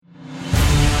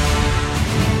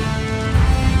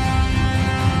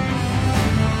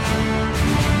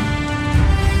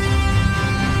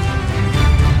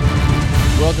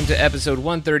to episode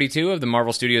 132 of the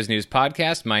Marvel Studios News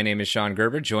Podcast. My name is Sean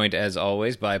Gerber, joined as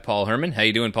always by Paul Herman. How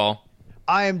you doing, Paul?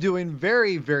 I am doing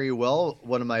very, very well.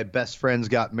 One of my best friends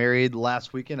got married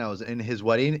last weekend. I was in his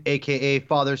wedding, a.k.a.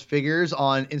 Father's Figures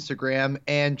on Instagram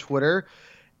and Twitter.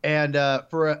 And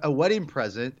for a wedding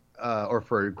present, or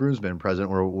for a groomsman present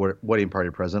or wedding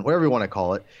party present, whatever you want to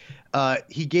call it,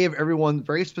 he gave everyone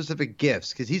very specific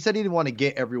gifts because he said he didn't want to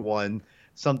get everyone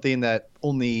something that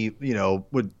only,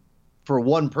 would for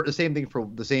the same thing for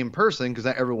the same person, because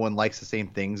not everyone likes the same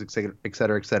things, et cetera, et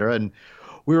cetera, et cetera. And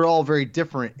we were all very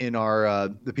different in our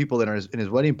the people that are in his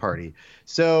wedding party.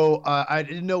 So I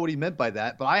didn't know what he meant by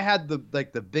that, but I had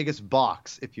the biggest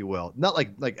box, if you will, not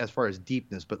like as far as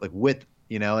deepness, but like width,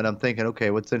 And I'm thinking, okay,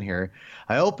 what's in here?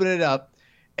 I open it up,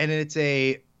 and it's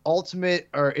the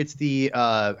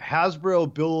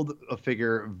Hasbro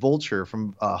Build-A-Figure Vulture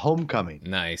from Homecoming.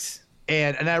 Nice.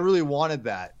 And I really wanted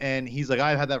that. And he's like,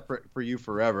 I've had that for you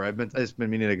forever. I've just been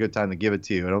meaning a good time to give it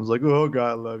to you. And I was like, oh,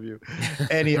 God, I love you.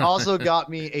 And he also got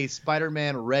me a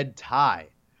Spider-Man red tie.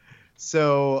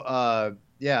 So,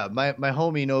 yeah, my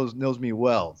homie knows me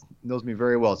well, knows me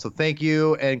very well. So thank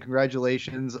you and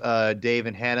congratulations, Dave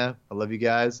and Hannah. I love you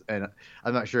guys. And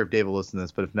I'm not sure if Dave will listen to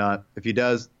this, but if he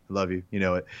does, I love you. You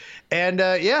know it. And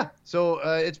yeah, so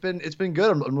it's been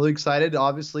good. I'm really excited.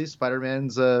 Obviously,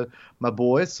 Spider-Man's my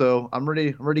boy, so I'm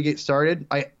ready to get started.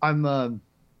 I'm a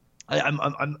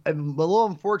little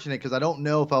unfortunate because I don't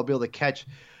know if I'll be able to catch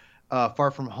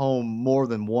Far From Home more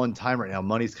than one time right now.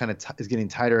 Money's kind of is getting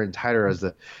tighter and tighter as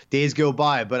the days go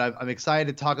by, but I'm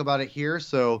excited to talk about it here,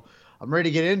 so I'm ready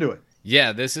to get into it.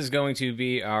 Yeah, this is going to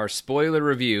be our spoiler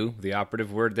review, the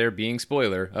operative word there being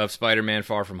spoiler, of Spider-Man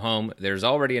Far From Home. There's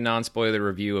already a non-spoiler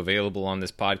review available on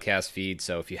this podcast feed,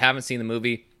 so if you haven't seen the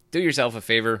movie, do yourself a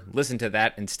favor, listen to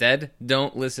that instead.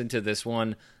 Don't listen to this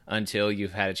one until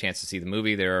you've had a chance to see the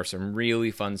movie. There are some really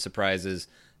fun surprises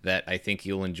that I think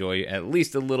you'll enjoy at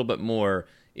least a little bit more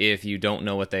if you don't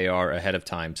know what they are ahead of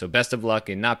time. So best of luck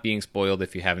in not being spoiled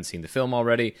if you haven't seen the film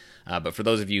already. But for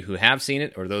those of you who have seen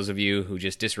it, or those of you who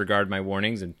just disregard my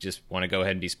warnings and just want to go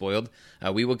ahead and be spoiled,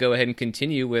 we will go ahead and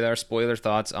continue with our spoiler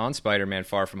thoughts on Spider-Man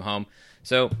Far From Home.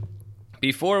 So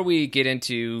before we get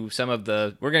into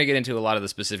we're going to get into a lot of the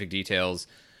specific details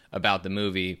about the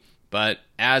movie, but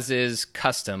as is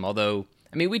custom, although,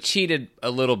 we cheated a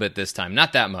little bit this time,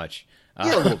 not that much.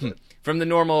 Yeah, a little bit. From the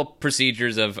normal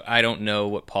procedures of I don't know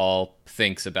what Paul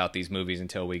thinks about these movies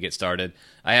until we get started.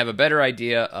 I have a better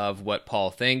idea of what Paul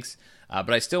thinks,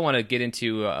 but I still want to get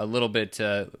into a little bit,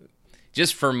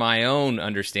 just for my own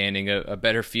understanding, a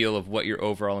better feel of what your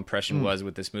overall impression was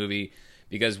with this movie.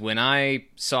 Because when I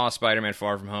saw Spider-Man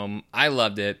Far From Home, I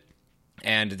loved it,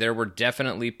 and there were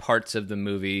definitely parts of the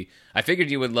movie. I figured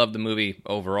you would love the movie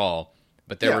overall,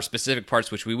 but there were specific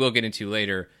parts, which we will get into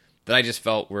later, that I just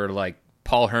felt were like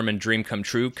Paul Herman dream come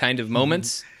true kind of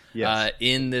moments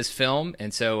in this film.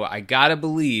 And so I gotta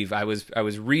believe I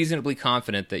was reasonably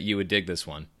confident that you would dig this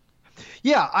one.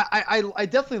 Yeah, I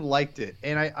definitely liked it,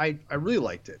 and I really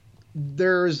liked it.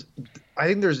 I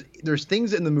think there's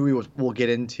things in the movie we'll get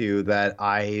into that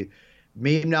it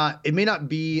may not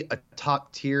be a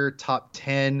top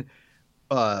 10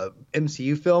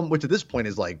 MCU film, which at this point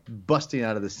is like busting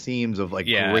out of the seams of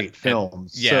great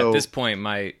films. At this point,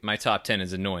 my top 10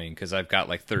 is annoying because I've got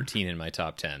like 13 in my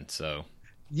top 10. So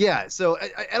yeah, so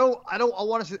I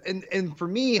want to, and for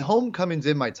me, Homecoming's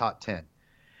in my top 10.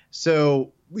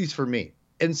 So at least for me,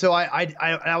 and so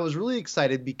I was really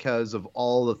excited because of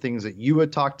all the things that you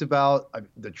had talked about.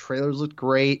 The trailers looked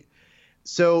great.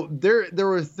 So there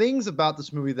were things about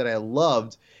this movie that I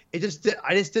loved. I just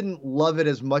didn't love it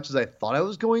as much as I thought I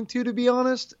was going to be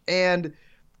honest. And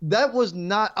that was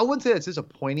not, I wouldn't say that's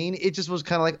disappointing. It just was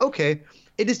kind of like, okay,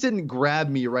 it just didn't grab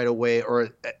me right away or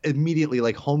immediately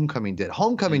like Homecoming did.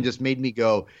 Homecoming just made me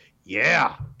go,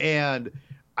 yeah. And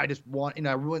I just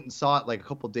I went and saw it like a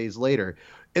couple of days later.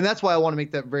 And that's why I want to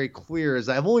make that very clear is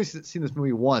I've only seen this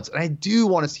movie once and I do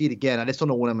want to see it again. I just don't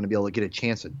know when I'm going to be able to get a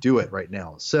chance to do it right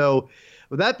now. So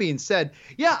with that being said,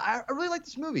 yeah, I really like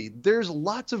this movie. There's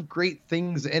lots of great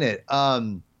things in it.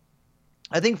 I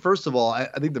think first of all, I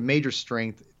think the major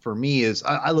strength for me is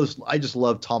I just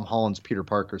love Tom Holland's Peter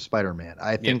Parker Spider-Man.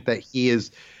 I think that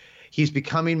he's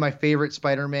becoming my favorite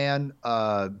Spider-Man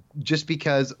just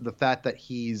because the fact that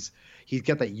he's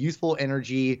got that youthful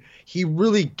energy. He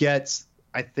really gets,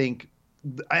 I think,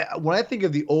 when I think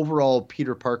of the overall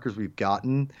Peter Parkers we've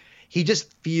gotten, he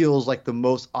just feels like the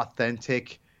most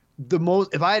authentic.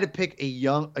 If I had to pick a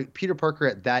young Peter Parker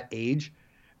at that age,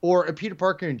 or a Peter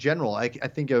Parker in general. I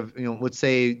think of, let's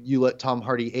say you let Tom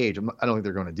Hardy age. I don't think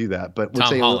they're going to do that, but let's Tom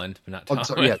say Holland, but not Tom. I'm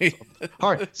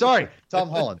sorry, sorry, Tom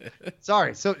Holland.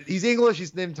 Sorry, so he's English.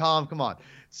 He's named Tom. Come on.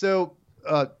 So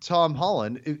Tom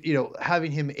Holland,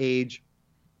 having him age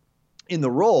in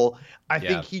the role, I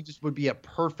think he just would be a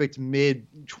perfect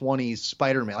mid-20s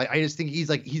Spider-Man. Like, I just think he's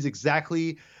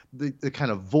exactly the kind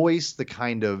of voice, the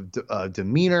kind of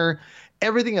demeanor,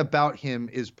 everything about him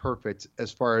is perfect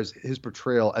as far as his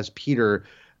portrayal as Peter,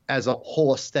 as a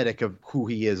whole aesthetic of who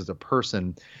he is as a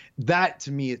person. That,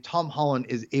 to me, Tom Holland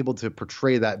is able to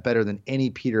portray that better than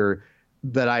any Peter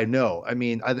that I know. I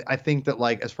mean, I think that,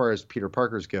 like, as far as Peter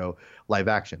Parkers go, live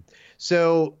action.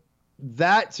 So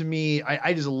that, to me,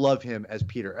 I just love him as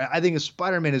Peter. I think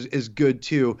Spider-Man is good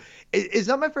too. It's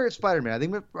not my favorite Spider-Man. I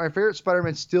think my favorite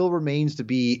Spider-Man still remains to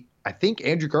be, I think,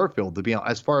 Andrew Garfield, to be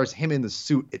honest, as far as him in the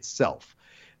suit itself,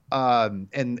 and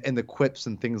the quips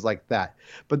and things like that.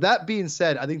 But that being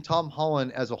said, I think Tom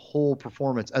Holland as a whole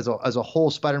performance, as a whole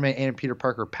Spider-Man and Peter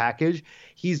Parker package,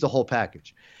 he's the whole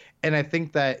package. And I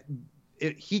think that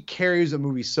he carries a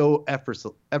movie so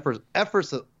effortlessly. I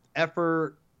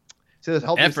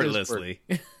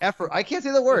can't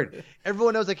say the word.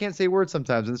 Everyone knows I can't say words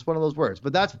sometimes, and it's one of those words.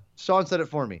 But Sean said it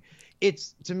for me.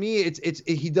 To me,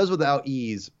 he does without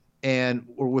ease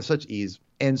or with such ease.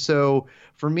 And so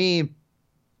for me,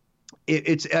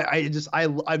 I'm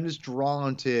just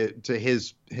drawn to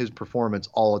his performance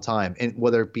all the time, and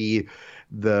whether it be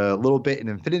the little bit in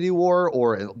Infinity War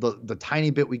or the tiny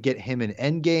bit we get him in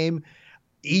Endgame,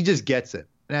 he just gets it,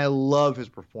 and I love his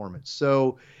performance.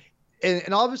 So.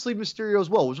 And obviously Mysterio as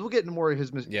well, which we'll get into more of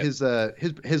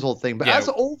his whole thing. But as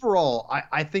overall,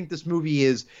 I think this movie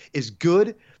is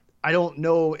good. I don't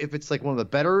know if it's like one of the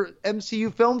better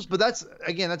MCU films, but that's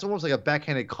almost like a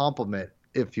backhanded compliment,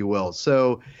 if you will.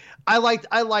 So I liked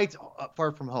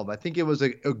Far From Home. I think it was a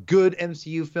good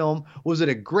MCU film. Was it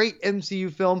a great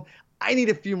MCU film? I need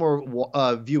a few more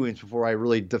viewings before I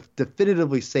really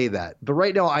definitively say that. But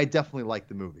right now, I definitely like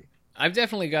the movie. I've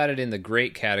definitely got it in the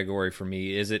great category for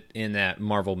me. Is it in that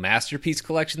Marvel Masterpiece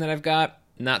collection that I've got?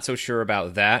 Not so sure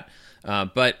about that.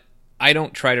 But I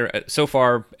don't try to... So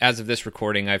far, as of this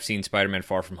recording, I've seen Spider-Man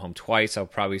Far From Home twice. I'll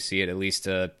probably see it at least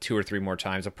 2 or 3 more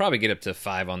times. I'll probably get up to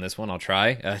 5 on this one. I'll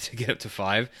try to get up to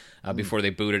 5 before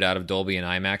they boot it out of Dolby and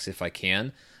IMAX if I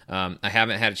can. I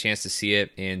haven't had a chance to see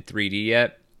it in 3D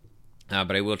yet.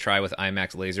 But I will try with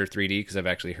IMAX Laser 3D because I've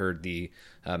actually heard the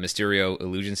Mysterio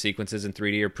illusion sequences in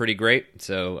 3D are pretty great.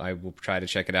 So I will try to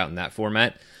check it out in that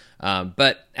format.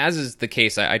 But as is the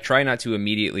case, I try not to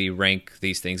immediately rank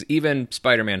these things, even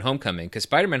Spider-Man Homecoming, because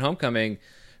Spider-Man Homecoming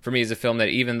for me is a film that,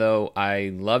 even though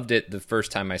I loved it the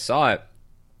first time I saw it,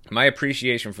 my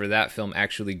appreciation for that film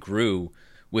actually grew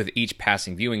with each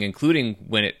passing viewing, including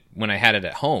when I had it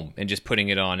at home and just putting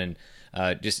it on and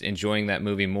just enjoying that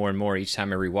movie more and more each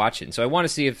time I rewatch it. And so I want to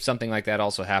see if something like that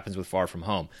also happens with Far From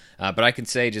Home. But I can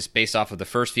say, just based off of the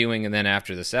first viewing and then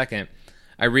after the second,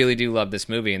 I really do love this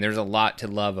movie, and there's a lot to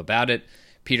love about it.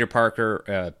 Peter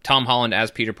Parker, Tom Holland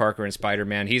as Peter Parker and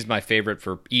Spider-Man, he's my favorite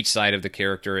for each side of the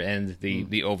character and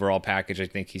the overall package. I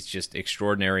think he's just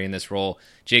extraordinary in this role.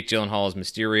 Jake Gyllenhaal as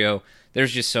Mysterio.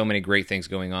 There's just so many great things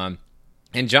going on.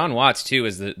 And John Watts, too,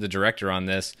 is the director on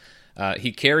this.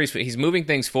 He's moving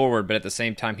things forward, but at the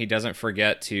same time, he doesn't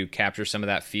forget to capture some of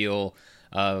that feel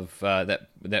of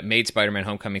that made Spider-Man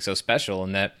Homecoming so special,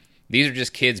 and that these are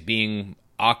just kids being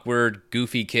awkward,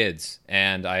 goofy kids,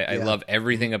 and I love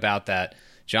everything about that.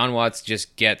 John Watts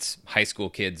just gets high school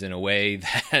kids in a way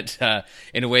that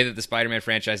the Spider-Man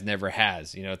franchise never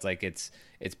has. It's like it's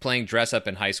playing dress up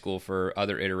in high school for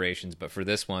other iterations, but for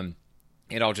this one,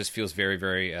 it all just feels very,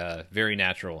 very, very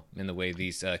natural in the way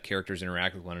these characters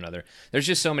interact with one another. There's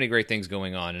just so many great things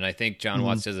going on, and I think John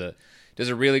Watts does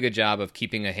a really good job of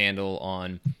keeping a handle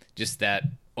on just that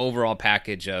overall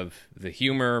package of the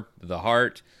humor, the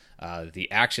heart, the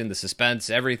action, the suspense,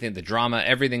 everything, the drama,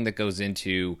 everything that goes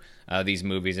into these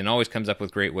movies, and always comes up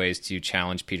with great ways to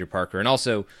challenge Peter Parker. And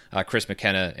also, Chris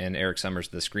McKenna and Eric Summers,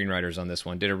 the screenwriters on this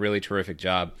one, did a really terrific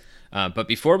job. But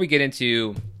before we get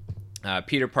into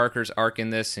Peter Parker's arc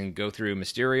in this and go through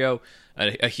Mysterio,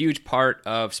 a huge part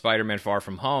of Spider-Man Far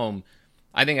From Home,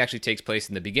 I think, actually takes place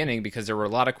in the beginning, because there were a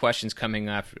lot of questions coming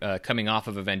off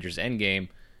of Avengers Endgame.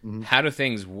 Mm-hmm. How do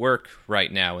things work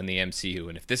right now in the MCU?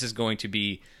 And if this is going to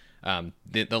be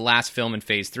the last film in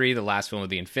Phase 3, the last film of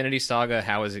the Infinity Saga,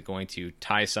 how is it going to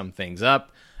tie some things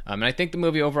up? And I think the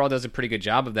movie overall does a pretty good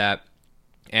job of that.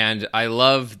 And I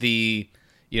love the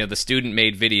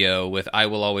student-made video with "I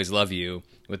Will Always Love You,"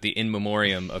 with the in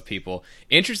memoriam of people.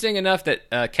 Interesting enough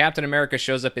that Captain America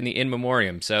shows up in the in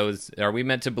memoriam. So are we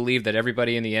meant to believe that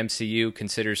everybody in the MCU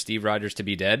considers Steve Rogers to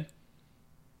be dead?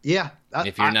 Yeah,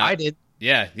 If you're not, I did.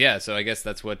 yeah. So I guess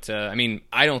that's what I mean.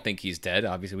 I don't think he's dead.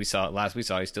 Obviously, we saw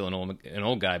he's still an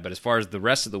old guy. But as far as the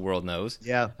rest of the world knows,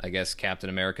 yeah, I guess Captain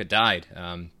America died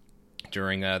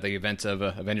during the events of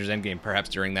Avengers Endgame, perhaps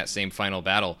during that same final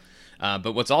battle.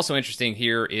 But what's also interesting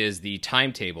here is the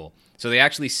timetable. So they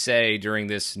actually say during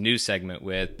this news segment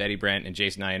with Betty Brant and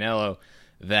Jason Iannello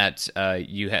that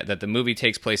that the movie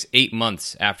takes place 8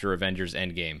 months after Avengers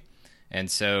Endgame. And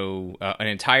so an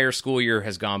entire school year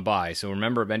has gone by. So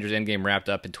remember, Avengers Endgame wrapped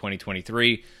up in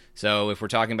 2023. So if we're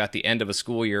talking about the end of a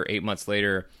school year 8 months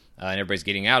later, and everybody's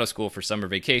getting out of school for summer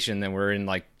vacation, then we're in,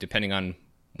 like, depending on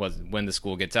when the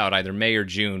school gets out, either May or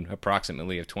June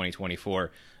approximately of 2024,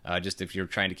 just if you're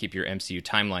trying to keep your MCU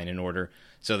timeline in order.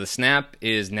 So the snap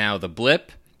is now the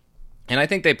blip. And I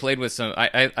think they played with some...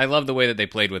 I love the way that they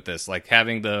played with this, like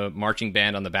having the marching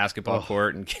band on the basketball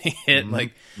court and getting hit,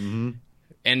 like... Mm-hmm.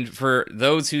 And for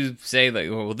those who say, like,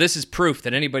 well, this is proof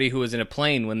that anybody who was in a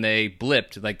plane when they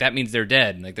blipped, like, that means they're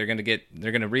dead. Like, they're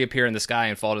gonna reappear in the sky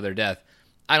and fall to their death.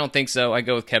 I don't think so. I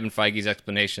go with Kevin Feige's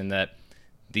explanation that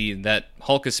that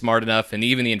Hulk is smart enough, and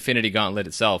even the Infinity Gauntlet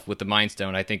itself with the Mind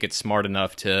Stone, I think it's smart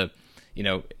enough to,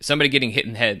 somebody getting hit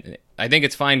in the head. I think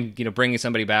it's fine, bringing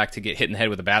somebody back to get hit in the head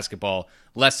with a basketball,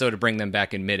 less so to bring them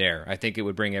back in midair. I think it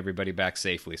would bring everybody back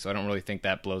safely. So I don't really think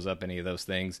that blows up any of those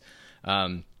things.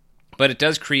 But it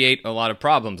does create a lot of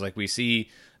problems. Like we see,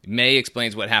 May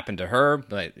explains what happened to her,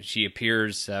 but she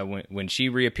appears, when she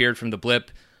reappeared from the blip,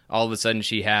 all of a sudden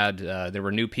she had, there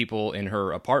were new people in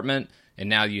her apartment, and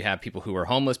now you have people who are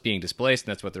homeless being displaced,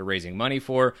 and that's what they're raising money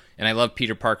for. And I love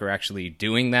Peter Parker actually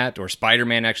doing that, or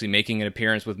Spider-Man actually making an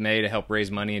appearance with May to help raise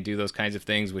money and do those kinds of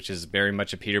things, which is very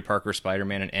much a Peter Parker,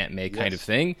 Spider-Man, and Aunt May kind of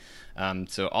thing.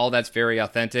 So all that's very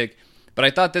authentic. But I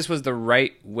thought this was the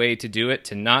right way to do it,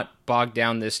 to not bog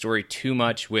down this story too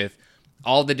much with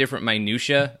all the different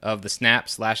minutia of the snap /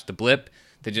 the blip.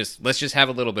 Let's just have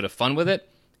a little bit of fun with it,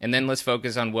 and then let's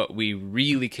focus on what we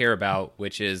really care about,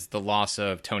 which is the loss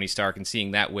of Tony Stark and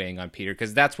seeing that weighing on Peter,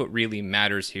 because that's what really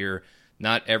matters here.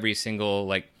 Not every single,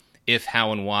 like, if,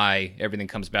 how, and why everything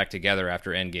comes back together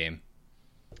after Endgame.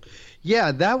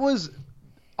 Yeah, that was...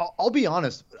 I'll be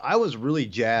honest. I was really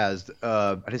jazzed.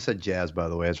 I just said jazz, by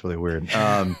the way. It's really weird.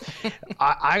 I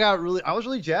was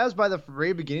really jazzed by the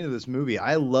very beginning of this movie.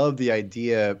 I love the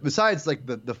idea. Besides, like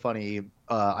the funny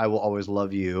 "I Will Always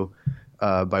Love You"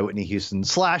 by Whitney Houston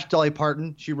 / Dolly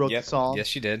Parton. She wrote the song. Yes,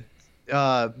 she did.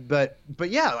 But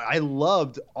yeah, I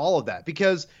loved all of that,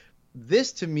 because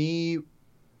this, to me,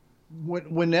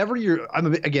 whenever I'm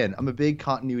a big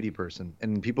continuity person,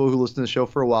 and people who listen to the show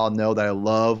for a while know that I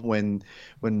love when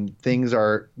things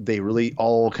they really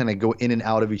all kind of go in and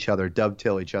out of each other,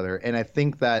 dovetail each other. And I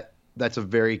think that that's a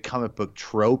very comic book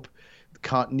trope,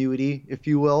 continuity, if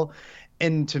you will.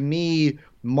 And to me,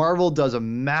 Marvel does a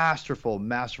masterful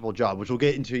job, which we'll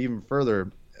get into even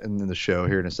further in the show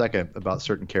here in a second about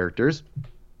certain characters.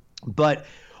 But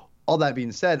all that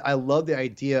being said, I love the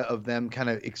idea of them kind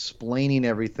of explaining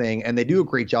everything, and they do a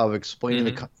great job of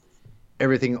explaining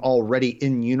everything already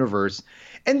in universe,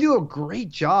 and do a great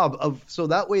job of, so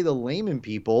that way the layman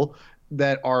people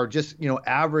that are just,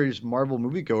 average Marvel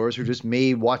moviegoers who just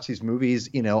may watch these movies,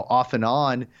 off and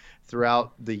on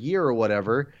throughout the year or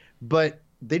whatever, but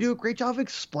they do a great job of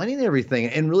explaining everything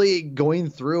and really going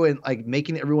through and, like,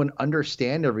 making everyone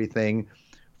understand everything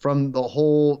from the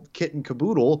whole kit and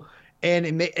caboodle.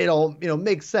 And it all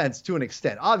makes sense to an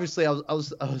extent. Obviously, I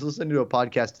was listening to a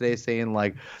podcast today saying,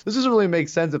 like, this doesn't really make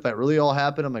sense if that really all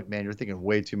happened. I'm like, man, you're thinking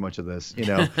way too much of this,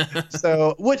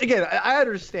 So, which again, I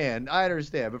understand.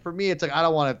 But for me, it's like, I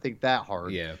don't want to think that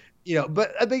hard. Yeah.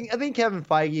 But I think Kevin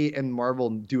Feige and Marvel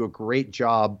do a great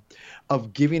job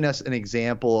of giving us an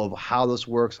example of how this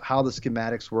works, how the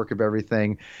schematics work of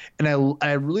everything. And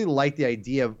I really like the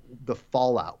idea of the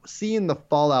fallout, seeing the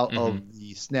fallout of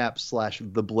the snap /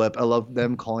 the blip. I love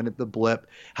them calling it the blip,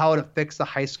 how it affects the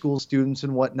high school students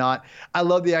and whatnot. I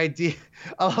love the idea.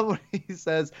 I love when he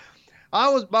says, I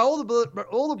was my older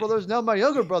brother is now my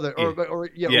younger brother, or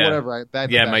whatever.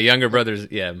 My younger brother's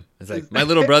It's like, my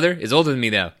little brother is older than me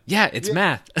now. Yeah, it's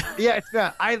math. Yeah, it's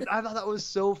math. I thought that was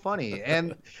so funny,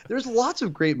 and there's lots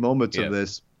of great moments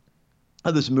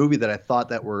of this movie that I thought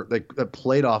that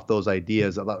played off those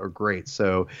ideas. I thought were great.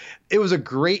 So it was a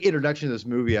great introduction to this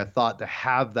movie. I thought to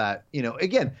have that,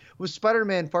 again, with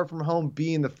Spider-Man Far From Home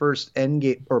being the first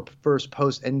Endgame or first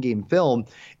post Endgame film,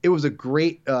 it was a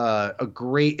great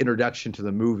introduction to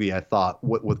the movie. I thought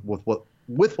with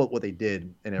what they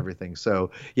did and everything. So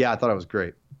yeah, I thought it was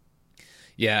great.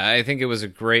 Yeah, I think it was a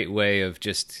great way of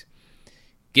just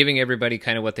giving everybody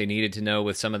kind of what they needed to know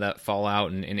with some of that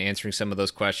fallout, and answering some of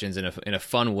those questions in a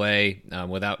fun way,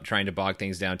 without trying to bog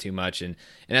things down too much. And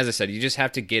as I said, you just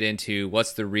have to get into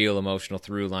what's the real emotional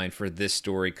through line for this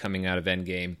story coming out of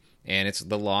Endgame. And it's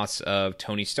the loss of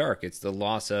Tony Stark. It's the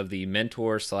loss of the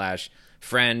mentor slash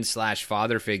friend slash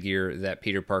father figure that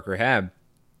Peter Parker had.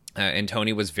 And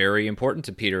Tony was very important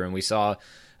to Peter, and we saw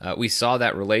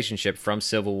that relationship from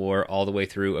Civil War all the way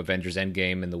through Avengers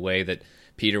Endgame, and the way that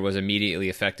Peter was immediately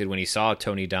affected when he saw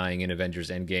Tony dying in Avengers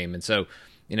Endgame. And so,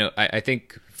 I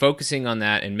think focusing on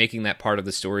that and making that part of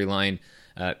the storyline,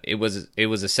 it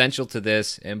was essential to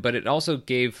this, but it also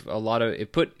gave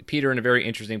it put Peter in a very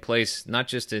interesting place, not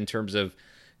just in terms of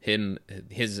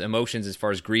his emotions as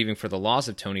far as grieving for the loss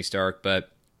of Tony Stark, but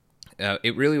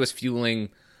it really was fueling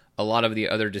a lot of the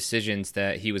other decisions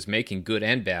that he was making, good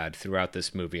and bad, throughout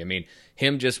this movie. I mean,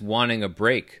 him just wanting a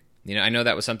break. I know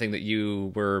that was something that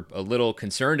you were a little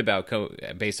concerned about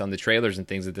based on the trailers and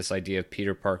things, that this idea of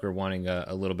Peter Parker wanting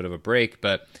a little bit of a break.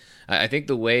 But I think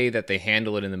the way that they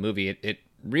handle it in the movie, it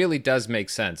really does make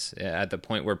sense at the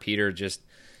point where Peter just,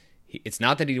 it's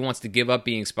not that he wants to give up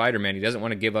being Spider-Man. He doesn't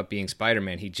want to give up being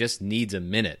Spider-Man. He just needs a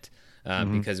minute.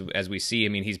 Because as we see, I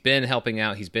mean, he's been helping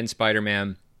out. He's been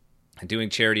Spider-Man,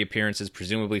 doing charity appearances,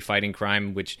 presumably fighting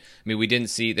crime, which, I mean, we didn't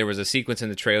see. There was a sequence in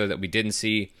the trailer that we didn't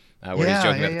see, where he's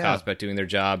joking about the cops about doing their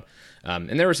job.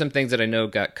 And there were some things that I know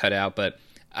got cut out, but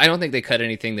I don't think they cut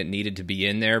anything that needed to be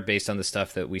in there based on the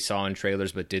stuff that we saw in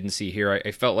trailers but didn't see here.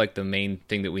 I felt like the main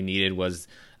thing that we needed was,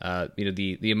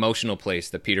 the emotional place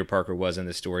that Peter Parker was in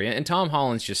the story. And Tom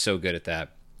Holland's just so good at that.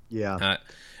 Yeah.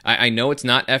 I know it's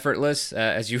not effortless,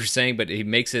 as you were saying, but he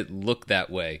makes it look that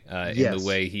way, in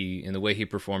the way he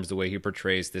performs, the way he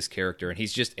portrays this character, and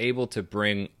he's just able to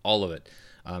bring all of it,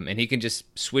 and he can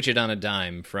just switch it on a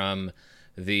dime from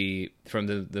the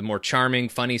more charming,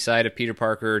 funny side of Peter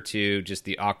Parker to just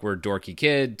the awkward, dorky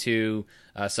kid to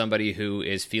somebody who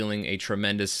is feeling a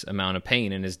tremendous amount of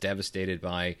pain and is devastated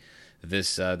by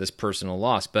this personal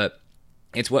loss. But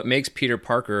it's what makes Peter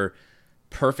Parker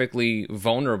perfectly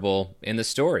vulnerable in the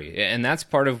story, and that's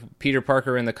part of Peter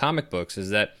Parker in the comic books, is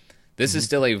that this is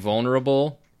still a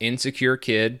vulnerable, insecure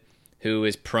kid who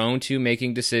is prone to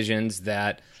making decisions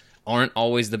that aren't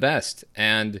always the best,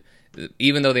 and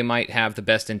even though they might have the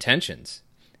best intentions,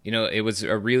 it was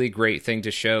a really great thing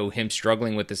to show him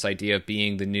struggling with this idea of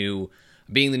being the new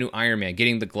Iron Man,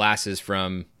 getting the glasses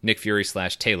from Nick Fury /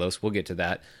 Talos. We'll get to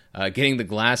that. Getting the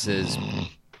glasses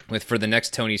for the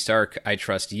next Tony Stark, I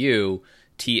trust you,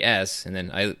 TS. And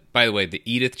then by the way, the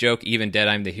Edith joke, even dead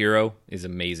I'm the hero, is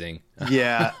amazing.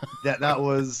 Yeah, that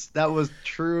was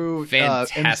true.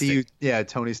 Fantastic. MCU, yeah,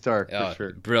 Tony Stark, for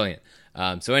sure. Brilliant.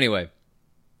 So anyway,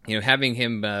 having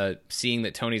him seeing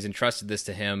that Tony's entrusted this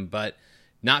to him, but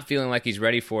not feeling like he's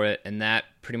ready for it, and that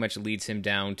pretty much leads him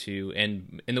down to,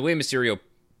 and the way Mysterio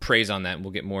preys on that, and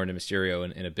we'll get more into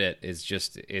Mysterio in a bit, is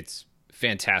just, it's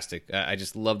fantastic. I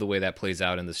just love the way that plays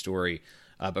out in the story.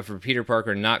 But for Peter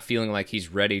Parker not feeling like he's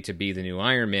ready to be the new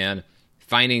Iron Man,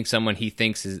 finding someone he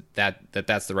thinks is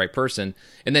that's the right person,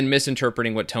 and then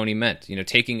misinterpreting what Tony meant.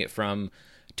 Taking it from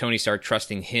Tony Stark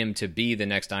trusting him to be the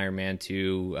next Iron Man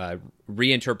to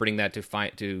reinterpreting that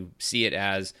to see it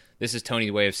as, this is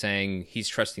Tony's way of saying he's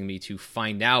trusting me to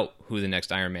find out who the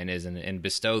next Iron Man is and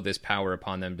bestow this power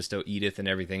upon them, bestow Edith and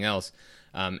everything else.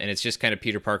 And it's just kind of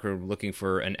Peter Parker looking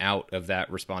for an out of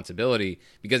that responsibility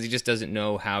because he just doesn't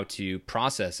know how to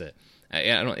process it.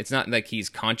 It's not like he's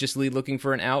consciously looking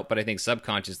for an out, but I think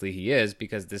subconsciously he is,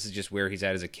 because this is just where he's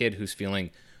at as a kid who's feeling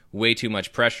way too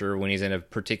much pressure when he's in a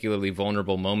particularly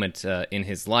vulnerable moment in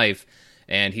his life,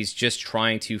 and he's just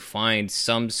trying to find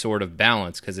some sort of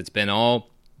balance, because it's been all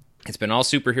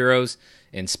superheroes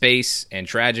and space and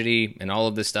tragedy and all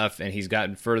of this stuff, and he's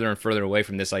gotten further and further away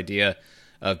from this idea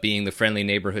of being the friendly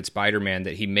neighborhood Spider-Man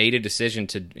that he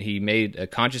made a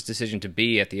conscious decision to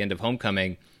be at the end of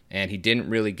Homecoming, and he didn't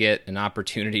really get an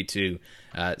opportunity to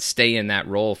stay in that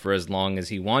role for as long as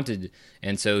he wanted.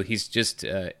 And so he's just,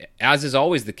 as is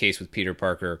always the case with Peter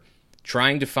Parker,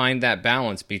 trying to find that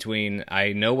balance between,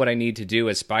 I know what I need to do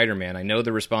as Spider-Man, I know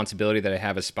the responsibility that I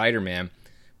have as Spider-Man,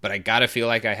 but I gotta feel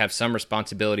like I have some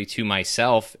responsibility to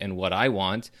myself and what I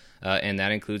want, and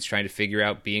that includes trying to figure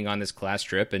out being on this class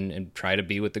trip and try to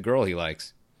be with the girl he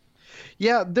likes.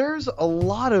 Yeah, there's a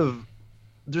lot of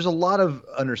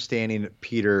understanding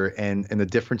Peter and the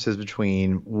differences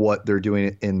between what they're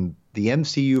doing in the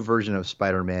MCU version of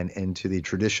Spider-Man and to the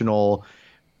traditional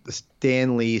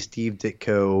Stan Lee, Steve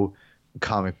Ditko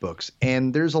comic books.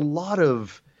 And there's a lot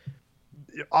of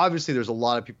obviously there's a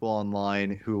lot of people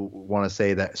online who want to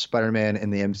say that Spider-Man in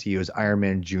the MCU is Iron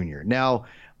Man Jr. Now,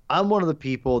 I'm one of the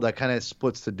people that kind of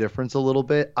splits the difference a little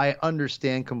bit. I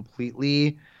understand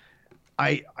completely.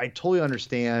 I totally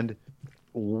understand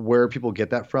where people get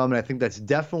that from, and I think there's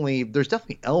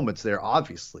definitely elements there.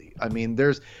 Obviously, I mean,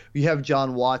 you have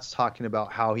John Watts talking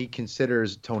about how he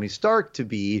considers Tony Stark to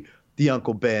be the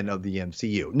Uncle Ben of the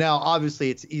MCU. Now,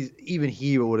 obviously, even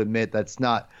he would admit that's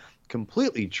not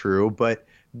completely true, but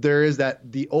there is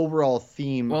the overall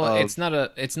theme. Well, of it's not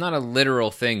a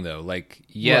literal thing though. Like,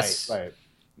 yes, right.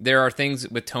 there are things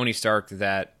with Tony Stark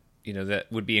that that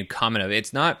would be in common of.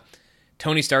 It's not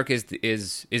Tony Stark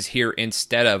is here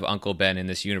instead of Uncle Ben in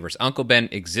this universe. Uncle Ben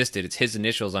existed. It's his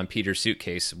initials on Peter's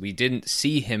suitcase. We didn't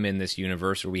see him in this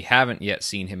universe, or we haven't yet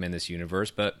seen him in this universe,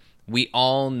 but we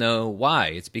all know why.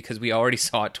 It's because we already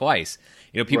saw it twice.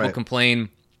 People complain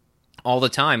all the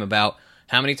time about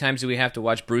how many times do we have to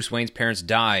watch Bruce Wayne's parents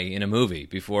die in a movie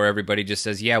before everybody just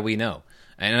says, yeah, we know.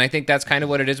 And I think that's kind of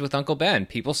what it is with Uncle Ben.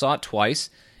 People saw it twice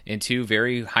in two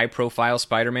very high-profile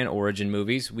Spider-Man origin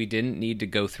movies. We didn't need to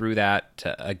go through that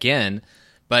again,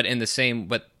 but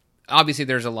obviously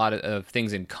there's a lot of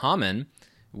things in common,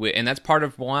 and that's part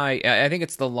of why I think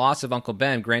it's the loss of Uncle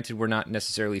Ben. Granted, we're not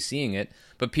necessarily seeing it,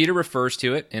 but Peter refers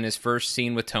to it in his first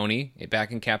scene with Tony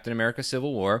back in Captain America: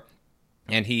 Civil War,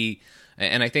 and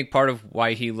I think part of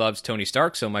why he loves Tony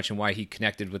Stark so much and why he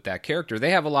connected with that character,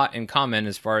 they have a lot in common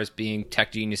as far as being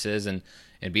tech geniuses and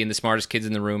being the smartest kids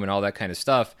in the room and all that kind of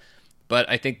stuff. But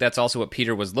I think that's also what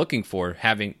Peter was looking for,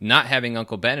 not having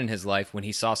Uncle Ben in his life when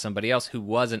he saw somebody else who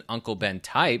was an Uncle Ben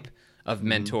type of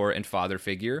mentor and father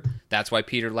figure. That's why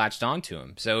Peter latched onto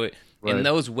him. So in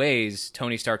those ways,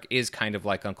 Tony Stark is kind of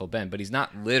like Uncle Ben, but he's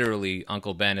not literally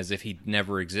Uncle Ben as if he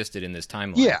never existed in this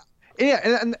timeline. Yeah,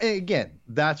 and again,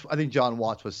 that's I think John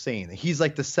Watts was saying that he's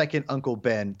like the second Uncle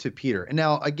Ben to Peter. And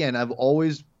now, again, I've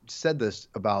always said this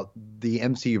about the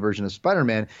MCU version of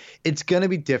Spider-Man. It's going to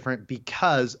be different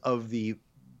because of the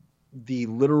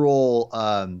literal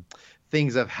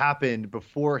things that have happened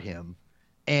before him,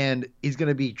 and he's going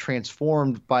to be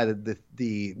transformed by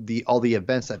the all the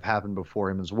events that have happened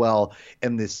before him as well,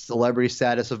 and the celebrity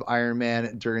status of Iron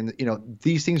Man during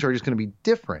these things are just going to be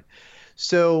different.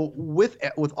 So with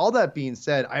all that being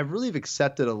said, I really have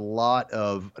accepted a lot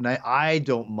of, and I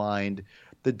don't mind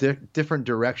the different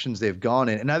directions they've gone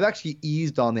in. And I've actually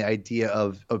eased on the idea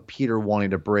of Peter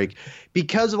wanting to break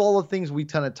because of all the things we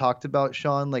kind of talked about,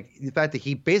 Sean, like the fact that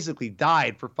he basically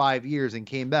died for 5 years and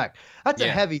came back. That's a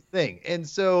heavy thing. And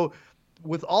so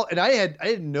I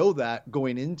didn't know that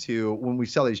going into when we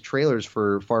saw these trailers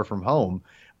for Far From Home.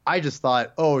 I just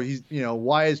thought,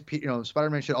 why is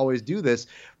Spider-Man should always do this?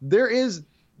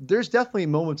 There's definitely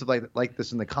moments of like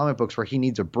this in the comic books where he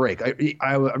needs a break.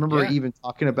 I remember even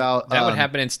talking about that would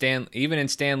happen in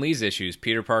Stan Lee's issues.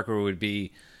 Peter Parker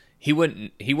he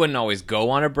wouldn't always go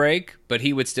on a break, but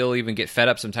he would still even get fed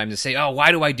up sometimes and say, "Oh,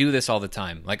 why do I do this all the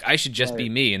time? Like I should just be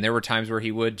me." And there were times where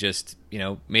he would just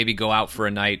maybe go out for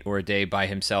a night or a day by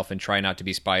himself and try not to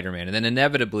be Spider-Man, and then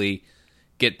inevitably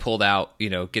gets pulled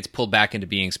back into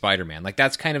being Spider-Man. Like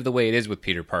that's kind of the way it is with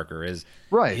Peter Parker. Is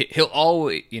he'll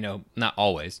always, not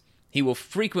always. He will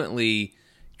frequently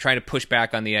try to push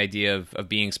back on the idea of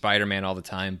being Spider-Man all the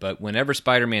time, but whenever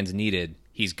Spider-Man's needed,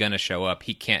 he's gonna show up.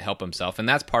 He can't help himself, and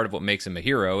that's part of what makes him a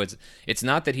hero. It's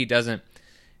not that he doesn't.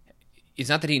 It's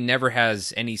not that he never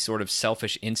has any sort of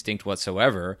selfish instinct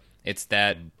whatsoever. It's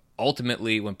that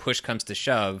ultimately, when push comes to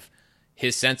shove,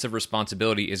 his sense of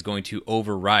responsibility is going to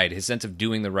override. His sense of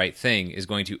doing the right thing is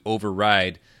going to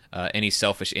override any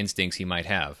selfish instincts he might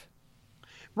have.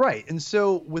 Right. And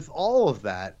so with all of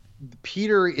that,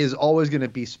 Peter is always going to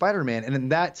be Spider-Man. And then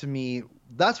that, to me,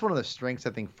 that's one of the strengths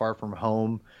I think Far From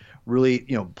Home really,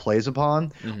 plays upon.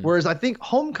 Mm-hmm. Whereas I think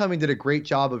Homecoming did a great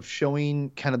job of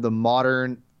showing kind of the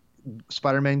modern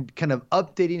Spider-Man, kind of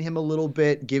updating him a little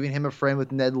bit, giving him a friend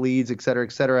with Ned Leeds, et cetera,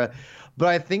 et cetera. But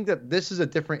I think that this is a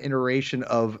different iteration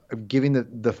of giving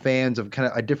the fans of kind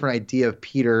of a different idea of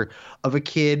Peter, of a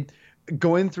kid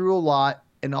going through a lot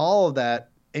and all of that,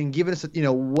 and giving us,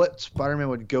 what Spider-Man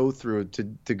would go through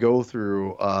to go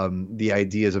through the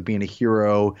ideas of being a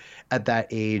hero at that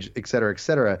age, et cetera, et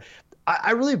cetera.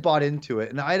 I really bought into it,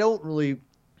 and I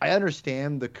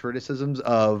understand the criticisms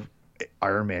of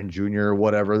Iron Man Jr. or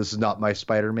whatever. This is not my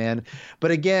Spider-Man.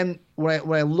 But again, when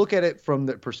I look at it from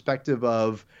the perspective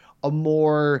of a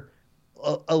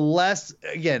less,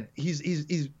 again,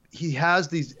 he has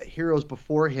these heroes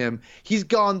before him. He's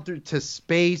gone through to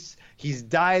space. He's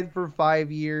died for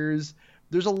 5 years.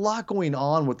 There's a lot going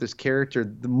on with this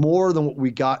character, more than what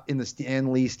we got in the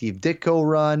Stan Lee, Steve Ditko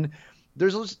run.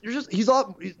 there's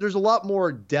a lot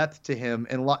more depth to him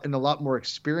and a lot more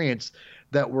experience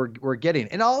that we're getting.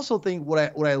 And I also think what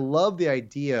I love the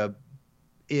idea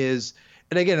is,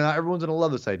 and again, not everyone's gonna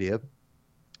love this idea,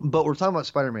 but we're talking about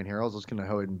Spider-Man here. I was just going to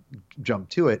go ahead and jump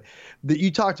to it. That you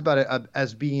talked about it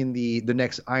as being the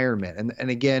next Iron Man, and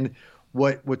again,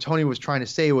 what Tony was trying to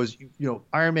say was,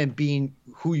 Iron Man being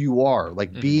who you are,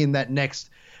 like being that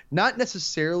next, not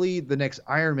necessarily the next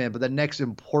Iron Man, but the next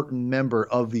important member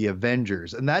of the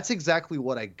Avengers, and that's exactly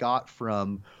what I got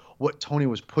from what Tony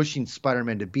was pushing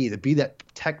Spider-Man to be that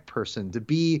tech person, to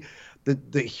be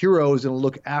the hero who's going to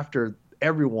look after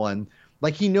everyone,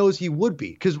 like he knows he would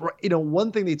be. Because,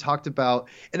 one thing they talked about,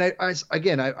 and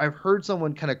I've heard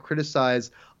someone kind of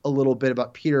criticize a little bit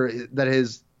about Peter, that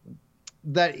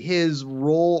his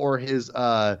role or his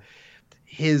arc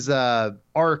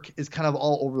is kind of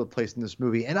all over the place in this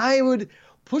movie. And I would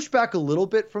push back a little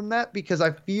bit from that, because I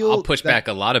feel I'll push back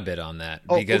a lot a bit on that.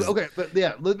 Because okay, but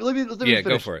yeah, let me finish.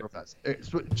 Go for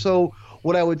it. So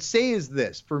what I would say is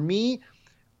this: for me,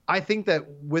 I think that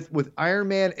with Iron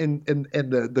Man and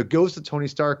the ghost of Tony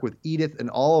Stark, with Edith and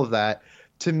all of that,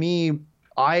 to me,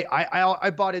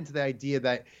 I bought into the idea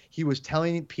that he was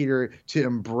telling Peter to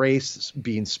embrace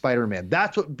being Spider-Man.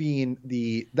 That's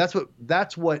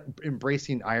what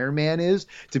embracing Iron Man is,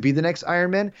 to be the next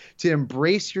Iron Man, to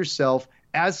embrace yourself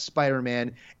as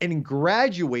Spider-Man and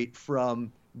graduate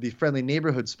from the friendly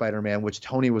neighborhood Spider-Man, which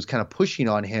Tony was kind of pushing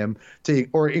on him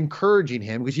or encouraging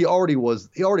him, because he already was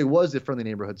the friendly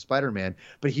neighborhood Spider-Man,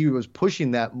 but he was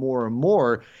pushing that more and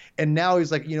more. And now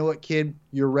he's like, you know what, kid,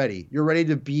 you're ready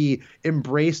to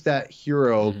embrace that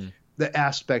hero, the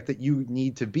aspect that you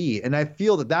need to be. And I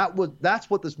feel that's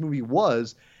what this movie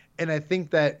was. And I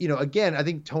think that, again, I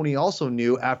think Tony also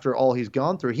knew, after all he's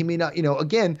gone through, he may not,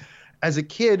 again, as a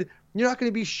kid, you're not going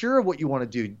to be sure of what you want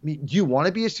to do. Do you want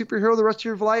to be a superhero the rest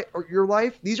of your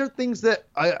life? These are things that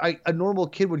a normal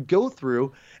kid would go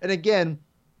through. And again,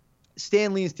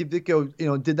 Stan Lee and Steve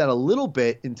Ditko, did that a little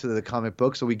bit into the comic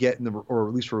book. So we get or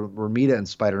at least for Romita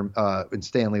and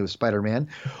Stan Lee with Spider-Man.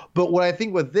 But what I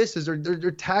think with this is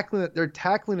they're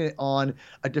tackling it on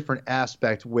a different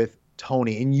aspect with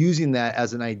Tony, and using that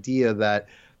as an idea that,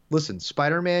 listen,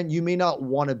 Spider-Man, you may not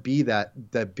want to be that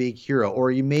big hero,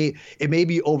 or it may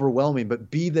be overwhelming,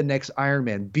 but be the next Iron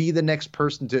Man, be the next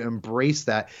person to embrace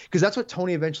that, because that's what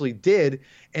Tony eventually did,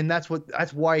 and that's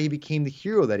why he became the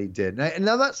hero that he did. And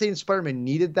I'm not saying Spider-Man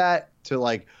needed that to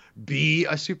like be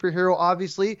a superhero,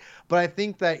 obviously, but I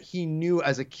think that he knew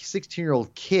as a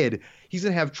 16-year-old kid, he's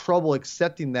going to have trouble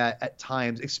accepting that at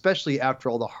times, especially after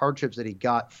all the hardships that he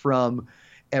got from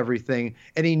everything.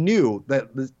 And he knew that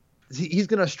he's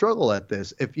going to struggle at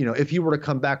this. If he were to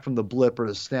come back from the blip or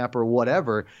the snap or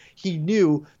whatever, he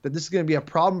knew that this is going to be a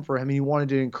problem for him, and he wanted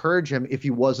to encourage him if he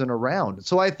wasn't around.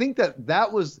 So I think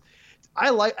that was, I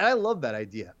love that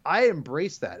idea. I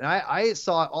embrace that. And I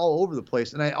saw it all over the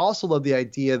place. And I also love the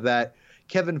idea that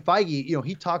Kevin Feige,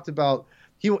 he talked about,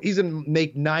 he's going to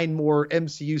make 9 more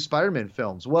MCU Spider-Man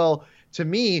films. Well, to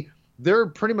me, they're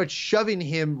pretty much shoving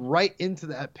him right into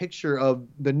that picture of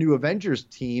the new Avengers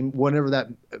team whenever that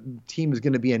team is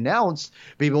going to be announced.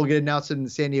 Maybe it'll get announced in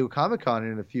San Diego Comic-Con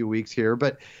in a few weeks here.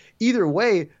 But either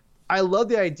way, I love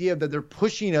the idea that they're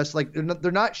pushing us, like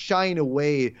they're not shying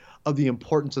away of the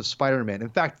importance of Spider-Man. In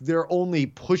fact, they're only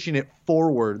pushing it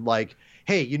forward, like,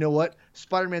 hey, you know what?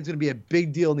 Spider-Man's going to be a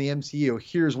big deal in the MCU.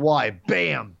 Here's why.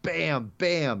 Bam, bam,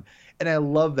 bam. And I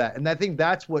love that. And I think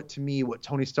that's what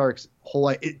Tony Stark's whole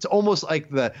life, it's almost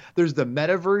like there's the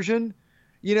meta version,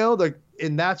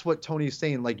 and that's what Tony's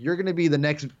saying. Like, you're going to be the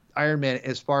next Iron Man,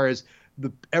 as far as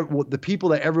the people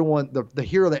that everyone, the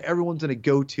hero that everyone's going to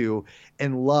go to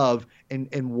and love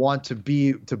and want to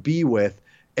be with.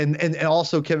 And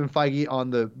also Kevin Feige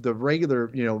on the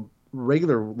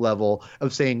regular level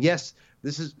of saying, yes,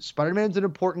 this is Spider-Man's an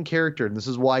important character, and this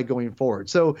is why going forward.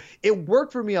 So it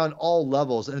worked for me on all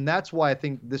levels, and that's why I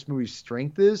think this movie's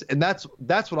strength is, and that's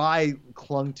what I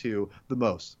clung to the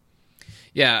most.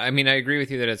 Yeah, I mean, I agree with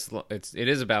you that it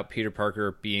is about Peter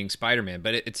Parker being Spider-Man,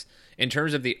 but it's in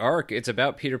terms of the arc, it's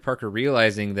about Peter Parker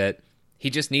realizing that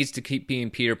he just needs to keep being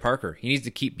Peter Parker. He needs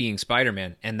to keep being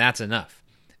Spider-Man, and that's enough.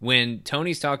 When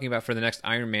Tony's talking about, for the next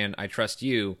Iron Man, I trust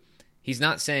you, he's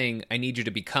not saying, I need you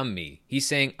to become me. He's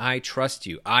saying, I trust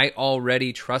you. I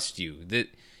already trust you. That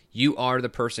you are the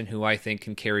person who I think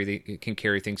can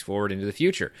carry things forward into the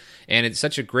future. And it's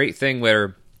such a great thing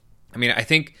where, I mean, I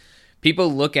think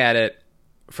people look at it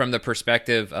from the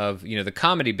perspective of, the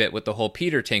comedy bit with the whole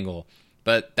Peter tingle.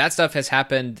 But that stuff has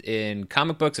happened in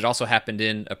comic books. It also happened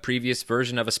in a previous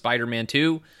version of a Spider-Man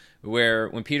 2, where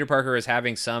when Peter Parker is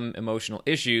having some emotional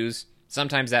issues,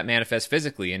 sometimes that manifests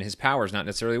physically and his powers not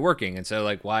necessarily working. And so,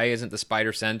 like, why isn't the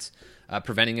spider sense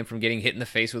preventing him from getting hit in the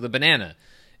face with a banana?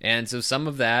 And so some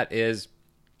of that is,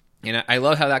 I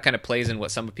love how that kind of plays in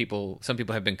what some people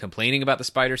have been complaining about the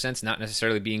spider sense not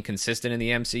necessarily being consistent in the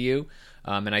MCU.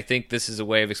 And I think this is a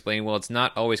way of explaining, well, it's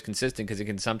not always consistent because it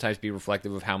can sometimes be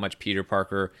reflective of how much Peter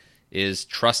Parker is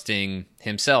trusting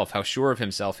himself, how sure of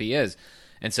himself he is.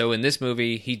 And so in this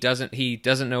movie, he doesn't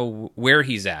know where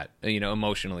he's at,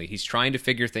 emotionally. He's trying to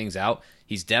figure things out.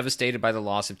 He's devastated by the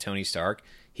loss of Tony Stark.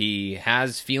 He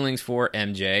has feelings for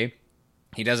MJ.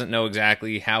 He doesn't know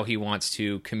exactly how he wants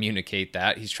to communicate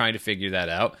that. He's trying to figure that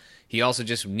out. He also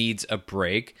just needs a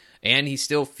break, and he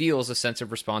still feels a sense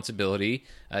of responsibility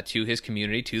to his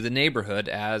community, to the neighborhood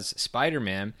as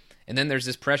Spider-Man. And then there's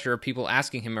this pressure of people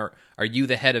asking him, are you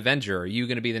the head Avenger? Are you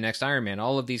going to be the next Iron Man?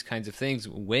 All of these kinds of things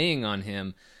weighing on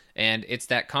him. And it's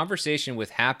that conversation with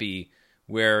Happy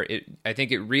where I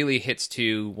think it really hits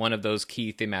to one of those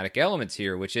key thematic elements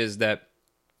here, which is that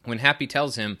when Happy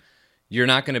tells him, you're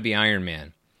not going to be Iron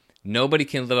Man. Nobody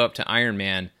can live up to Iron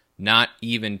Man, not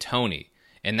even Tony.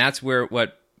 And that's where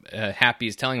what Happy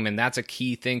is telling him, and that's a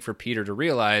key thing for Peter to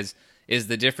realize, is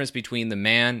the difference between the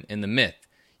man and the myth.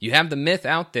 You have the myth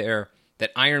out there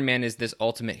that Iron Man is this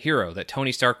ultimate hero, that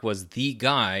Tony Stark was the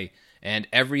guy, and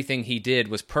everything he did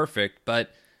was perfect,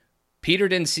 but Peter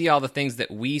didn't see all the things that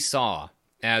we saw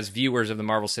as viewers of the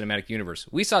Marvel Cinematic Universe.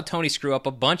 We saw Tony screw up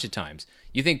a bunch of times.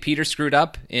 You think Peter screwed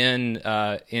up in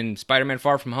Spider-Man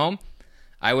Far From Home?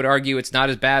 I would argue it's not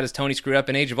as bad as Tony screwed up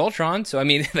in Age of Ultron. So, I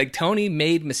mean, like, Tony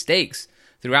made mistakes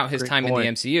throughout his time in the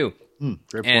MCU.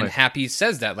 Great and point. Happy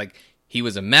says that. Like, he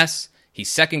was a mess. He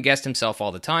second-guessed himself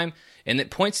all the time. And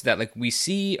it points to that. Like, we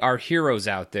see our heroes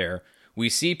out there. We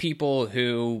see people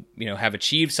who, have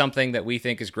achieved something that we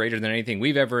think is greater than anything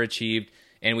we've ever achieved.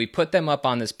 And we put them up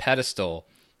on this pedestal.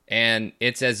 And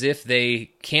it's as if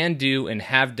they can do and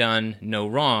have done no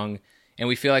wrong. And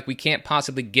we feel like we can't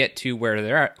possibly get to where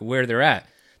they're at.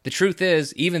 The truth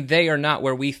is, even they are not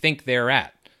where we think they're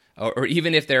at. Or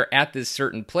even if they're at this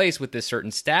certain place with this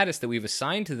certain status that we've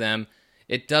assigned to them,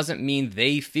 it doesn't mean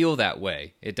they feel that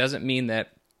way. It doesn't mean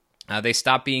that they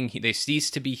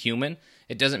cease to be human.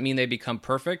 It doesn't mean they become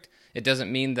perfect. It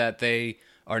doesn't mean that they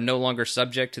are no longer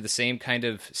subject to the same kind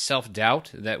of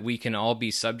self-doubt that we can all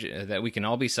be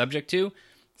subject to.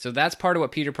 So that's part of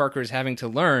what Peter Parker is having to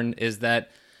learn, is that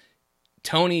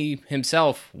Tony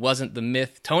himself wasn't the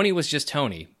myth. Tony was just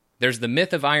Tony. There's the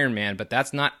myth of Iron Man, but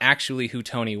that's not actually who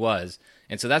Tony was.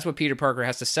 And so that's what Peter Parker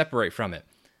has to separate from it.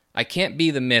 I can't be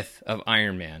the myth of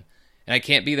Iron Man, and I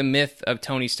can't be the myth of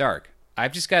Tony Stark.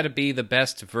 I've just got to be the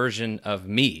best version of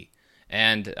me.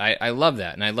 And I love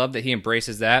that. And I love that he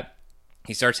embraces that.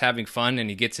 He starts having fun,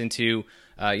 and he gets into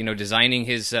designing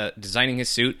his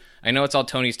suit. I know it's all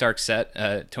Tony Stark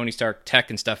Tony Stark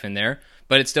tech and stuff in there,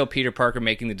 but it's still Peter Parker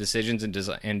making the decisions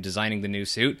and designing the new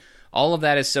suit. All of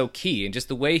that is so key, and just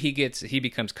the way he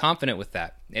becomes confident with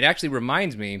that. It actually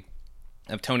reminds me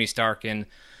of Tony Stark in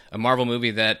a Marvel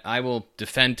movie that I will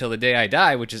defend till the day I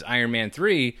die, which is Iron Man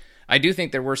 3. I do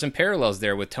think there were some parallels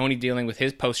there with Tony dealing with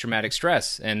his post-traumatic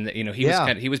stress, and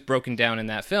he was broken down in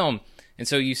that film. And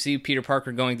so you see Peter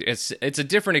Parker going through, it's a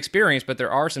different experience, but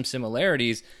there are some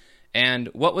similarities. And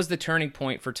what was the turning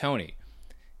point for Tony?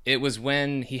 It was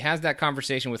when he has that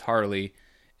conversation with Harley,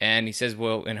 and he says,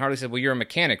 and Harley said, well, you're a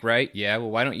mechanic, right? Yeah,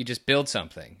 well, why don't you just build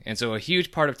something? And so a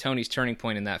huge part of Tony's turning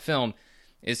point in that film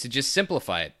is to just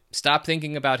simplify it. Stop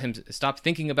thinking about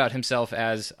himself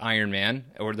as Iron Man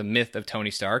or the myth of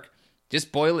Tony Stark.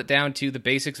 Just boil it down to the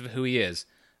basics of who he is.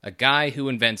 A guy who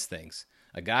invents things.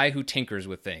 A guy who tinkers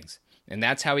with things. And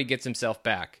that's how he gets himself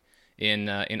back in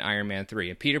Iron Man 3.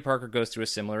 And Peter Parker goes through a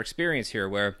similar experience here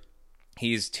where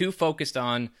he's too focused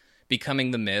on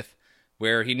becoming the myth,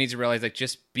 where he needs to realize, like,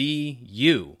 just be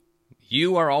you.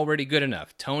 You are already good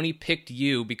enough. Tony picked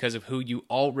you because of who you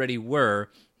already were,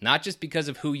 not just because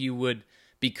of who you would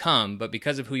become, but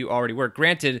because of who you already were.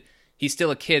 Granted, he's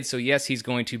still a kid, so yes, he's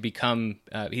going to become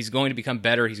better, he's going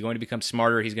to become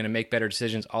smarter, he's going to make better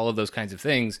decisions, all of those kinds of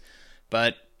things.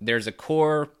 But there's a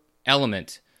core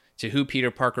element to who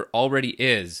Peter Parker already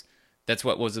is. That's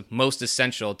what was most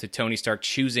essential to Tony Stark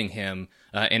choosing him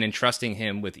and entrusting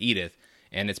him with Edith.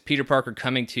 And it's Peter Parker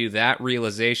coming to that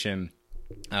realization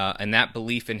and that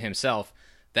belief in himself.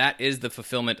 That is the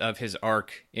fulfillment of his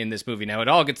arc in this movie. Now, a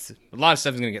lot of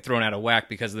stuff is going to get thrown out of whack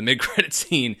because the mid-credit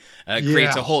scene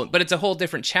creates but it's a whole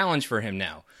different challenge for him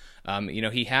now.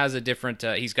 He has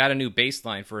he's got a new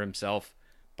baseline for himself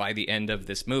by the end of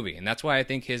this movie. And that's why I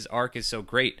think his arc is so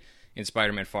great in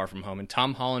Spider-Man Far From Home. And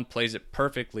Tom Holland plays it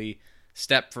perfectly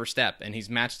step for step. And he's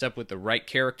matched up with the right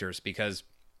characters because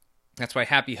That's why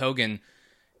Happy Hogan,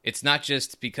 it's not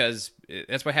just because,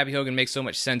 that's why Happy Hogan makes so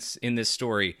much sense in this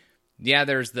story. Yeah,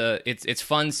 it's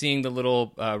fun seeing the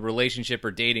little relationship or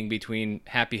dating between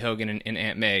Happy Hogan and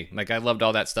Aunt May. Like, I loved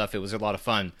all that stuff. It was a lot of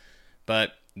fun.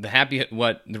 But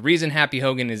the reason Happy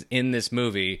Hogan is in this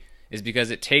movie is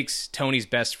because it takes Tony's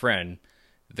best friend,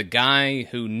 the guy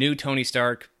who knew Tony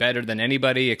Stark better than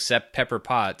anybody except Pepper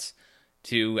Potts,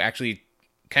 to actually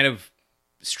kind of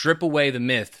strip away the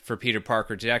myth for Peter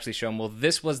Parker, to actually show him, well,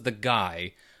 this was the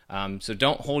guy. So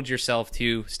stop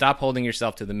holding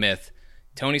yourself to the myth.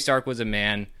 Tony Stark was a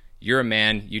man. You're a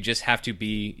man. You just have to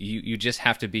be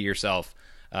yourself.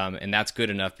 And that's good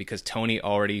enough because Tony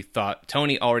already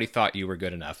thought you were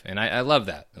good enough. And I love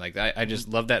that. Like, I just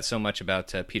love that so much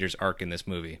about Peter's arc in this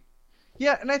movie.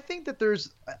 Yeah. And I think that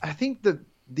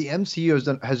the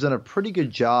MCU has done a pretty good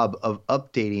job of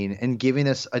updating and giving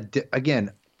us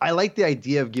again, I like the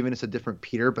idea of giving us a different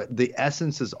Peter, but the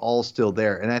essence is all still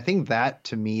there. And I think that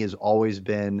to me has always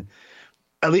been,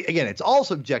 at least, again, it's all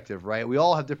subjective, right? We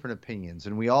all have different opinions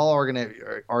and we all are going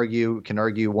to can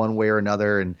argue one way or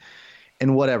another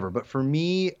and whatever. But for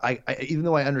me, I even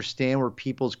though I understand where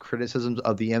people's criticisms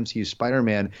of the MCU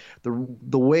Spider-Man,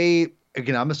 the way,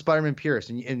 again, I'm a Spider-Man purist,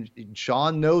 and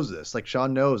Sean knows this. Like,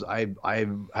 Sean knows I'm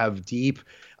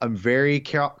very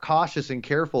cautious and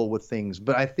careful with things.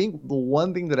 But I think the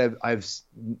one thing that I've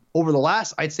over the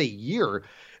last, I'd say year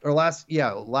and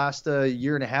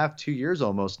a half, 2 years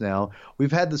almost now,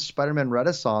 we've had the Spider-Man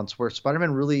renaissance where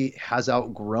Spider-Man really has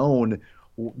outgrown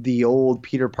the old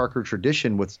Peter Parker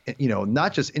tradition with,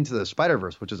 not just Into the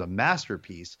Spider-Verse, which is a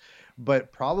masterpiece,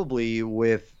 but probably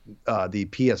with the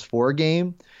PS4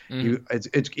 game. It's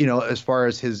as far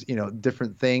as his,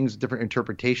 different things, different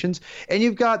interpretations, and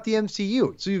you've got the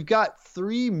MCU. So you've got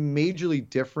three majorly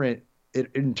different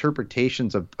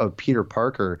interpretations of Peter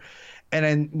Parker. And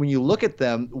then when you look at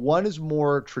them, one is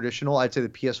more traditional, I'd say the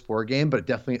PS4 game, but it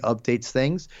definitely updates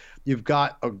things. You've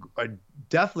got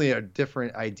definitely a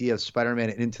different idea of Spider-Man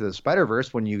Into the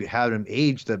Spider-Verse when you have him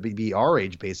age to be our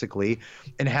age, basically,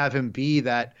 and have him be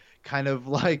that kind of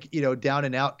like, down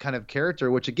and out kind of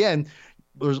character, which again,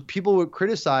 there's people would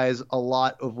criticize a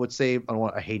lot of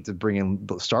I hate to bring in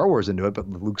Star Wars into it, but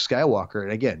Luke Skywalker.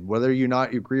 And again, whether you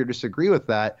agree or disagree with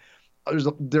that,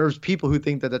 there's people who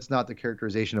think that that's not the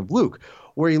characterization of Luke.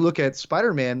 Where you look at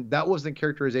Spider-Man, that wasn't the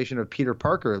characterization of Peter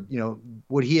Parker.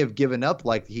 Would he have given up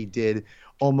like he did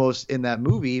almost in that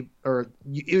movie? Or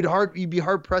you'd be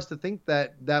hard pressed to think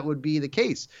that would be the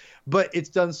case. But it's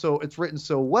written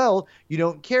so well, you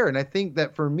don't care. And I think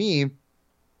that for me,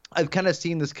 I've kind of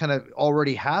seen this kind of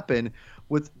already happen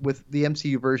with the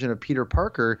MCU version of Peter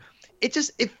Parker.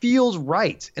 It feels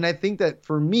right. And I think that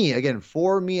for me as a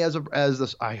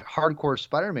hardcore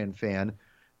Spider-Man fan,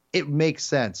 it makes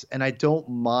sense. And I don't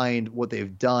mind what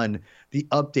they've done, the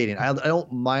updating. I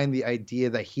don't mind the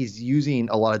idea that he's using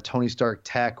a lot of Tony Stark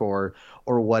tech or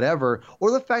whatever,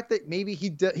 or the fact that maybe he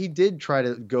did try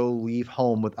to go leave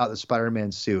home without the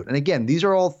Spider-Man suit. And again, these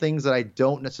are all things that I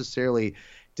don't necessarily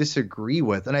disagree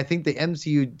with. And I think the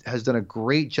MCU has done a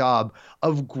great job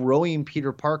of growing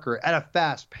Peter Parker at a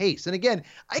fast pace. And again,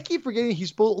 I keep forgetting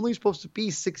he's only supposed to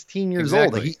be 16 years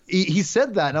old. He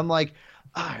said that, and I'm like,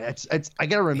 I got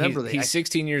to remember that. He's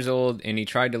 16 years old, and he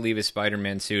tried to leave his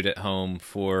Spider-Man suit at home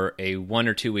for a 1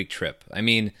 or 2 week trip. I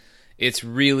mean, it's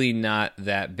really not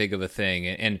that big of a thing.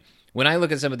 And when I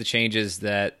look at some of the changes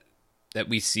that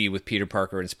we see with Peter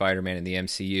Parker and Spider-Man in the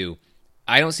MCU,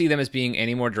 I don't see them as being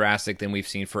any more drastic than we've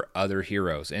seen for other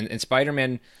heroes. And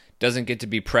Spider-Man doesn't get to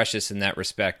be precious in that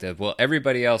respect of, well,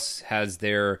 everybody else has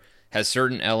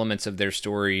certain elements of their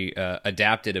story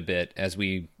adapted a bit as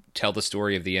we tell the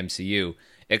story of the MCU,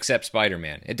 except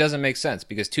Spider-Man. It doesn't make sense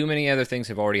because too many other things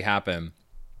have already happened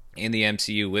in the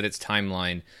MCU with its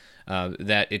timeline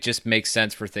that it just makes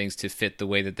sense for things to fit the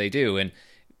way that they do. And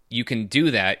you can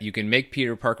do that. You can make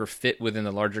Peter Parker fit within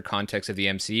the larger context of the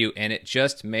MCU, and it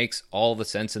just makes all the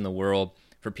sense in the world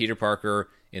for Peter Parker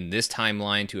in this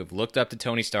timeline to have looked up to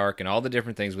Tony Stark and all the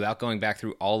different things without going back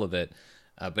through all of it.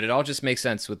 But it all just makes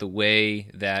sense with the way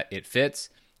that it fits,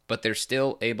 but they're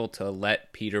still able to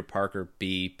let Peter Parker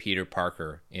be Peter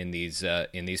Parker in these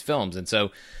films. And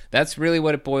so that's really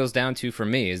what it boils down to for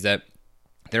me, is that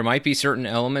there might be certain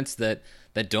elements that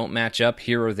don't match up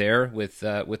here or there with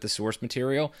the source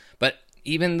material. But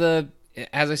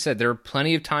as I said, there are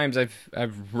plenty of times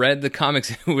I've read the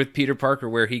comics with Peter Parker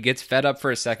where he gets fed up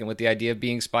for a second with the idea of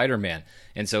being Spider-Man.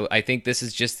 And so I think this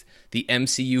is just the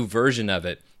MCU version of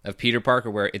it, of Peter Parker,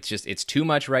 where it's too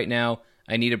much right now.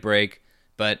 I need a break.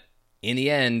 But in the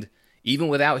end, even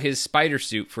without his spider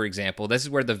suit, for example, this is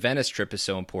where the Venice trip is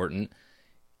so important.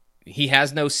 He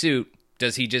has no suit.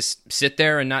 does he just sit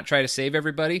there and not try to save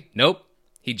everybody? Nope.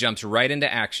 He jumps right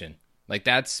into action. Like,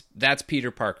 that's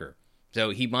Peter Parker.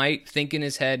 So he might think in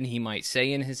his head and he might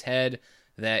say in his head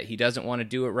that he doesn't want to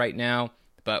do it right now,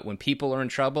 but when people are in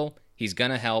trouble, he's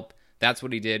going to help. That's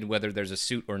what he did, whether there's a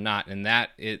suit or not. And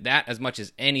that, as much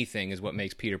as anything, is what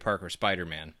makes Peter Parker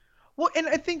Spider-Man. Well, and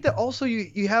I think that also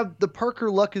you have the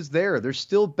Parker luck is there. There's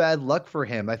still bad luck for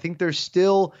him. I think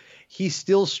he's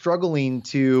still struggling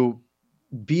to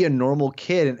be a normal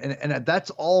kid, and that's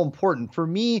all important for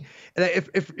me. And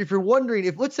if you're wondering,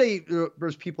 if let's say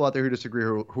there's people out there who disagree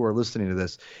who are listening to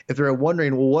this, if they're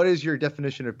wondering, well, what is your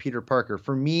definition of Peter Parker?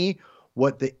 For me,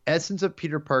 what the essence of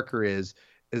Peter Parker is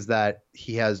that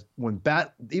he has,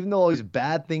 even though all these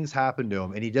bad things happen to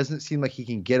him, and he doesn't seem like he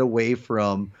can get away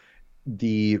from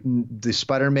the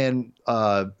Spider-Man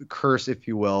curse, if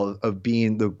you will, of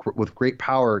being with great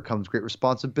power comes great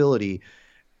responsibility.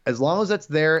 As long as that's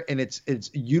there and it's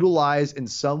utilized in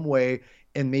some way,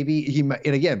 and maybe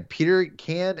and again, Peter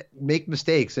can make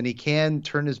mistakes and he can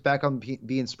turn his back on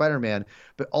being Spider-Man,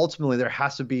 but ultimately there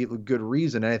has to be a good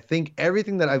reason. And I think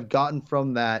everything that I've gotten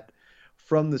from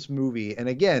this movie, and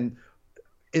again,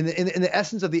 in the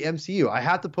essence of the MCU, I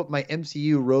have to put my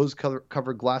MCU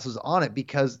rose-covered glasses on it,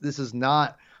 because this is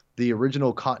not the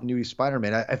original continuity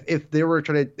Spider-Man. If they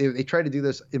tried to do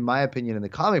this, in my opinion, in the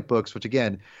comic books, which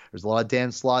again, there's a lot of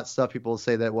Dan Slott stuff. People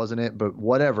say that wasn't it, but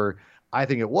whatever. I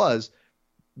think it was.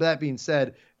 But that being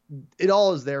said, it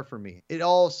all is there for me. It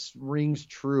all rings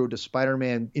true to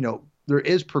Spider-Man. There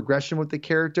is progression with the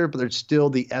character, but there's still,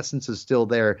 the essence is still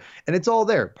there, and it's all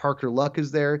there. Parker Luck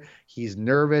is there. He's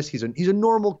nervous. He's a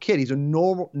normal kid. He's a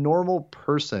normal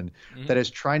person that is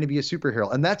trying to be a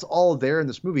superhero, and that's all there in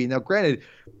this movie. Now, granted,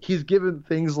 he's given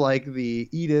things like the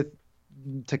Edith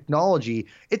technology.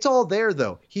 It's all there,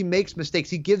 though. He makes mistakes.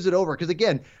 He gives it over, because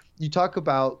again, you talk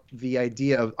about the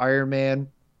idea of Iron Man.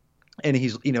 And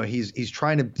he's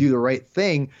trying to do the right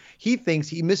thing. He thinks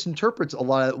he misinterprets a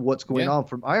lot of what's going on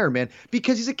from Iron Man,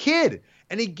 because he's a kid,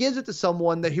 and he gives it to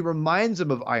someone that he reminds him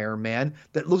of Iron Man,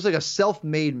 that looks like a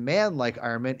self-made man like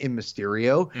Iron Man in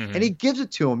Mysterio, and he gives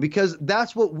it to him because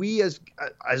that's what we as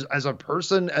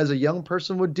a young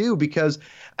person would do. Because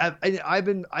I've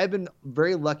been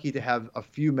very lucky to have a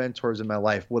few mentors in my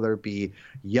life, whether it be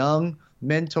young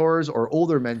mentors or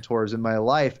older mentors in my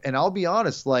life, and I'll be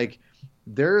honest, like,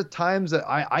 there are times that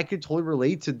I could totally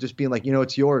relate to just being like,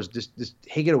 it's yours. Just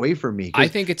take it away from me. I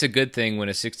think it's a good thing when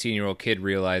a 16-year-old kid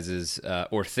realizes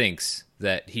or thinks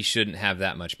that he shouldn't have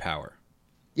that much power.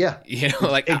 Yeah.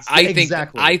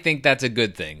 I think that's a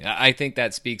good thing. I think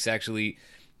that speaks actually.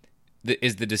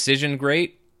 Is the decision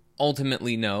great?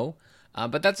 Ultimately, no.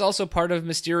 But that's also part of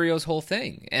Mysterio's whole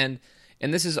thing. And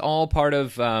this is all part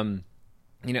of...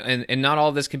 and not all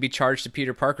of this can be charged to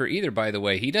Peter Parker either, by the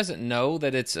way. He doesn't know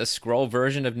that it's a Skrull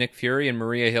version of Nick Fury and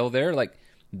Maria Hill there. Like,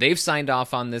 they've signed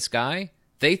off on this guy.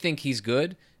 They think he's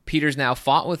good. Peter's now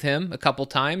fought with him a couple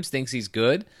times, thinks he's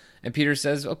good. And Peter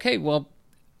says, okay, well,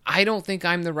 I don't think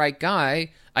I'm the right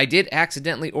guy. I did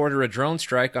accidentally order a drone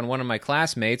strike on one of my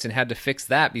classmates and had to fix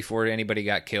that before anybody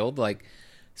got killed.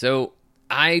 So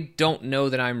I don't know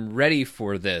that I'm ready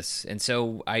for this. And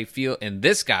so I feel, and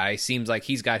this guy seems like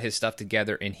he's got his stuff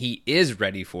together and he is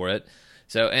ready for it.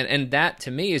 So, and that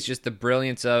to me is just the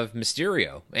brilliance of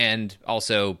Mysterio. And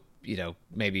also,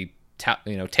 maybe,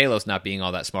 Talos not being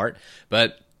all that smart,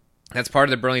 but that's part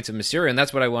of the brilliance of Mysterio. And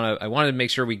that's what I wanted to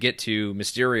make sure we get to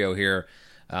Mysterio here.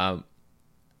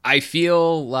 I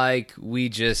feel like we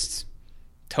just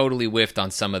totally whiffed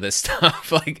on some of this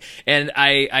stuff. And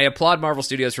I applaud Marvel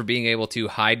Studios for being able to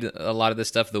hide a lot of this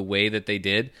stuff the way that they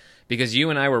did, because you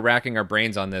and I were racking our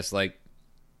brains on this. Like,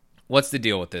 what's the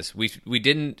deal with this? We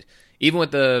didn't, even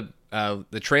with the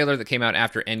trailer that came out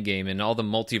after Endgame and all the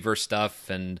multiverse stuff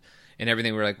and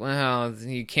everything, we're like, well,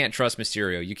 you can't trust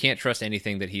Mysterio. You can't trust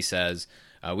anything that he says.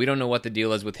 We don't know what the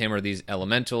deal is with him or these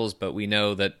elementals, but we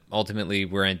know that ultimately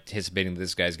we're anticipating that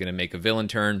this guy's going to make a villain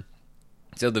turn.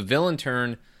 So the villain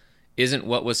turn isn't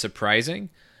what was surprising.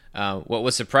 What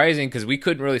was surprising, because we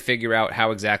couldn't really figure out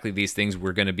how exactly these things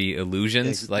were going to be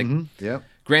illusions.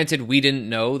 Granted, we didn't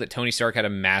know that Tony Stark had a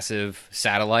massive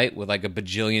satellite with like a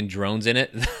bajillion drones in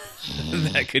it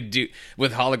that could do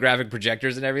with holographic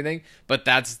projectors and everything. But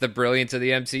that's the brilliance of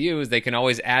the MCU, is they can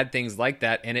always add things like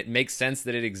that, and it makes sense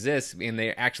that it exists, and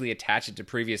they actually attach it to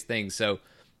previous things. So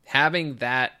having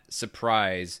that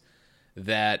surprise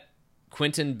that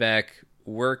Quentin Beck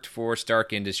worked for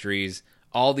Stark Industries,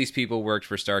 all these people worked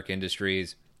for Stark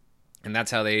Industries, and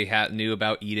that's how they knew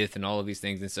about Edith and all of these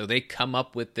things. And so they come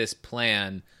up with this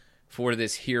plan for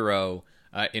this hero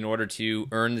in order to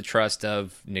earn the trust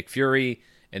of Nick Fury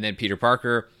and then Peter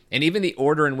Parker. And even the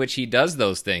order in which he does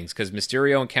those things, because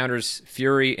Mysterio encounters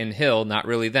Fury and Hill, not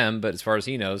really them, but as far as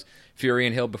he knows, Fury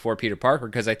and Hill before Peter Parker,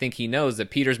 because I think he knows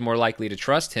that Peter's more likely to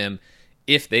trust him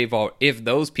if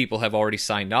those people have already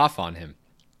signed off on him.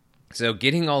 So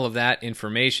getting all of that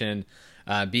information,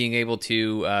 being able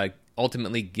to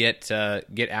ultimately get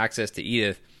access to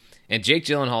Edith. And Jake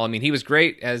Gyllenhaal, I mean, he was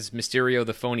great as Mysterio,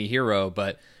 the phony hero,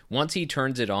 but once he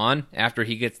turns it on after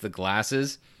he gets the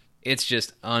glasses, it's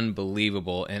just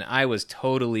unbelievable. And I was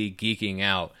totally geeking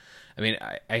out. I mean,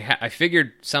 I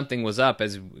figured something was up,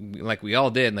 as like we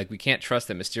all did. Like, we can't trust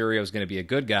that Mysterio is going to be a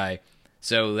good guy.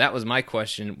 So that was my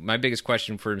question. My biggest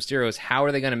question for Mysterio is, how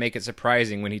are they going to make it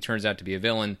surprising when he turns out to be a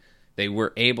villain? They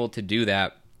were able to do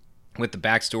that with the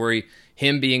backstory,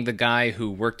 him being the guy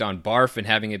who worked on Barf and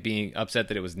having it being upset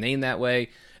that it was named that way.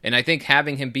 And I think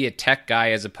having him be a tech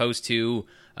guy as opposed to,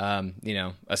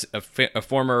 a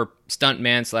former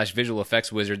stuntman / visual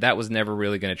effects wizard, that was never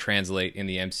really going to translate in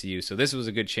the MCU. So this was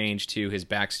a good change to his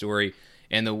backstory.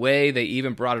 And the way they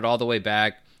even brought it all the way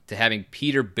back to having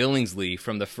Peter Billingsley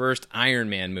from the first Iron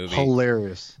Man movie.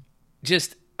 Hilarious.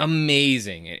 Just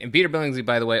amazing. And Peter Billingsley,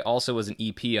 by the way, also was an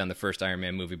EP on the first Iron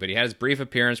Man movie, but he had his brief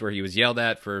appearance where he was yelled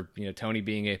at for,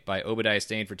 Tony by Obadiah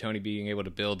Stane for Tony being able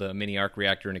to build a mini arc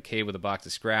reactor in a cave with a box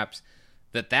of scraps.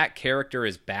 That character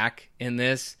is back in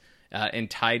this and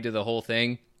tied to the whole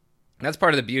thing. That's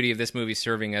part of the beauty of this movie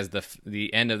serving as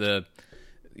the end of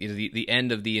the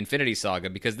end of the Infinity Saga,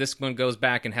 because this one goes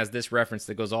back and has this reference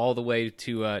that goes all the way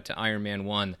to Iron Man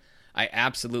 1. I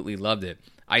absolutely loved it.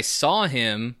 I saw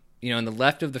him, in the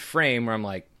left of the frame where I'm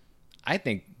like, I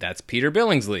think that's Peter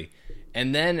Billingsley.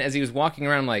 And then as he was walking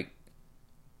around, I'm like,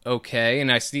 okay.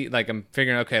 And I see, like, I'm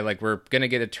figuring, okay, like, we're going to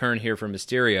get a turn here from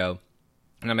Mysterio.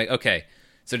 And I'm like, okay,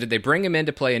 so did they bring him in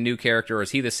to play a new character, or is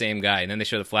he the same guy? And then they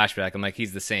show the flashback. I'm like,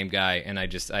 he's the same guy. And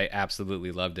I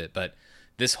absolutely loved it. But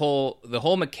the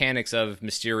whole mechanics of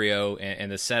Mysterio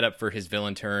and the setup for his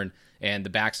villain turn and the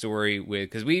backstory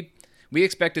because we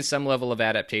expected some level of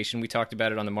adaptation. We talked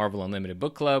about it on the Marvel Unlimited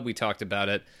Book Club. We talked about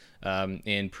it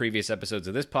in previous episodes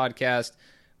of this podcast.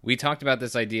 We talked about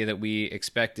this idea that we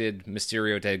expected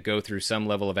Mysterio to go through some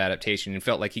level of adaptation and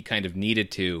felt like he kind of needed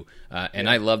to. And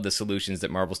I love the solutions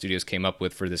that Marvel Studios came up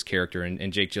with for this character.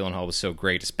 And Jake Gyllenhaal was so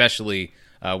great, especially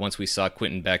once we saw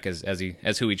Quentin Beck as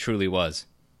who he truly was.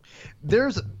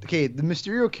 The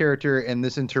Mysterio character and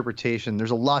this interpretation,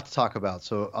 there's a lot to talk about.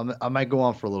 So I might go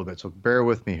on for a little bit. So bear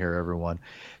with me here, everyone.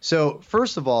 So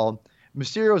first of all,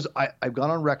 Mysterio's, I've gone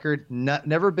on record,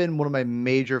 never been one of my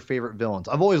major favorite villains.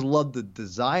 I've always loved the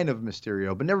design of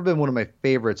Mysterio, but never been one of my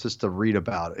favorites just to read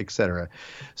about, etc.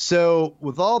 So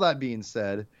with all that being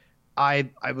said, I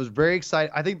was very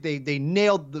excited. I think they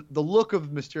nailed the look of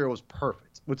Mysterio was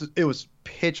perfect. It was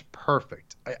pitch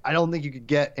perfect. I don't think you could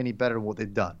get any better than what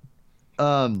they've done.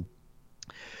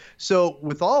 So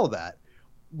with all of that,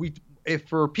 if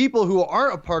for people who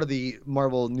aren't a part of the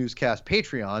Marvel Newscast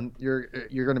Patreon,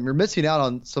 you're missing out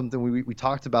on something we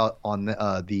talked about on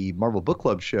the Marvel Book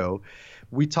Club show.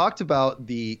 We talked about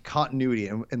the continuity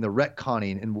and the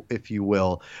retconning, and if you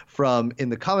will, from in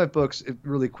the comic books.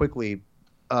 Really quickly,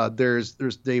 there's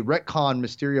the retcon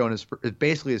Mysterio and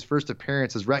basically his first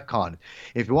appearance as retcon.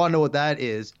 If you want to know what that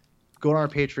is, go on our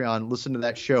Patreon, listen to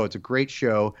that show. It's a great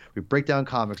show. We break down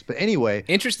comics. But anyway.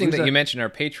 Interesting that you mentioned our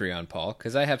Patreon, Paul,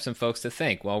 because I have some folks to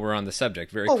thank while we're on the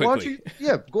subject quickly. Why don't you?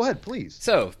 Yeah, go ahead, please.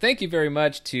 So, thank you very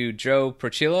much to Joe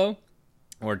Procillo,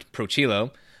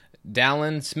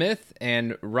 Dallin Smith,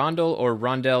 and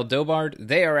Rondell Dobard.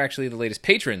 They are actually the latest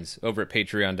patrons over at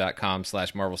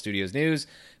patreon.com/Marvel Studios News,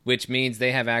 which means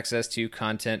they have access to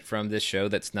content from this show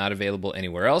that's not available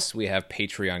anywhere else. We have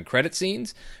Patreon credit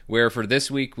scenes, where for this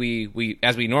week, we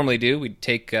as we normally do, we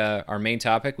take our main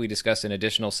topic, we discuss an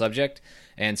additional subject,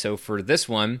 and so for this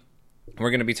one,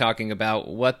 we're going to be talking about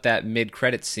what that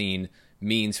mid-credit scene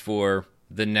means for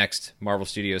the next Marvel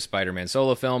Studios Spider-Man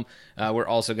solo film. We're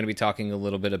also going to be talking a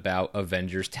little bit about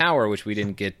Avengers Tower, which we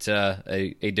didn't get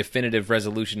a definitive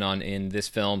resolution on in this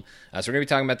film. So we're going to be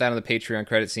talking about that on the Patreon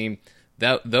credit scene.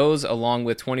 Those, along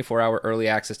with 24-hour early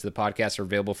access to the podcast, are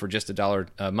available for just $1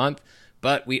 a month.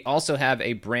 But we also have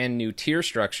a brand new tier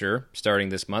structure starting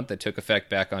this month that took effect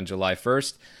back on July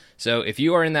 1st. So if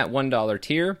you are in that $1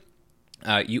 tier,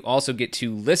 you also get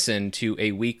to listen to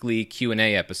a weekly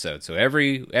Q&A episode. So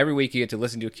every week you get to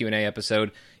listen to a Q&A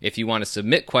episode. If you want to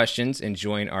submit questions and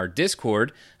join our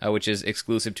Discord, which is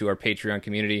exclusive to our Patreon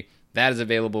community, that is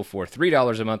available for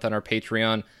 $3 a month on our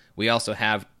Patreon. We also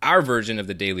have our version of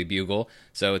the Daily Bugle.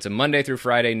 So it's a Monday through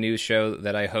Friday news show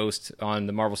that I host on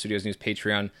the Marvel Studios News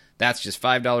Patreon. That's just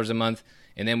 $5 a month.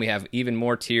 And then we have even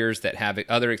more tiers that have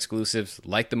other exclusives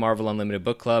like the Marvel Unlimited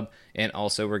Book Club. And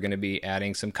also we're going to be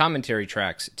adding some commentary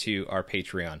tracks to our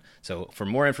Patreon. So for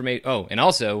more information, and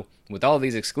also with all of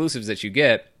these exclusives that you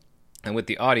get, and with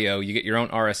the audio, you get your own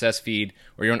RSS feed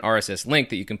or your own RSS link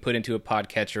that you can put into a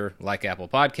podcatcher like Apple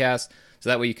Podcasts. So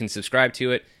that way you can subscribe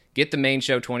to it, get the main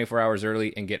show 24 hours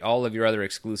early, and get all of your other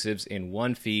exclusives in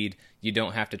one feed. You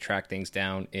don't have to track things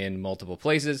down in multiple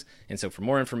places. And so for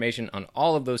more information on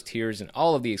all of those tiers and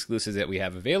all of the exclusives that we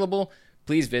have available,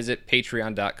 please visit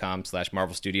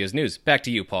patreon.com/Marvel Studios News. Back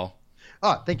to you, Paul.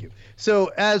 Thank you.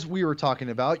 So as we were talking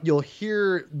about, you'll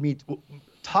hear me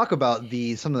talk about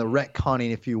some of the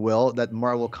retconning, if you will, that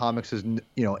Marvel Comics is,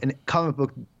 in comic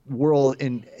book world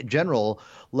in general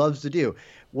loves to do.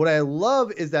 What I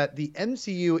love is that the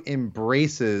MCU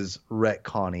embraces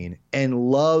retconning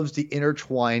and loves the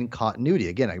intertwined continuity.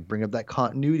 Again, I bring up that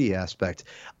continuity aspect.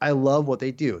 I love what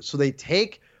they do. So they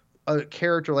take a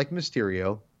character like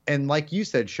Mysterio, and like you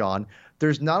said, Sean,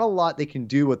 there's not a lot they can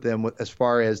do with them as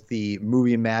far as the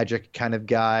movie magic kind of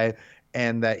guy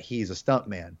and that he's a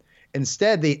stuntman.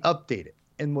 Instead, they update it.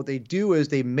 And what they do is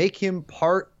they make him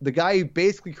the guy who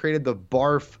basically created the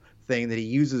barf thing that he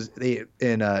uses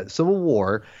in Civil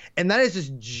War. And that is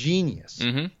just genius.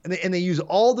 Mm-hmm. And they use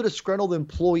all the disgruntled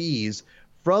employees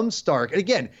from Stark. And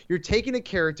again, you're taking a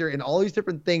character and all these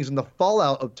different things and the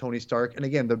fallout of Tony Stark. And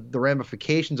again, the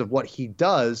ramifications of what he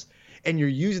does. And you're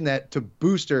using that to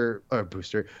boost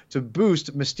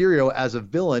Mysterio as a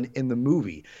villain in the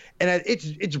movie. And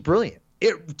it's brilliant.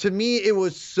 To me, it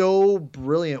was so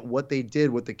brilliant what they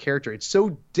did with the character. It's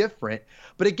so different.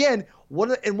 But again, one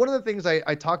of the things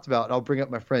I talked about, and I'll bring up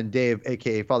my friend Dave,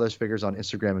 aka Father's Figures on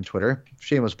Instagram and Twitter.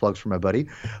 Shameless plugs for my buddy.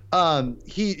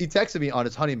 He texted me on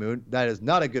his honeymoon. That is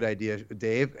not a good idea,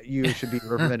 Dave. You should be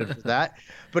reprimanded for that.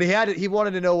 But he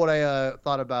wanted to know what I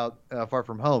thought about Far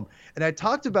From Home, and I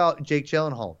talked about Jake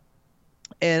Gyllenhaal,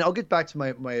 and I'll get back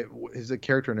to his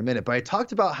character in a minute. But I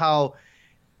talked about how,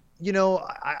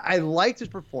 I liked his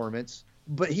performance,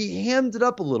 but he hammed it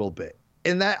up a little bit.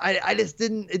 And that I just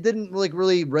didn't like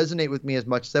really resonate with me as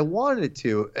much as I wanted it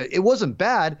to. It wasn't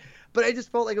bad, but I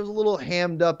just felt like it was a little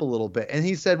hammed up a little bit. And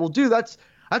he said, well, dude, that's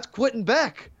Quentin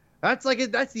Beck. That's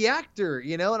the actor,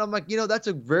 And I'm like, that's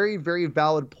a very, very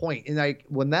valid point. And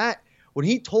when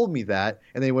he told me that,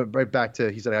 and then he went right back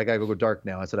to, he said, I gotta go dark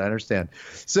now. I said, I understand.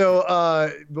 So,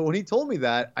 but when he told me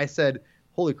that, I said,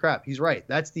 holy crap, he's right.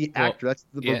 That's the actor. That's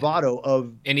the bravado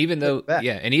of. And even though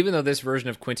this version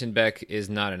of Quentin Beck is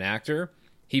not an actor,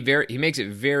 he makes it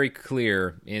very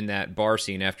clear in that bar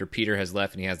scene after Peter has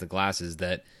left and he has the glasses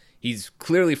that he's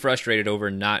clearly frustrated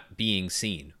over not being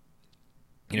seen.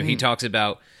 He talks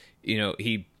about,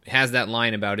 he has that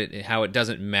line about it, how it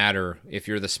doesn't matter if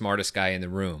you're the smartest guy in the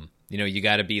room. You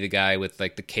got to be the guy with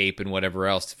like the cape and whatever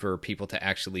else for people to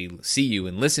actually see you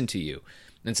and listen to you.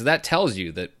 And so that tells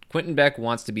you that Quentin Beck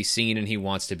wants to be seen and he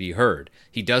wants to be heard.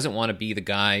 He doesn't want to be the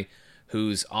guy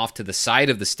who's off to the side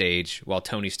of the stage while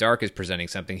Tony Stark is presenting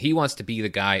something. He wants to be the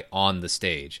guy on the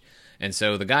stage. And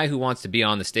so the guy who wants to be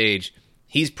on the stage,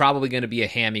 he's probably going to be a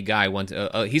hammy guy.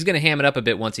 He's going to ham it up a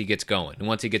bit once he gets going and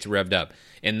once he gets revved up.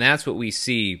 And that's what we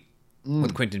see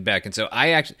with Quentin Beck. And so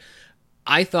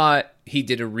I thought he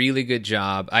did a really good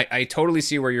job. I totally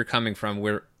see where you're coming from,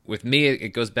 where with me, it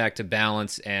goes back to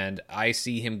balance, and I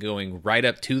see him going right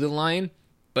up to the line,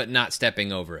 but not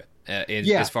stepping over it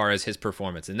as far as his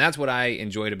performance. And that's what I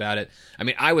enjoyed about it. I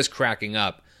mean, I was cracking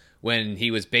up when he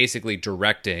was basically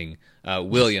directing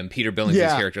William, Peter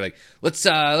Billingsley's character, like, let's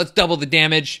double the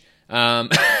damage. And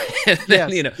then,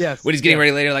 when he's getting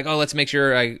ready later, like, let's make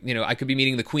sure I could be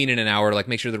meeting the Queen in an hour, like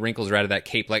make sure the wrinkles are out of that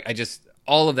cape. Like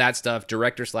all of that stuff,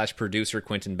 director/producer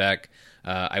Quentin Beck,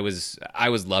 I was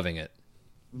loving it.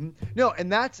 Mm-hmm. No,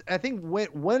 and that's, I think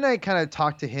when I kind of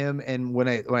talked to him and when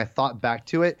I thought back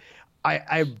to it,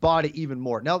 I bought it even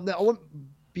more. Now I want to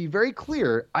be very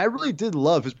clear. I really did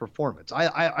love his performance.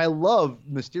 I love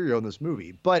Mysterio in this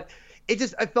movie, but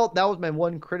I felt that was my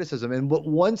one criticism. And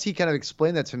once he kind of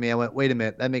explained that to me, I went, wait a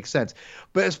minute, that makes sense.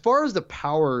 But as far as the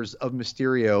powers of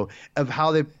Mysterio, of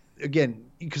how they, again,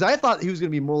 because I thought he was going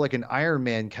to be more like an Iron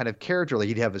Man kind of character, like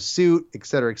he'd have a suit, et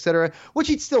cetera, which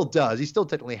he still does. He still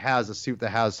technically has a suit that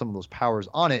has some of those powers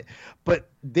on it, but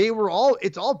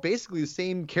it's all basically the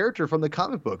same character from the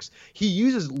comic books. He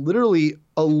uses literally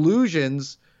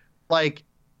illusions like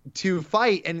to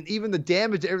fight, and even the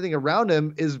damage to everything around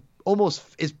him is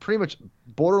pretty much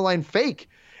borderline fake.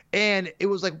 And it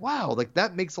was like, wow, like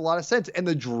that makes a lot of sense. And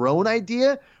the drone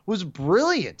idea was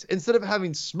brilliant. Instead of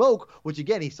having smoke, which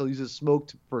again, he still uses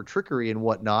smoke for trickery and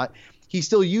whatnot, he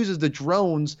still uses the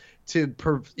drones to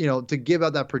give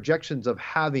out that projections of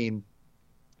having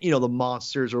the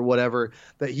monsters or whatever,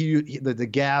 that the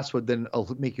gas would then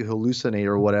make you hallucinate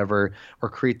or whatever, or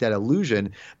create that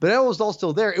illusion. But it was all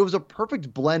still there. It was a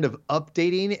perfect blend of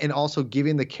updating and also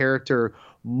giving the character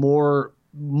more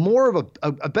of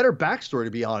a better backstory,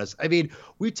 to be honest. I mean,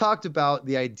 we talked about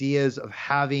the ideas of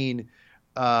having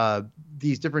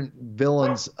these different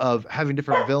villains,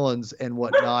 and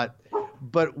whatnot.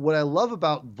 But what I love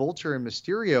about Vulture and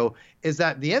Mysterio is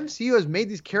that the MCU has made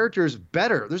these characters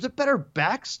better. There's a better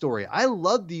backstory. I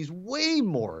love these way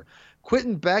more.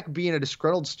 Quentin Beck being a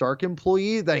disgruntled Stark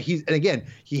employee, and again,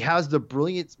 he has the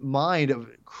brilliant mind of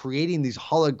creating these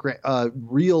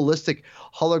realistic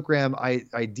hologram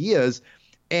ideas.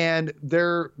 And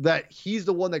that he's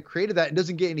the one that created that and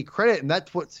doesn't get any credit, and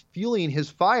that's what's fueling his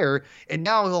fire. And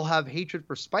now he'll have hatred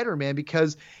for Spider-Man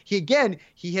because he's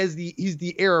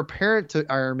the heir apparent to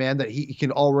Iron Man that he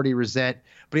can already resent,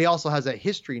 but he also has that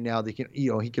history now that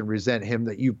he can resent him,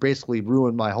 that you basically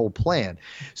ruined my whole plan.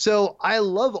 So I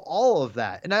love all of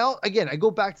that. And I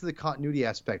go back to the continuity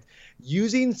aspect,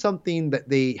 using something that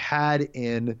they had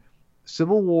in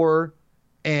Civil War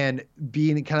and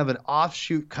being kind of an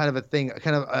offshoot kind of a thing,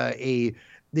 kind of they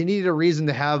needed a reason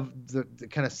to have the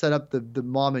kind of set up the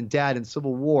mom and dad in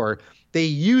Civil War. They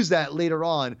use that later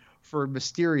on for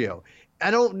Mysterio.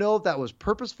 I don't know if that was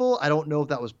purposeful. I don't know if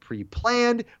that was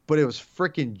pre-planned, but it was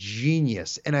freaking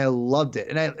genius, and I loved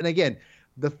it. And again,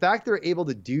 the fact they're able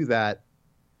to do that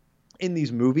in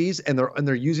these movies, and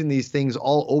they're using these things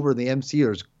all over the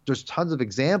MCU. There's tons of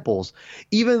examples,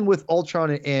 even with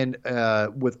Ultron and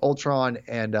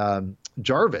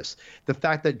Jarvis. The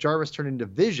fact that Jarvis turned into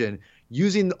Vision,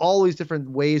 using all these different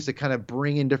ways to kind of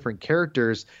bring in different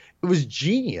characters, it was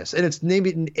genius. And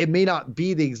it may not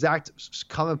be the exact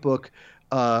comic book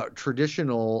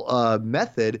traditional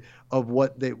method of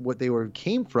what they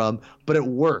came from, but it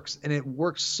works, and it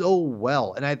works so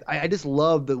well. And I just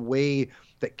love the way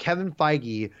that Kevin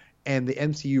Feige and the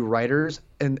MCU writers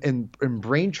and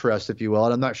brain trust, if you will,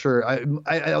 and I'm not sure,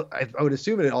 I would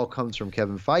assume it all comes from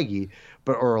Kevin Feige,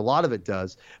 or a lot of it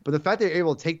does. But the fact that they're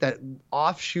able to take that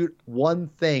offshoot one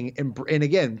thing and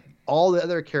again, all the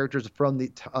other characters from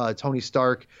the Tony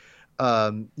Stark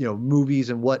movies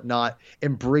and whatnot,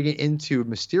 and bring it into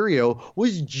Mysterio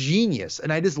was genius.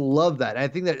 And I just love that. And I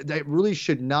think that really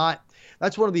should not.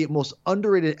 That's one of the most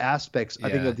underrated aspects, I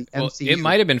think, of the MCU. It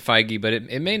might have been Feige, but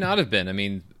it may not have been. I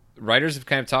mean, writers have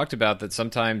kind of talked about that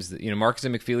sometimes. Marcus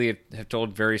and McFeely have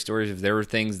told various stories of there were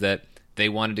things that they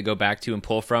wanted to go back to and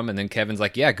pull from, and then Kevin's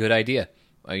like, "Yeah, good idea."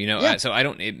 So I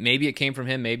don't. Maybe it came from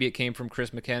him. Maybe it came from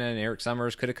Chris McKenna and Eric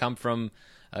Summers. Could have come from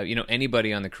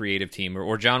anybody on the creative team,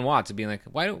 or John Watts being like,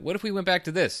 what if we went back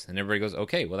to this? And everybody goes,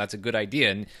 okay, well, that's a good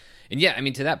idea. And yeah, I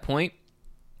mean, to that point,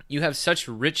 you have such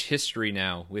rich history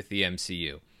now with the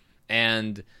MCU,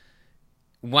 and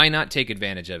why not take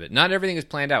advantage of it? Not everything is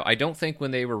planned out. I don't think when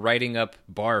they were writing up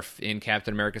Barf in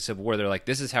Captain America Civil War, they're like,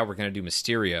 this is how we're going to do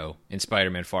Mysterio in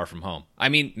Spider-Man Far From Home. I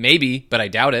mean, maybe, but I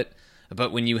doubt it.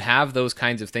 But when you have those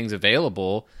kinds of things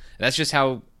available, that's just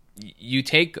how you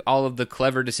take all of the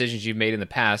clever decisions you've made in the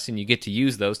past, and you get to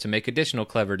use those to make additional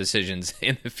clever decisions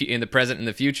in the present and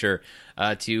the future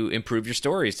to improve your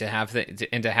stories, to have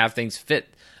things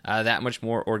fit that much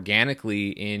more organically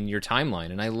in your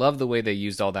timeline. And I love the way they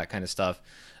used all that kind of stuff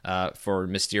for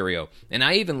Mysterio. And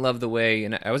I even love the way,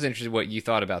 and I was interested in what you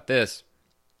thought about this,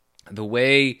 the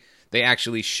way they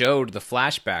actually showed the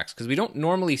flashbacks, because we don't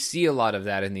normally see a lot of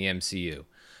that in the MCU.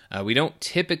 We don't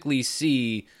typically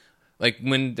see, like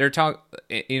when they're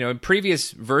in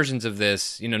previous versions of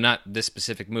this, not this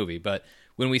specific movie, but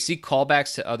when we see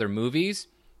callbacks to other movies,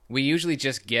 we usually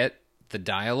just get the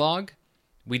dialogue.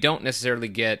 We don't necessarily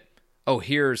get, oh,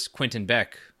 here's Quentin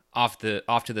Beck off to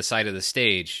the side of the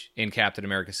stage in Captain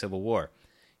America Civil War.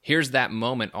 Here's that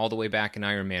moment all the way back in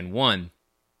Iron Man 1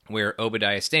 where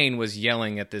Obadiah Stane was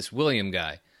yelling at this William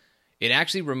guy. It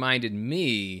actually reminded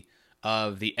me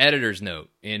of the editor's note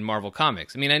in Marvel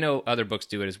Comics. I mean, I know other books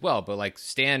do it as well, but like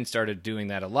Stan started doing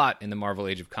that a lot in the Marvel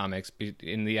Age of Comics,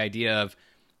 in the idea of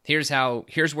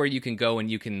here's where you can go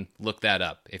and you can look that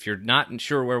up. If you're not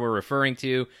sure where we're referring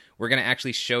to, we're going to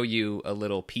actually show you a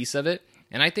little piece of it.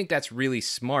 And I think that's really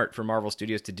smart for Marvel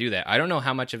Studios to do that. I don't know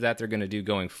how much of that they're going to do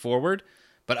going forward,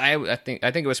 but I think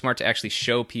it was smart to actually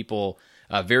show people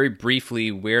very briefly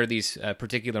where these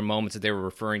particular moments that they were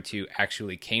referring to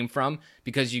actually came from,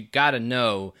 because you got to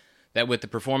know that with the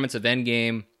performance of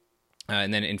Endgame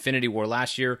and then Infinity War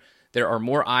last year, there are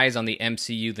more eyes on the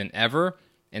MCU than ever,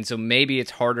 and so maybe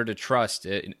it's harder to trust.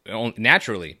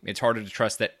 Naturally, it's harder to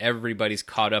trust that everybody's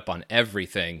caught up on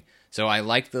everything. So I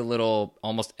like the little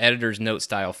almost editor's note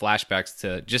style flashbacks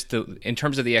in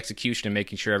terms of the execution and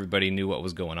making sure everybody knew what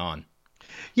was going on.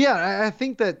 Yeah, I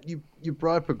think that you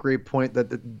brought up a great point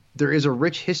that there is a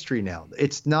rich history now.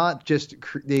 It's not just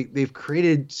they've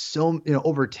created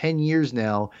over 10 years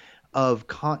now of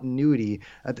continuity.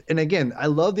 And again, I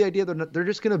love the idea they're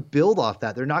just going to build off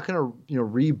that. They're not going to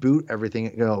reboot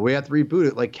everything. We have to reboot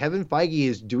it. Like Kevin Feige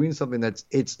is doing something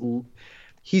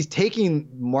he's taking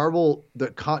Marvel,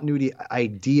 the continuity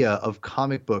idea of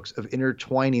comic books, of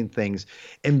intertwining things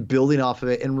and building off of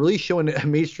it and really showing a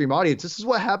mainstream audience. This is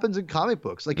what happens in comic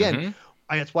books. Again,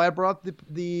 that's why I brought up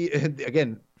the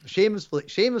again,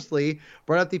 shamelessly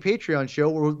brought up the Patreon show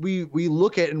where we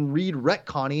look at and read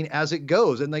retconning as it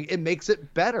goes. And like, it makes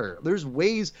it better. There's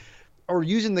ways or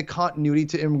using the continuity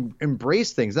to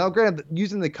embrace things. Now, granted,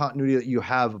 using the continuity that you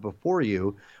have before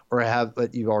you or have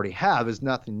that you already have is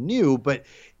nothing new, but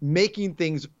making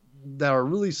things that are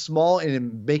really small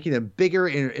and making them bigger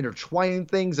and intertwining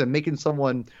things and making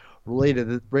someone related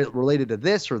to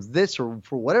this or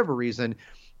for whatever reason,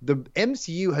 the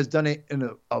MCU has done it in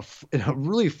a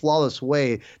really flawless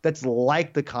way that's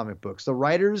like the comic books. The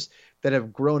writers that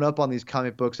have grown up on these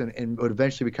comic books and would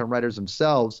eventually become writers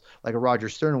themselves, like a Roger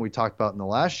Stern we talked about in the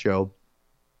last show,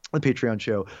 the Patreon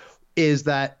show, is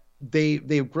that they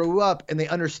grew up and they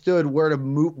understood where to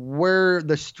move, where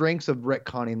the strengths of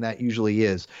retconning that usually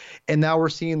is. And now we're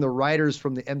seeing the writers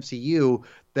from the MCU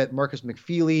that Marcus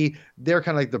McFeely, they're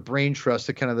kind of like the brain trust,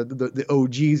 the kind of the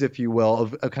OGs, if you will,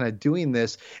 of kind of doing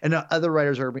this. And other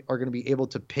writers are going to be able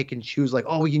to pick and choose, like,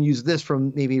 oh, we can use this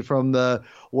from the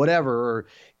whatever. Or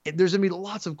there's going to be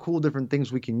lots of cool different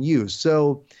things we can use.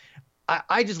 So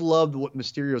I just loved what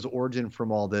Mysterio's origin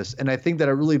from all this. And I think that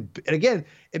and again,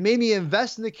 it made me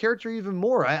invest in the character even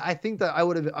more. I think that I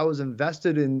was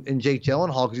invested in Jake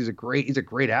Gyllenhaal because he's a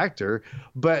great actor.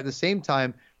 But at the same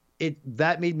time,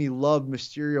 that made me love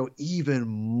Mysterio even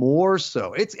more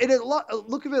so.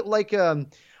 Look at it like,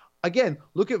 again,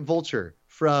 look at Vulture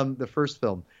from the first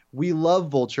film. We love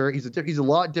Vulture. He's a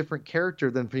lot different character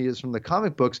than he is from the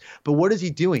comic books. But what is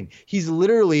he doing? He's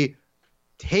literally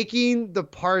taking the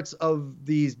parts of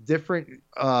these different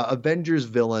Avengers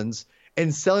villains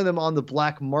and selling them on the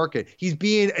black market. He's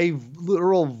being a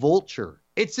literal vulture.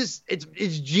 It's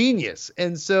genius.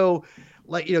 And so,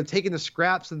 like, taking the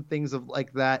scraps and things of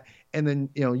like that and then,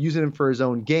 using them for his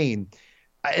own gain.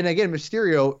 And again,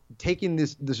 Mysterio taking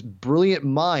this brilliant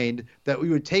mind that we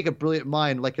would take a brilliant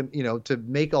mind, like, to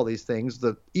make all these things,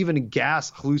 even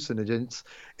gas hallucinogens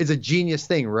is a genius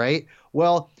thing, right?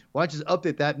 Well, why don't you just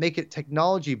update that, make it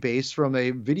technology based from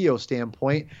a video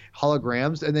standpoint,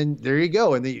 holograms, and then there you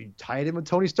go. And then you tie it in with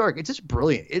Tony Stark. It's just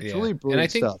brilliant. It's really brilliant and I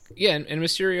think, stuff. Yeah, and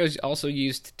Mysterio's also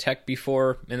used tech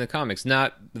before in the comics,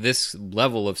 not this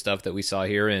level of stuff that we saw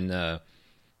here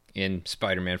in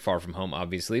Spider-Man Far From Home,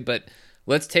 obviously, but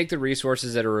let's take the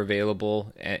resources that are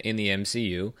available in the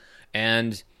MCU,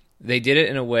 and they did it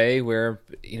in a way where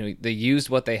they used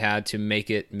what they had to make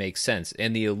it make sense.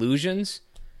 And the illusions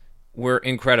were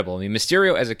incredible. I mean,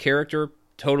 Mysterio as a character,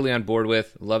 totally on board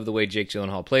with. Love the way Jake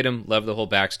Gyllenhaal played him. Love the whole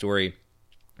backstory,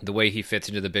 the way he fits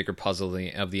into the bigger puzzle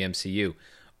of the MCU.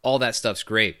 All that stuff's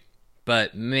great.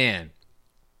 But man,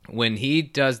 when he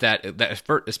does that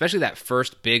especially that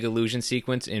first big illusion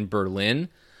sequence in Berlin,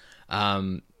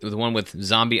 the one with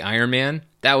zombie Iron Man,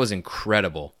 that was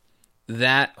incredible.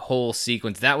 That whole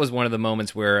sequence, that was one of the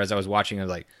moments where, as I was watching, I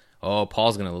was like, oh,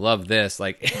 Paul's going to love this.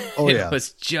 Like, it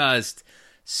was just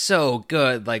so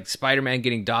good. Like, Spider-Man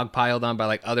getting dogpiled on by,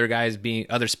 like,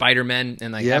 other Spider-Men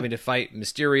and, like, having to fight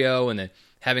Mysterio, and then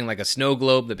having, like, a snow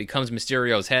globe that becomes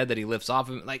Mysterio's head that he lifts off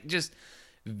of him. Like, just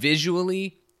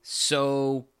visually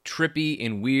so trippy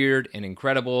and weird and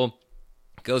incredible.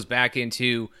 Goes back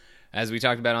into, as we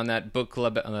talked about on that book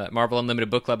club, Marvel Unlimited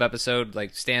book club episode,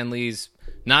 like Stan Lee's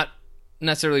not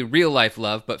necessarily real life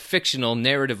love, but fictional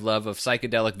narrative love of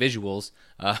psychedelic visuals,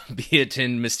 be it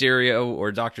in Mysterio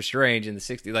or Doctor Strange in the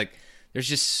 60s. Like, there's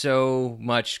just so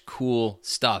much cool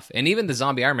stuff. And even the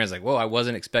zombie Iron Man is like, whoa, I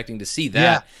wasn't expecting to see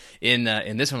that in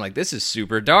this one. Like, this is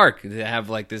super dark to have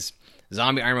like this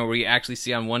zombie Iron Man where you actually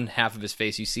see on one half of his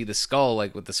face, you see the skull,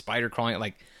 like with the spider crawling.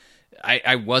 Like,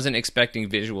 I wasn't expecting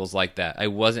visuals like that. I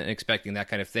wasn't expecting that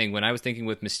kind of thing. When I was thinking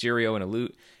with Mysterio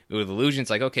and with illusions,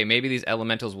 like, okay, maybe these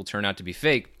elementals will turn out to be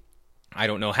fake. I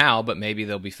don't know how, but maybe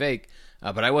they'll be fake.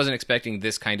 But I wasn't expecting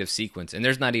this kind of sequence. And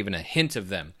there's not even a hint of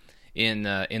them in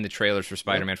the trailers for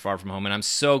Spider-Man Far From Home. And I'm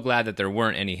so glad that there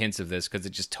weren't any hints of this, because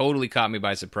it just totally caught me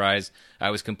by surprise. I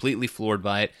was completely floored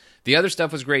by it. The other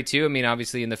stuff was great too. I mean,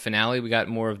 obviously in the finale we got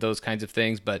more of those kinds of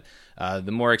things, but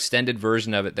the more extended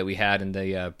version of it that we had in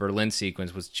the Berlin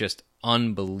sequence was just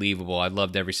unbelievable. I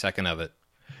loved every second of it.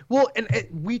 Well, and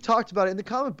we talked about it in the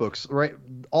comic books, right?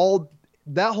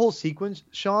 that whole sequence,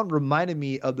 Sean, reminded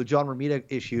me of the John Romita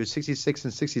issues 66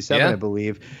 and 67, Yeah. I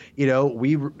believe. You know,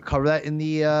 we cover that in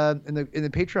the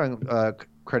Patreon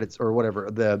credits or whatever,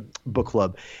 the book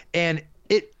club, and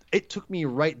it took me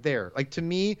right there. Like, to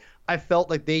me, I felt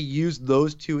like they used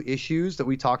those two issues that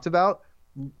we talked about,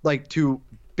 like, to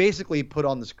basically put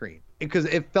on the screen, because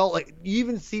it felt like you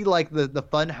even see like the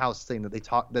fun house thing that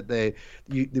that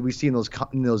we see in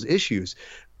those issues.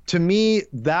 To me,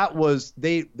 that was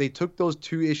they took those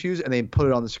two issues and they put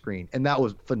it on the screen, and that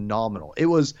was phenomenal. It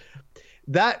was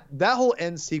that whole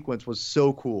end sequence was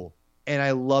so cool, and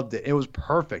I loved it. It was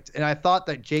perfect, and I thought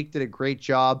that Jake did a great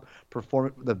job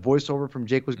performing. The voiceover from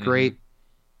Jake was great.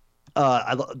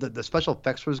 The special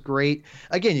effects was great.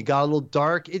 Again, you got a little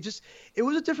dark. It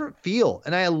was a different feel,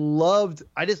 and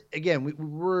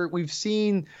we've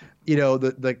seen, you know,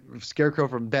 the Scarecrow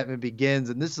from Batman Begins,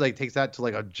 and this is like takes that to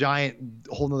like a giant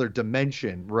whole nother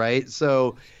dimension, right?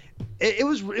 So it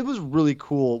was really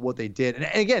cool what they did, and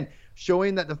again,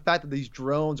 showing that the fact that these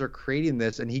drones are creating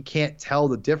this and he can't tell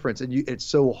the difference, and it's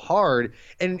so hard,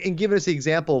 and giving us the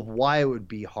example of why it would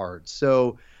be hard.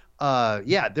 So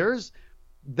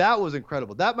that was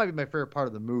incredible. That might be my favorite part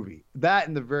of the movie. That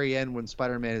in the very end when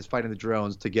Spider-Man is fighting the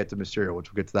drones to get to Mysterio,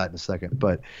 which we'll get to that in a second.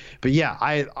 But yeah,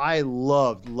 I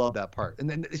loved that part. And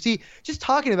then see, just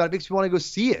talking about it makes me want to go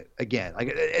see it again.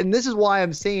 Like, and this is why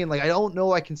I'm saying, like, I don't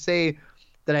know I can say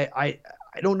that I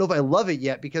don't know if I love it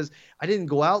yet, because I didn't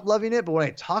go out loving it, but when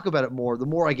I talk about it more, the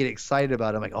more I get excited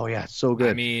about it. I'm like, oh yeah, it's so good.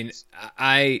 I mean,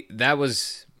 I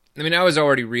was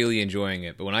already really enjoying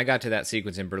it, but when I got to that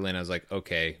sequence in Berlin, I was like,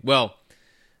 okay, well,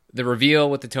 the reveal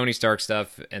with the Tony Stark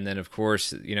stuff, and then of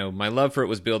course, you know, my love for it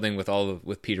was building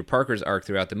with Peter Parker's arc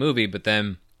throughout the movie, but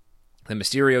then the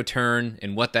Mysterio turn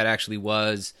and what that actually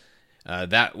was,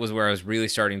 that was where I was really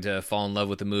starting to fall in love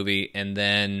with the movie. And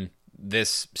then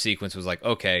this sequence was like,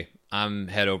 okay, I'm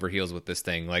head over heels with this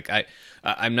thing. Like,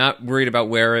 I'm not worried about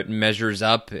where it measures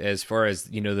up as far as,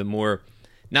 you know, the more,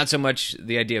 not so much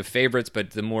the idea of favorites,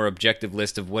 but the more objective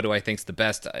list of what do I think's the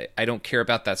best. I don't care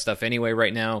about that stuff anyway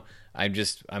right now.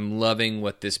 I'm loving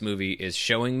what this movie is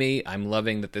showing me. I'm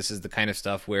loving that this is the kind of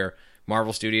stuff where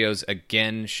Marvel Studios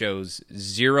again shows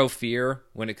zero fear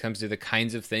when it comes to the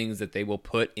kinds of things that they will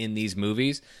put in these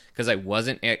movies, because I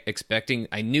wasn't expecting.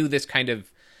 I knew this kind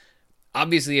of,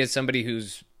 obviously, as somebody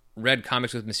who's read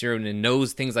comics with Mysterio and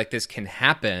knows things like this can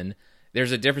happen,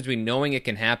 there's a difference between knowing it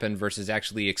can happen versus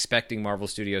actually expecting Marvel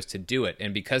Studios to do it.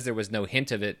 And because there was no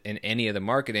hint of it in any of the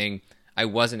marketing, I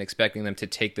wasn't expecting them to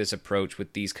take this approach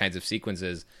with these kinds of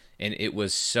sequences. And it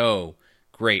was so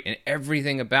great. And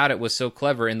everything about it was so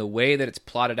clever in the way that it's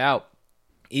plotted out.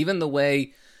 Even the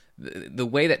way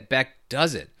that Beck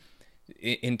does it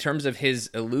in terms of his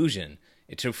illusion,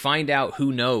 to find out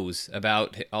who knows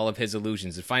about all of his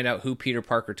illusions, to find out who Peter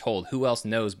Parker told, who else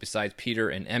knows besides Peter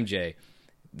and MJ.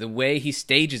 The way he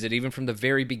stages it, even from the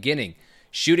very beginning,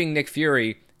 shooting Nick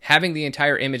Fury, having the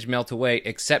entire image melt away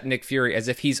except Nick Fury, as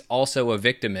if he's also a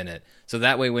victim in it. So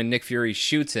that way when Nick Fury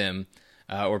shoots him,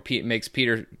 makes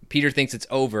Peter thinks it's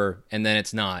over, and then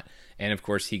it's not. And of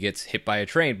course he gets hit by a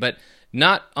train. But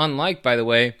not unlike, by the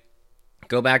way,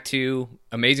 go back to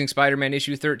Amazing Spider-Man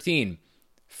issue 13.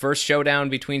 First showdown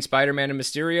between Spider-Man and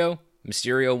Mysterio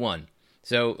won.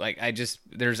 So like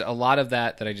there's a lot of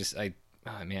that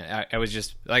I was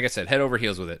just, like I said, head over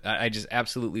heels with it. I just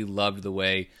absolutely loved the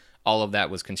way all of that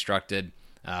was constructed,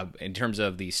 in terms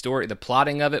of the story, the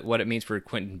plotting of it, what it means for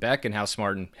Quentin Beck, and how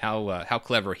smart and how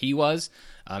clever he was,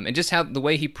 and just how the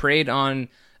way he preyed on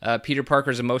Peter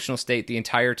Parker's emotional state the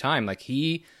entire time. Like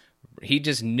he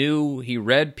just knew, he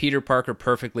read Peter Parker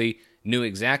perfectly, knew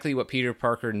exactly what Peter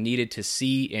Parker needed to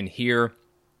see and hear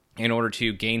in order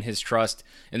to gain his trust,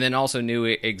 and then also knew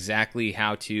exactly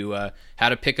how to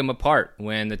pick him apart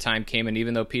when the time came. And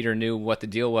even though Peter knew what the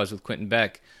deal was with Quentin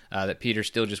Beck, that Peter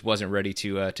still just wasn't ready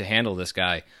to handle this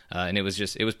guy, and it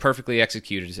was perfectly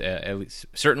executed, at least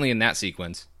certainly in that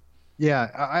sequence. Yeah,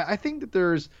 I think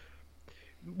that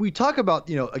we talk about,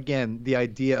 you know, again, the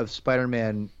idea of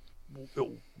Spider-Man.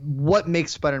 What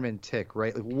makes Spider-Man tick,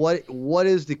 right? Like what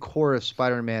is the core of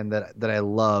Spider-Man that I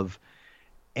love?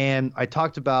 And I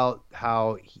talked about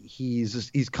how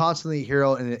he's constantly a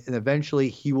hero, and eventually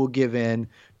he will give in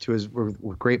to his,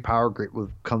 with great power,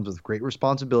 comes with great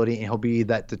responsibility, and he'll be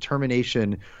that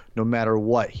determination no matter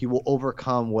what. He will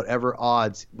overcome whatever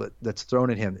odds that's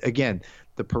thrown at him. Again,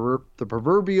 the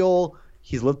proverbial,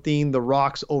 he's lifting the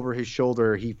rocks over his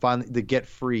shoulder, he finally, the get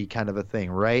free kind of a thing,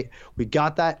 right? We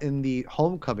got that in the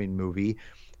Homecoming movie.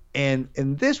 And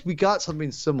in this, we got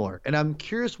something similar. And I'm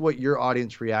curious what your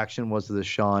audience reaction was to this,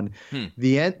 Sean.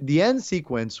 The end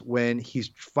sequence when he's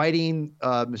fighting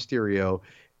Mysterio,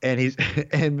 and he's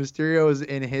and Mysterio is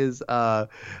in his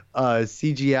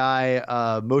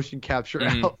CGI motion capture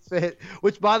outfit,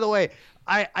 which by the way,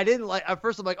 I didn't like at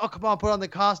first. I'm like, oh come on, put on the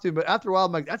costume, but after a while,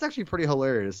 I'm like, that's actually pretty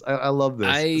hilarious. I love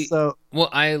this. So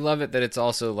I love it that it's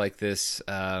also like this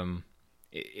in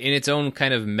its own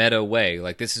kind of meta way.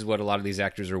 Like this is what a lot of these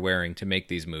actors are wearing to make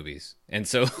these movies, and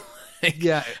so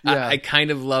yeah. I kind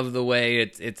of love the way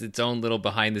it's its own little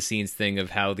behind the scenes thing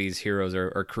of how these heroes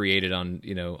are created on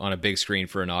on a big screen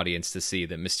for an audience to see.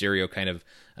 That Mysterio kind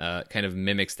of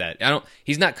mimics that.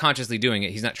 He's not consciously doing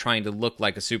it. He's not trying to look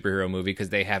like a superhero movie because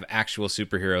they have actual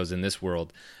superheroes in this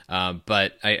world.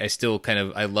 But I still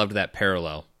I loved that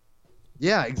parallel.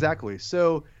 Yeah, exactly.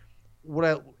 So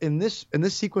in this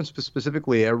sequence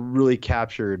specifically, I really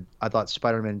captured, I thought,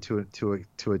 Spider-Man to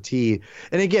a T.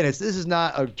 And again, this is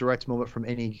not a direct moment from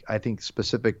any, I think,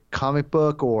 specific comic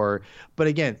book but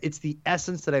again, it's the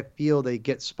essence that I feel they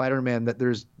get Spider-Man, that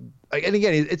there's, and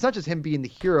again, it's not just him being the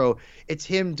hero, it's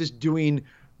him just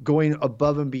going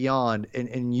above and beyond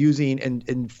and using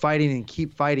and fighting and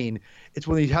keep fighting. It's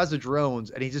when he has the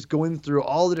drones and he's just going through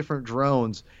all the different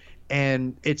drones.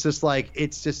 And it's just like,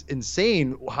 it's just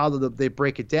insane how they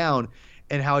break it down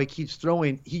and how he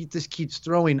just keeps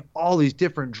throwing all these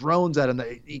different drones at him.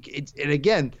 And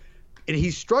again,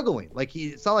 he's struggling. Like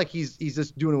it's not like he's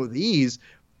just doing it with ease.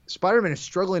 Spider-Man is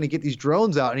struggling to get these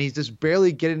drones out, and he's just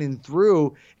barely getting in through.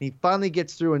 And he finally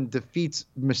gets through and defeats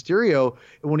Mysterio.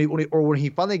 And when he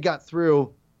finally got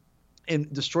through and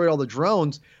destroyed all the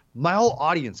drones, my whole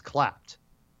audience clapped.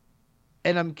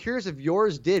 And I'm curious if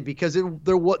yours did, because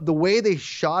the way they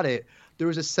shot it, there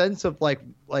was a sense of like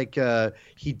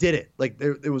he did it. Like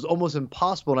it was almost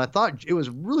impossible, and I thought it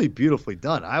was really beautifully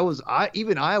done. I was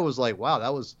like, wow,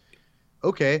 that was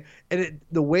okay. And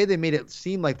the way they made it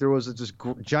seem like there was this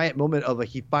giant moment of like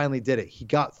he finally did it. He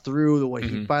got through the way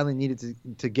he finally needed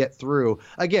to get through.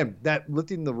 Again, that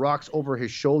lifting the rocks over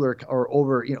his shoulder or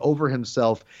over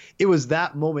himself. It was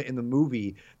that moment in the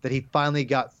movie that he finally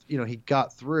got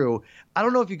through. I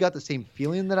don't know if you got the same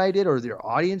feeling that I did or your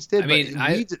audience did.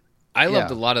 I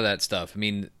loved a lot of that stuff. I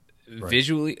mean,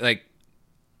 visually, like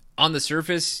on the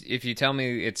surface, if you tell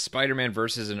me it's Spider-Man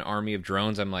versus an army of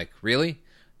drones, I'm like, really?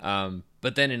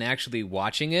 But then in actually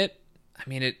watching it, I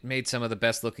mean, it made some of the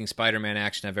best looking Spider-Man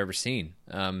action I've ever seen.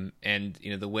 And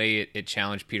the way it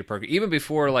challenged Peter Parker, even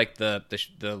before like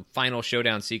the final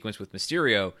showdown sequence with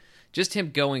Mysterio, just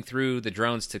him going through the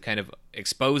drones to kind of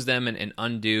expose them and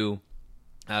undo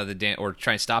or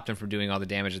try and stop them from doing all the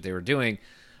damage that they were doing.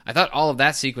 I thought all of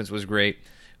that sequence was great.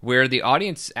 Where the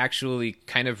audience actually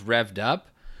kind of revved up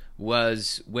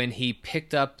was when he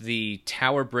picked up the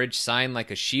Tower Bridge sign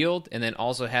like a shield, and then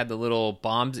also had the little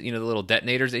bombs, the little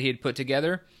detonators that he had put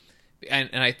together. And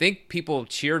I think people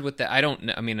cheered with that. I don't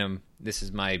know. I mean, this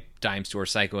is my dime store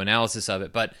psychoanalysis of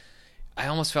it, but I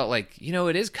almost felt like,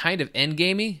 it is kind of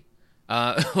endgamey.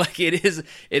 Like it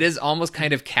is almost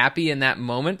kind of Cappy in that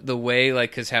moment, the way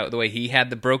the way he had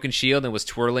the broken shield and was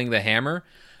twirling the hammer.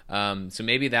 So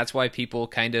maybe that's why people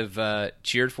kind of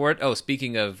cheered for it. Oh,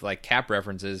 speaking of like Cap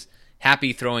references,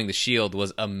 Happy throwing the shield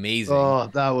was amazing. Oh,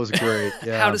 that was great.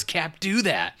 Yeah. How does Cap do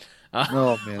that?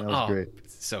 Oh man, that was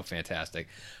great. So fantastic.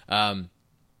 But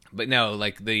no,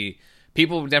 like the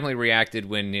people definitely reacted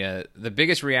when the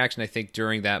biggest reaction I think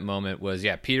during that moment was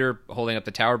Peter holding up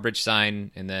the Tower Bridge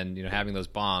sign and then having those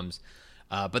bombs.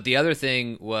 But the other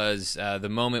thing was the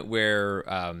moment where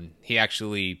he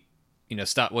actually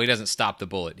stop. Well, he doesn't stop the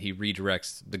bullet. He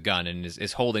redirects the gun and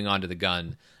is holding onto the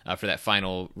gun for that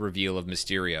final reveal of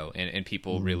Mysterio, and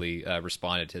people really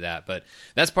responded to that. But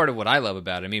that's part of what I love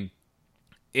about it. I mean,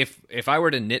 if I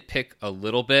were to nitpick a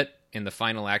little bit in the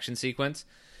final action sequence,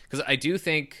 because I do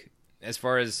think, as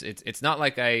far as it's not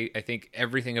like I think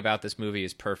everything about this movie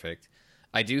is perfect.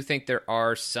 I do think there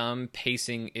are some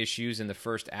pacing issues in the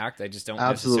first act. I just don't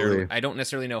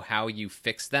necessarily know how you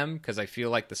fix them, because I feel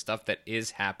like the stuff that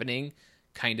is happening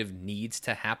kind of needs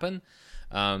to happen.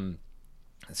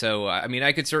 So I mean,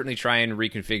 I could certainly try and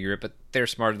reconfigure it, but they're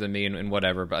smarter than me and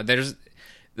whatever. But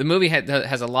the movie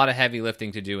has a lot of heavy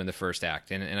lifting to do in the first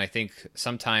act, and I think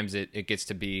sometimes it gets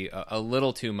to be a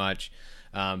little too much.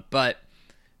 But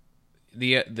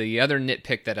the other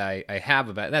nitpick that I have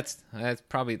about that's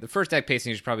probably the first act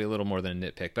pacing is probably a little more than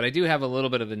a nitpick, but I do have a little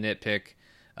bit of a nitpick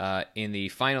in the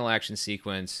final action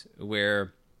sequence,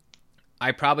 where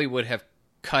I probably would have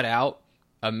cut out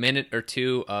a minute or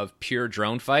two of pure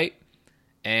drone fight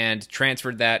and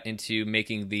transferred that into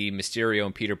making the Mysterio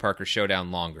and Peter Parker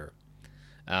showdown longer.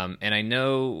 And I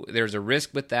know there's a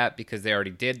risk with that because they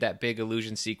already did that big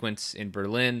illusion sequence in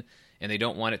Berlin, and they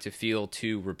don't want it to feel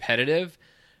too repetitive.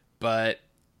 But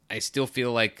I still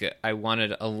feel like I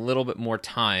wanted a little bit more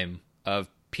time of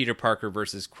Peter Parker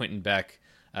versus Quentin Beck,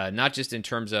 not just in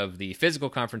terms of the physical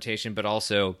confrontation, but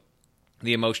also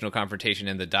the emotional confrontation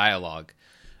and the dialogue.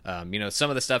 Some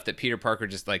of the stuff that Peter Parker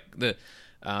just like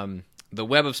the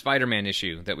Web of Spider-Man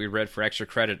issue that we read for extra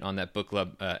credit on that book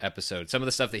club episode. Some of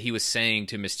the stuff that he was saying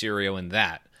to Mysterio in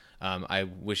that. I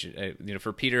wish,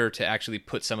 for Peter to actually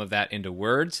put some of that into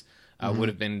words would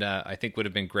have been, I think, would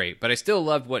have been great. But I still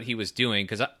loved what he was doing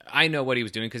because I know what he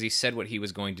was doing because he said what he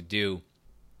was going to do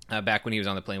back when he was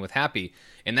on the plane with Happy.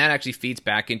 And that actually feeds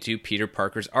back into Peter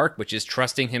Parker's arc, which is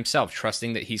trusting himself,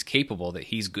 trusting that he's capable, that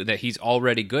he's good, that he's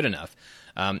already good enough.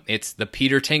 It's the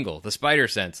Peter Tingle, the spider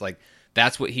sense. Like,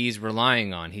 that's what he's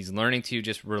relying on. He's learning to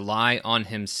just rely on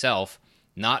himself,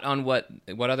 not on what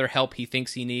other help he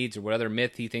thinks he needs or what other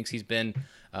myth he thinks he's been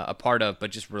a part of,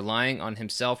 but just relying on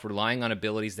himself, relying on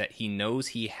abilities that he knows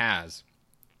he has,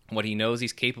 what he knows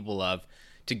he's capable of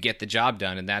to get the job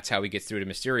done, and that's how he gets through to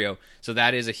Mysterio. So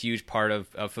that is a huge part of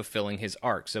fulfilling his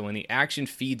arc. So when the action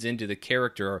feeds into the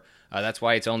character, that's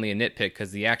why it's only a nitpick,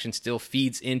 because the action still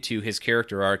feeds into his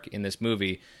character arc in this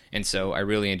movie, and so I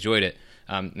really enjoyed it.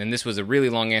 And this was a really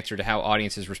long answer to how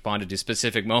audiences responded to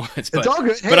specific moments. But, it's all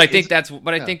good. Hey, but I think that's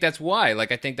why.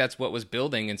 Like, I think that's what was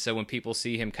building. And so when people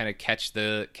see him kind of catch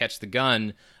the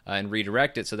gun and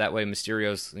redirect it, so that way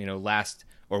Mysterio's last,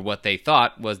 or what they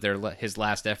thought was his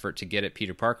last effort to get at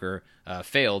Peter Parker,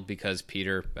 failed because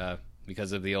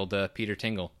of the old Peter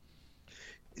Tingle.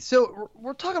 So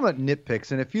we're talking about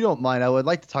nitpicks, and if you don't mind, I would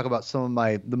like to talk about some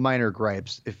of the minor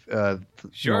gripes. If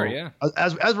sure, yeah.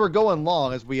 As we're going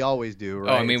long, as we always do.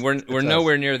 Right? Oh, I mean, we're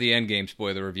nowhere near the end game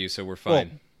spoiler review, so we're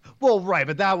fine. Well, right,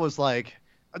 but that was like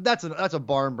that's a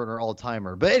barn burner all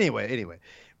timer. But anyway,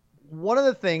 one of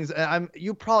the things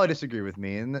you probably disagree with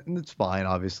me, and it's fine,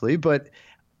 obviously, but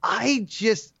I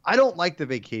don't like the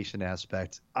vacation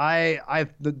aspect.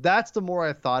 That's the more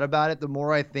I thought about it, the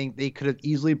more I think they could have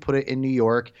easily put it in New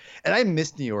York. And I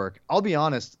miss New York. I'll be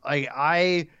honest.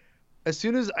 As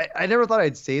soon as I never thought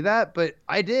I'd say that, but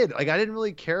I did. Like, I didn't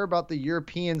really care about the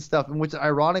European stuff, and which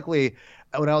ironically,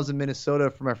 when I was in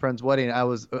Minnesota for my friend's wedding, I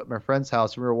was at my friend's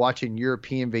house and we were watching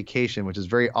European Vacation, which is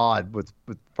very odd with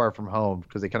Far From Home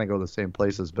because they kind of go to the same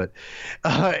places. But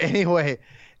anyway.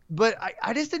 But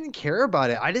I just didn't care about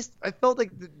it. I felt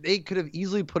like they could have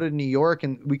easily put it in New York,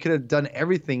 and we could have done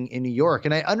everything in New York.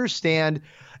 And I understand,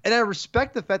 and I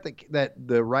respect the fact that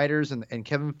the writers and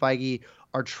Kevin Feige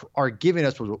are giving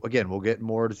us. Again, we'll get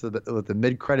more to the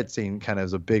mid-credit scene. Kind of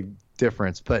is a big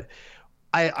difference, but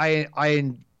I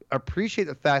appreciate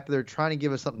the fact that they're trying to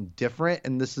give us something different,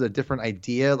 and this is a different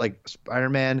idea, like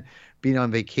Spider-Man being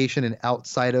on vacation and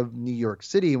outside of New York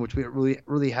City, which we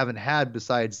really haven't had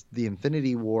besides the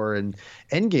Infinity War and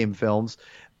Endgame films,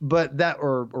 but that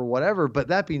or whatever. But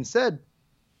that being said,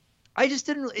 I just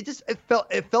didn't really. It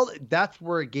felt that's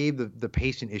where it gave the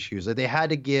pacing issues that they had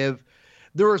to give.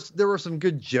 There were some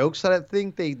good jokes that I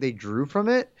think they drew from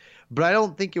it, but I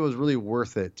don't think it was really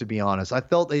worth it, to be honest. I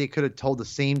felt they could have told the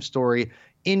same story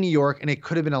in New York, and it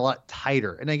could have been a lot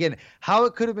tighter. And again, how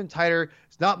it could have been tighter,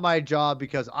 it's not my job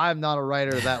because I'm not a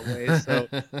writer that way. So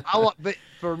but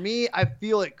for me, I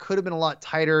feel it could have been a lot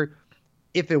tighter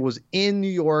if it was in New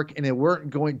York and it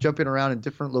weren't jumping around in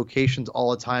different locations all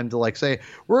the time to like say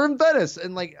we're in Venice.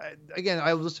 And like, again,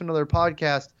 I was listening to their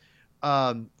podcast,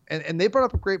 and they brought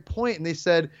up a great point, and they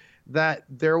said that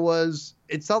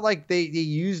it's not like they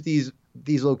use these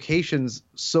locations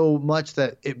so much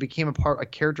that it became a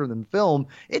character in the film.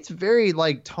 It's very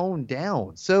like toned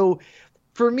down. So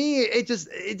for me, it just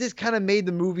kind of made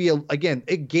the movie, again,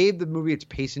 it gave the movie its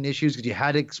pacing issues because you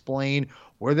had to explain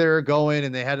where they were going,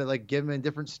 and they had to like give them in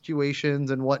different situations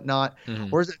and whatnot. Mm-hmm.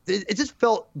 Whereas it just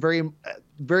felt very,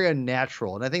 very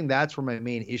unnatural. And I think that's where my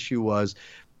main issue was.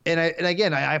 And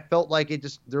again, I felt like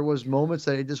there was moments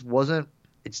that it just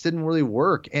didn't really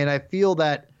work. And I feel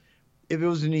that if it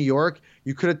was in New York,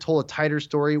 you could have told a tighter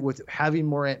story with having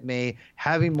more Aunt May,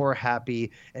 having more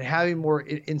Happy, and having more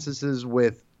instances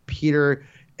with Peter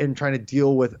and trying to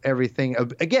deal with everything.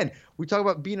 Again, we talk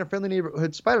about being a friendly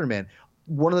neighborhood Spider-Man.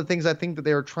 One of the things I think that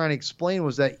they were trying to explain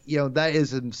was that, that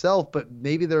is himself, but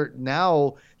maybe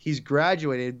now he's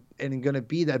graduated and going to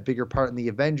be that bigger part in the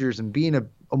Avengers and being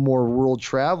a more world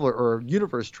traveler or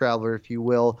universe traveler, if you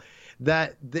will,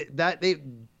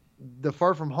 the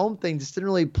Far From Home thing just didn't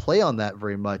really play on that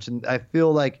very much. And I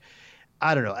feel like,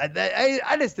 I don't know,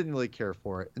 I just didn't really care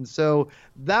for it. And so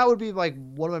that would be like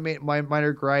one of my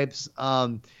minor gripes.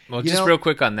 Well, just real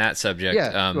quick on that subject.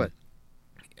 Yeah, go ahead.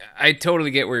 I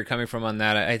totally get where you're coming from on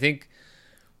that. I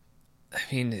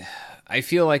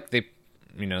feel like they,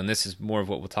 and this is more of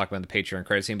what we'll talk about in the Patreon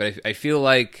credit scene, but I feel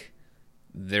like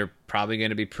they're probably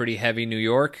going to be pretty heavy New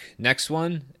York next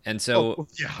one. And so,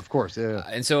 yeah, of course. Yeah.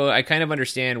 and so I kind of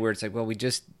understand where it's like, well,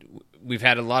 we've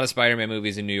had a lot of Spider-Man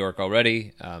movies in New York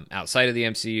already. Outside of the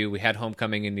MCU, we had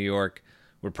Homecoming in New York.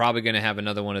 We're probably going to have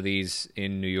another one of these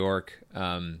in New York.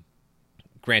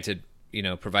 Granted,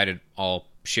 provided all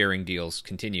sharing deals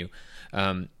continue.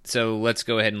 So let's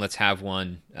go ahead and let's have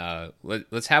one.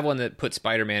 Let's have one that puts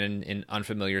Spider-Man in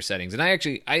unfamiliar settings. And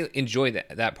I enjoy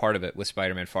that part of it with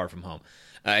Spider-Man Far From Home.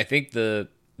 I think the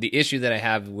issue that I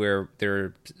have where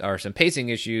there are some pacing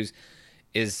issues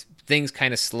is things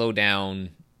kind of slow down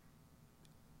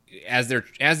as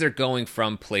they're going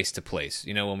from place to place.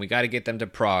 When we got to get them to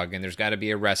Prague, and there's got to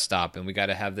be a rest stop, and we got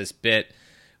to have this bit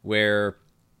where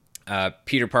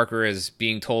Peter Parker is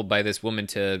being told by this woman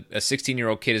a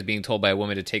 16-year-old kid is being told by a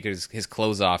woman to take his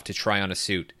clothes off to try on a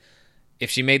suit.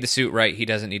 If she made the suit right, he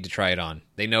doesn't need to try it on.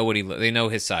 They know they know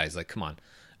his size. Like, come on.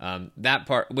 That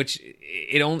part, which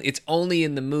it's only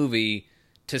in the movie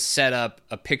to set up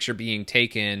a picture being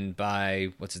taken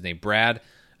by what's his name, Brad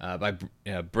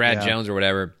Jones or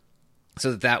whatever.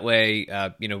 So that way,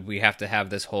 we have to have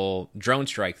this whole drone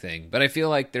strike thing. But I feel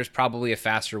like there's probably a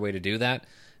faster way to do that.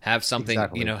 Have something,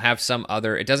 Exactly. Have some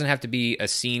other. It doesn't have to be a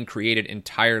scene created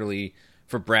entirely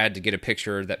for Brad to get a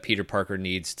picture that Peter Parker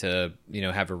needs to,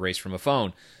 have erased from a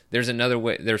phone. There's another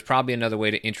way. There's probably another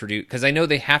way to introduce, because I know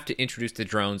they have to introduce the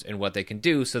drones and what they can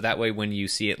do, so that way when you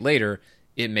see it later,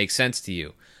 it makes sense to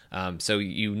you. So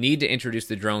you need to introduce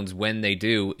the drones when they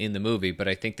do in the movie, but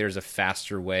I think there's a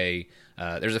faster way.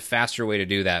 There's a faster way to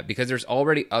do that because there's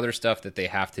already other stuff that they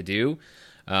have to do.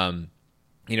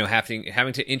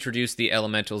 Having to introduce the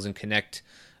elementals and connect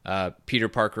Peter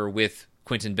Parker with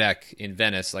Quentin Beck in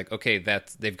Venice. Like, okay,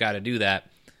 they've got to do that.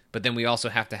 But then we also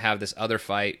have to have this other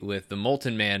fight with the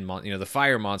Molten Man, the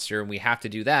fire monster, and we have to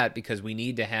do that because we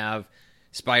need to have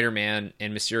Spider-Man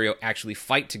and Mysterio actually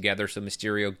fight together so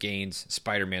Mysterio gains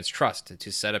Spider-Man's trust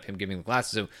to set up him giving the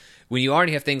glasses. So when you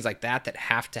already have things like that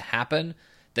have to happen,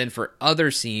 then for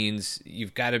other scenes,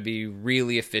 you've got to be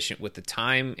really efficient with the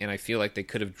time, and I feel like they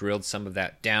could have drilled some of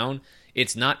that down.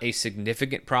 It's not a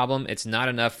significant problem. It's not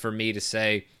enough for me to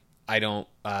say I don't.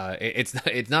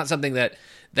 It's not something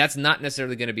that's not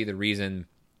necessarily going to be the reason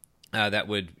that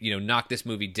would knock this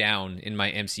movie down in my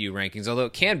MCU rankings. Although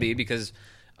it can be, because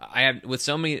I have with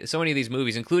so many of these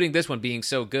movies, including this one being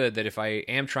so good that if I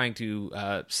am trying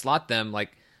to slot them,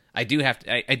 like I do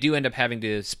end up having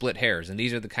to split hairs, and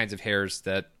these are the kinds of hairs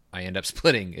that I end up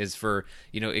splitting. Is for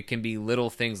it can be little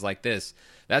things like this.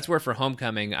 That's where for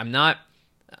Homecoming, I'm not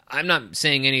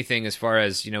saying anything as far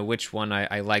as which one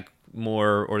I like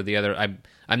more or the other.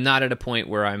 I'm not at a point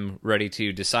where I'm ready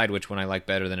to decide which one I like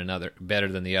better than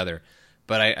the other.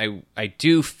 But I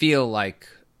do feel like,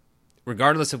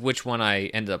 regardless of which one I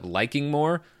end up liking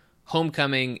more,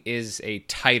 Homecoming is a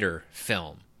tighter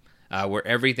film where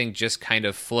everything just kind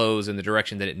of flows in the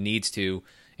direction that it needs to,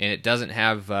 and it doesn't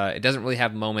really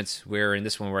have moments where in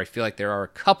this one where I feel like there are a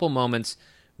couple moments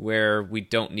where we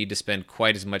don't need to spend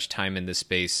quite as much time in this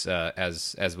space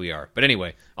as we are. But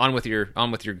anyway, on with your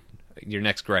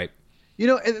next gripe.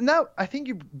 And that, I think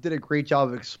you did a great job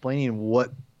of explaining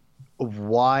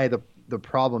why the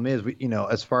problem is.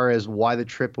 As far as why the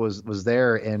trip was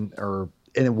there and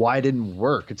why it didn't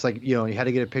work. It's like, he had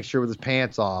to get a picture with his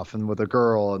pants off and with a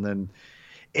girl, and then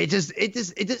it just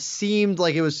seemed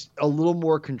like it was a little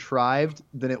more contrived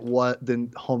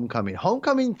than Homecoming.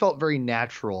 Homecoming felt very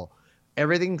natural.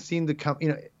 Everything seemed to come,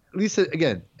 at least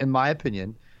again, in my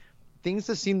opinion, things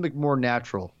that seemed like more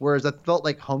natural. Whereas I felt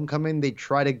like Homecoming, they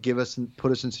try to give us and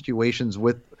put us in situations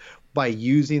by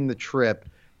using the trip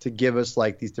to give us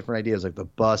like these different ideas, like the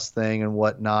bus thing and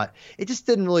whatnot. It just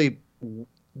didn't really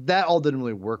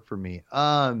work for me.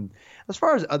 As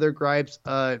far as other gripes,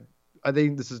 I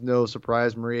think this is no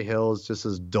surprise. Maria Hill is just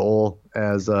as dull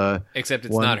as except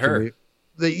it's not her.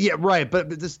 Yeah, right.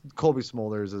 But this Colby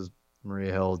Smulders as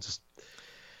Maria Hill just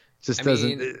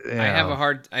doesn't. I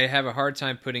have a hard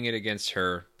time putting it against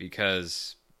her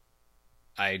because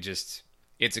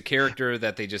it's a character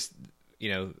that they just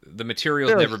the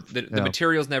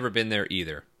material's never been there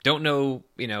either. Don't know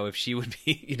if she would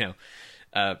be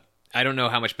I don't know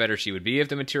how much better she would be if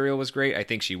the material was great. I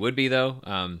think she would be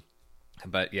though.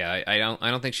 But yeah, I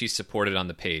don't think she's supported on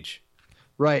the page.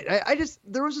 Right.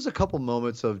 There was just a couple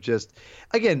moments of just,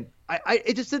 again,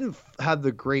 it just didn't have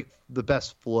the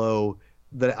best flow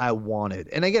that I wanted.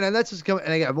 And again, and that's just coming,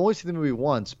 and again, I've only seen the movie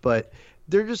once, but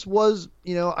there just was,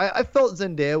 I felt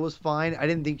Zendaya was fine. I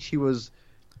didn't think she was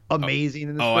amazing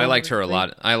in this film. I liked her a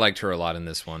lot. I liked her a lot in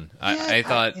this one. Yeah,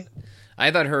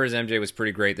 I thought her as MJ was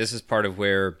pretty great. This is part of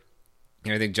where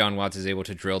I think John Watts is able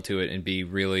to drill to it and be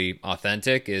really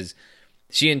authentic. Is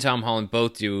she and Tom Holland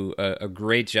both do a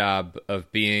great job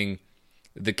of being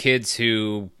the kids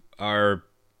who are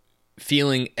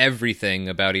feeling everything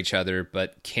about each other,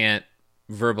 but can't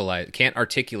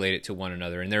articulate it to one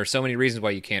another. And there are so many reasons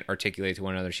why you can't articulate it to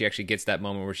one another. She actually gets that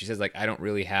moment where she says, like, I don't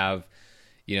really have,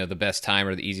 the best time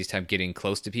or the easiest time getting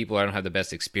close to people. I don't have the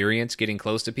best experience getting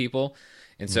close to people.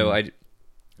 And so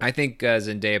I think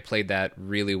Zendaya played that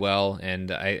really well.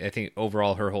 And I think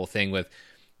overall her whole thing with,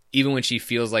 even when she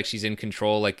feels like she's in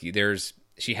control, like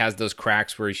she has those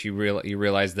cracks where you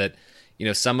realize that,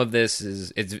 some of this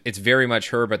it's very much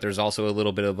her, but there's also a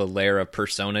little bit of a layer of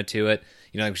persona to it.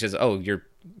 Like she says, "Oh, you're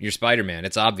Spider-Man."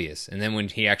 It's obvious. And then when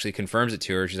he actually confirms it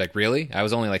to her, she's like, "Really? I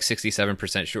was only like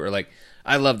 67% sure." Like,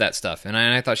 I love that stuff. And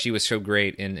I thought she was so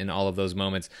great in all of those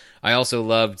moments. I also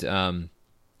loved,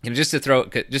 just to throw,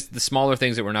 just the smaller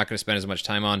things that we're not going to spend as much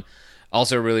time on.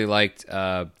 Also really liked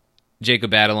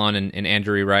Jacob Batalon and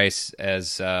Andrew Rice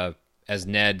as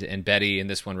Ned and Betty in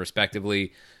this one,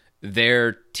 respectively.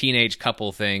 Their teenage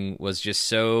couple thing was just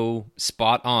so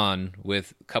spot on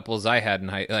with couples I had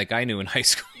I knew in high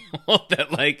school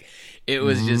that it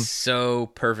was just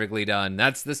so perfectly done.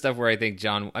 That's the stuff where I think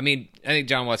John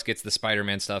Watts gets the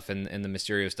Spider-Man stuff and the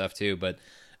Mysterio stuff too, but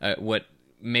what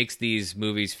makes these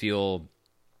movies feel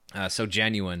so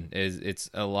genuine is it's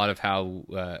a lot of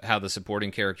how the supporting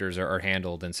characters are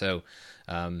handled. And so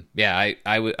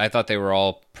I thought they were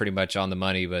all pretty much on the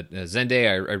money, but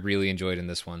Zendaya I really enjoyed in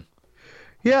this one.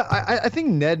 Yeah, I think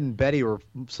Ned and Betty were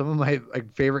some of my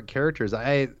favorite characters.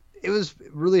 It was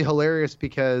really hilarious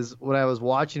because when I was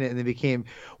watching it and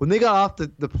when they got off the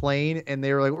plane and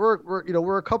they were like,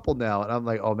 we're a couple now. And I'm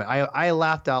like, oh man, I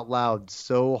laughed out loud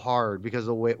so hard because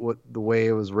of the way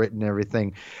it was written and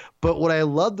everything. But what I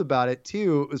loved about it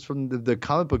too was from the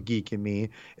comic book geek in me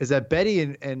is that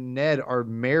Betty and Ned are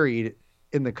married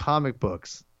in the comic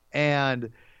books.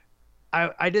 And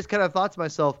I just kind of thought to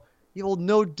myself,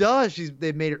 no, duh.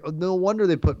 They made it. No wonder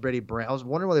they put Betty Brant. I was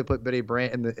wondering why they put Betty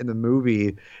Brant in the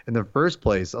movie in the first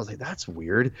place. I was like, that's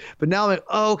weird. But now I'm like,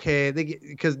 oh, okay,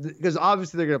 because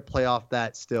obviously they're gonna play off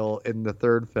that still in the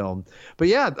third film. But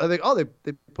yeah, I think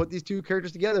they put these two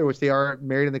characters together, which they are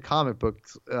married in the comic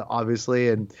books,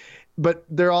 obviously, but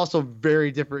they're also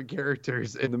very different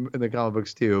characters in the comic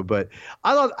books too. But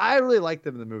I really liked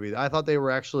them in the movie. I thought they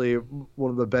were actually one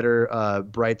of the better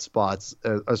bright spots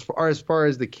as far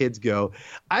as the kids go.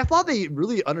 I thought they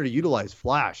really underutilized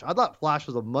Flash. I thought Flash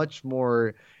was a much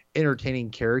more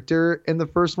entertaining character in the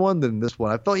first one than this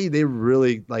one. I felt they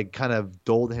really kind of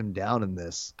doled him down in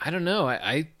this. I don't know.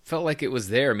 I felt like it was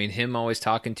there. I mean, him always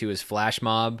talking to his Flash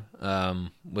mob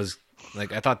was.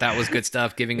 I thought that was good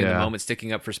stuff, giving him the moment,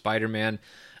 sticking up for Spider-Man.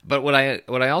 But what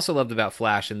I also loved about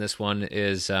Flash in this one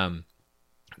is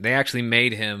they actually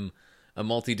made him a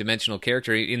multi-dimensional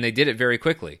character, and they did it very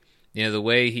quickly. The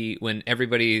way when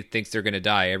everybody thinks they're going to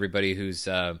die, everybody who's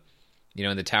in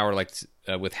the tower,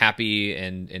 with Happy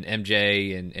and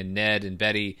MJ and Ned and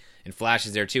Betty, and Flash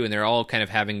is there too, and they're all kind of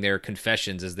having their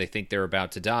confessions as they think they're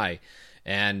about to die.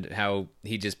 And how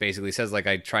he just basically says,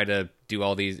 I try to do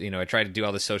all these, I try to do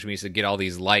all this social media to get all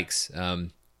these likes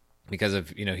because of,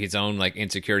 his own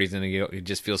insecurities, and he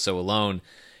just feels so alone.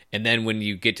 And then when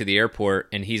you get to the airport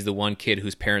and he's the one kid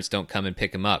whose parents don't come and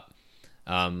pick him up,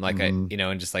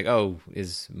 and just oh,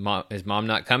 is mom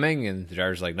not coming? And the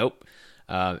driver's like, nope.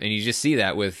 And you just see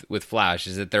that with Flash,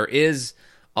 is that there is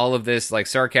all of this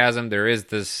sarcasm. There is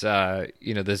this,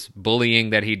 this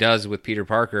bullying that he does with Peter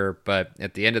Parker. But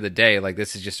at the end of the day,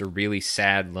 this is just a really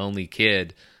sad, lonely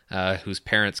kid whose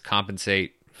parents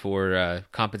compensate for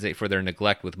their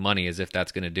neglect with money, as if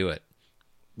that's going to do it.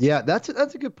 Yeah, that's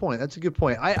a good point. That's a good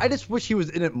point. I just wish he was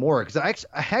in it more because I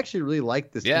actually really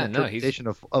like this interpretation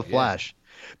of Flash.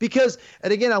 Because,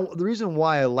 and again, the reason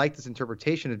why I like this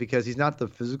interpretation is because he's not the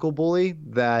physical bully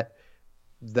that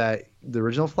the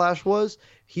original Flash was.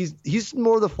 He's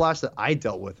more the Flash that I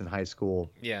dealt with in high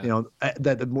school. Yeah.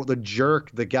 That the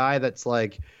jerk, the guy that's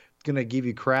gonna give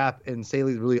you crap and say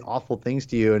these really awful things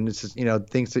to you, and it's just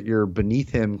thinks that you're beneath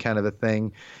him, kind of a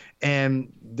thing.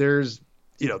 And there's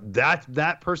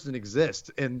that person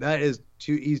exists, and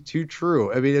he's too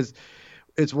true. I mean,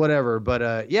 it's whatever, but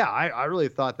I really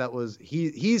thought that was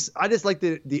I just like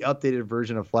the updated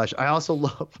version of Flash. I also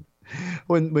love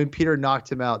when Peter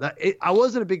knocked him out. I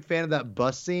wasn't a big fan of that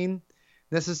bus scene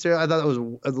necessarily. I thought it was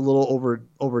a little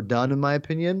overdone in my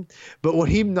opinion. But when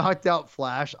he knocked out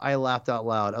Flash, I laughed out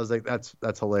loud. I was like,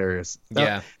 that's hilarious.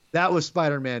 That was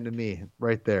Spider-Man to me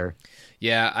right there.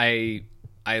 Yeah, I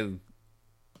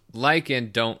like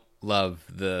and don't love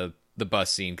the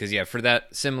bus scene because for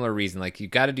that similar reason, you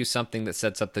got to do something that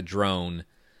sets up the drone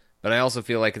but I also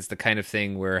feel like it's the kind of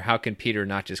thing where how can Peter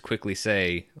not just quickly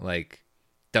say, like,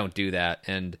 don't do that?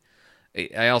 And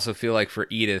I also feel like for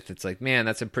Edith, it's like, man,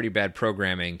 that's some pretty bad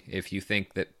programming if you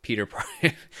think that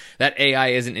that AI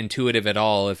isn't intuitive at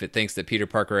all if it thinks that Peter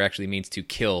Parker actually means to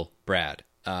kill Brad.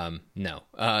 No.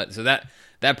 So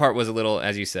that part was a little,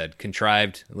 as you said,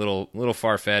 contrived, a little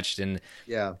far-fetched, and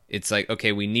Yeah. it's like,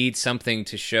 okay, we need something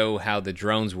to show how the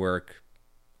drones work.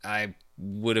 I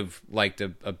would have liked a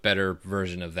better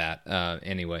version of that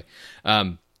anyway.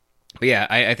 But yeah,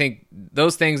 I think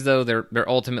those things, though, they're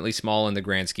ultimately small in the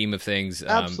grand scheme of things.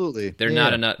 Absolutely. They're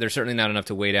not enough. They're certainly not enough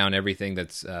to weigh down everything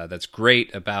that's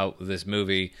great about this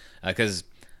movie. Because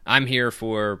I'm here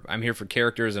for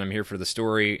characters, and I'm here for the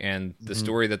story, and the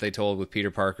story that they told with Peter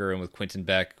Parker and with Quentin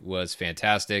Beck was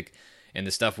fantastic. And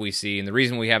the stuff we see, and the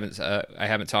reason I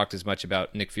haven't talked as much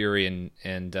about Nick Fury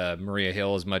and Maria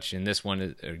Hill as much in this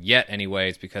one yet, anyway,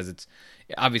 it's because it's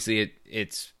obviously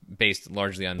it's based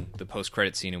largely on the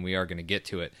post-credit scene, and we are going to get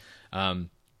to it.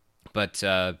 But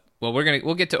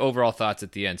we'll get to overall thoughts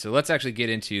at the end. So let's actually get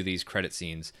into these credit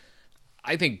scenes.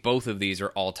 I think both of these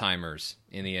are all-timers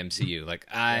in the MCU. Like,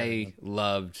 I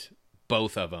loved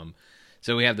both of them.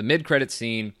 So we have the mid-credit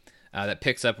scene that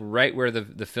picks up right where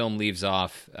the film leaves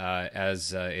off,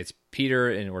 as it's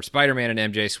Peter or Spider-Man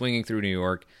and MJ swinging through New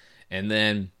York, and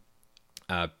then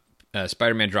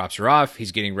Spider-Man drops her off.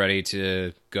 He's getting ready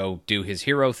to go do his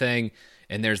hero thing,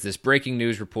 and there's this breaking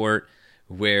news report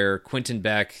where Quentin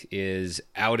Beck is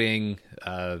outing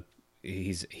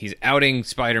he's outing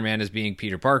Spider-Man as being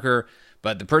Peter Parker,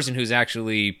 but the person who's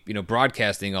actually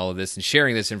broadcasting all of this and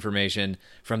sharing this information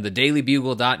from the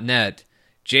dailybugle.net,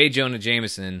 J. Jonah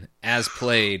Jameson, as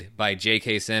played by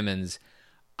J.K. Simmons.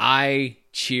 I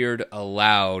cheered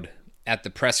aloud at the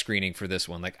press screening for this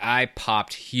one. Like, I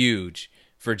popped huge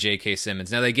for J.K.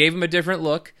 Simmons. Now, they gave him a different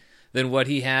look than what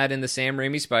he had in the Sam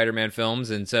Raimi Spider-Man films,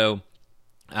 and so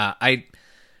I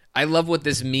love what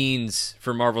this means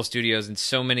for Marvel Studios in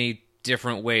so many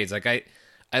different ways. Like,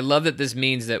 I love that this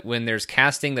means that when there's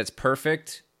casting that's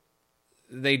perfect,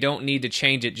 they don't need to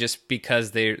change it just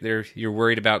because you're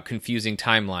worried about confusing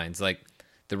timelines. Like,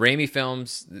 the Raimi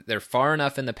films, they're far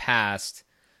enough in the past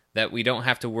that we don't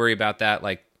have to worry about that.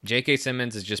 Like, J.K.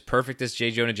 Simmons is just perfect as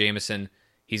J. Jonah Jameson.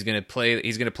 He's gonna play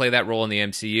that role in the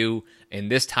MCU in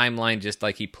this timeline just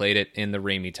like he played it in the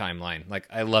Raimi timeline. Like,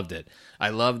 I loved it. I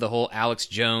love the whole Alex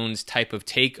Jones type of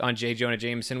take on J. Jonah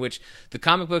Jameson, which the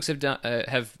comic books have done.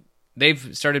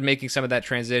 They've started making some of that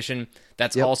transition.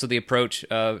 That's also the approach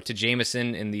to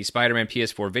Jameson in the Spider-Man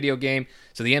PS4 video game.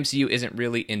 So the MCU isn't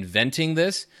really inventing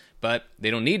this, but they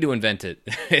don't need to invent it.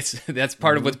 That's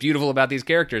part of what's beautiful about these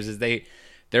characters is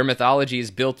their mythology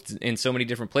is built in so many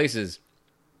different places.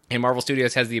 And Marvel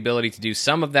Studios has the ability to do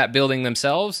some of that building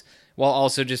themselves, while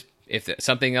also just if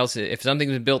something's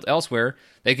been built elsewhere,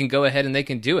 they can go ahead and they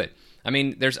can do it. I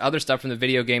mean, there's other stuff from the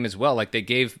video game as well. Like, they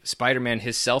gave Spider-Man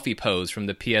his selfie pose from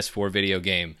the PS4 video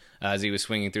game as he was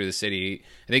swinging through the city.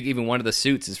 I think even one of the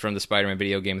suits is from the Spider-Man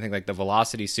video game. I think like the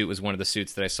Velocity suit was one of the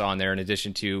suits that I saw in there, in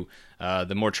addition to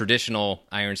the more traditional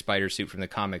Iron Spider suit from the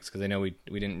comics, because I know we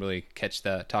didn't really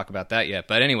talk about that yet.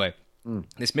 But anyway,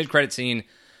 this mid-credit scene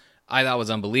I thought was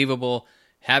unbelievable.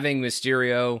 Having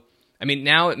Mysterio, I mean,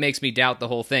 now it makes me doubt the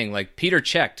whole thing. Like, Peter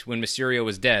checked when Mysterio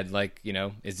was dead, like,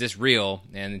 is this real?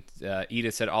 And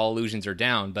Edith said all illusions are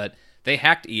down, but they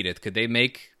hacked Edith. Could they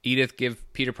make Edith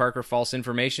give Peter Parker false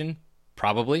information?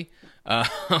 Probably.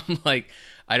 Like,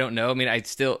 I don't know. I mean,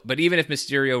 but even if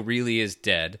Mysterio really is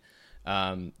dead,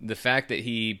 the fact that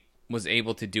he was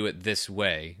able to do it this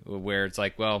way, where it's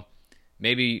like, well,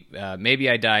 maybe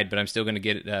I died, but I'm still going to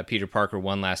get Peter Parker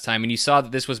one last time. And you saw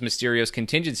that this was Mysterio's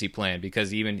contingency plan,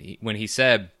 because even when he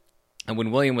said, and when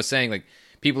William was saying, like,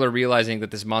 people are realizing that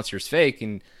this monster is fake,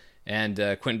 and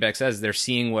Quentin Beck says they're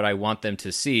seeing what I want them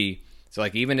to see. So,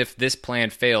 like, even if this plan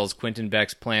fails, Quentin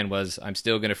Beck's plan was, I'm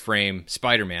still going to frame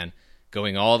Spider-Man,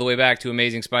 going all the way back to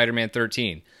Amazing Spider-Man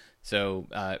 13. So,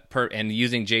 and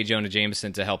using J. Jonah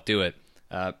Jameson to help do it.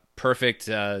 Perfect.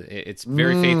 It's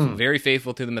very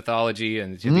faithful to the mythology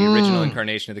and to the original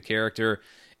incarnation of the character,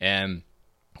 and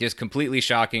just completely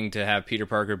shocking to have Peter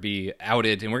Parker be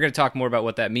outed. And we're going to talk more about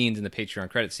what that means in the Patreon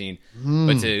credit scene.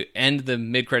 But to end the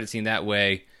mid-credit scene that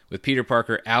way, with Peter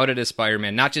Parker outed as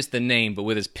Spider-Man, not just the name, but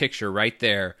with his picture right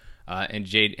there, and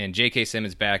J.K.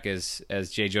 Simmons back as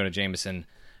J. Jonah Jameson.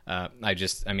 I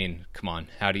mean, come on,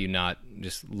 how do you not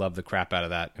just love the crap out of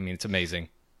that? I mean, it's amazing.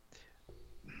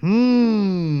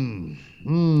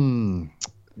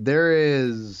 There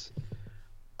is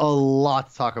a lot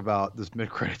to talk about this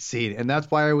mid-credit scene, and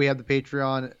that's why we have the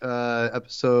Patreon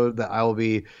episode that I will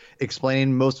be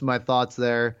explaining most of my thoughts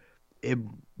there. it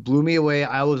blew me away.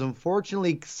 I was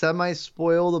unfortunately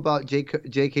semi-spoiled about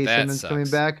J.K. That Simmons coming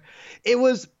sucks. back. It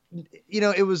was,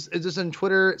 it was just on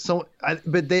Twitter. So, I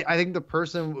think the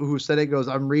person who said it goes,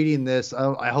 "I'm reading this.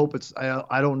 I hope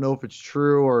I don't know if it's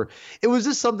true," or it was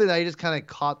just something that I just kind of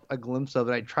caught a glimpse of,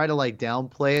 and I try to like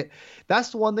downplay it.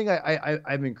 That's the one thing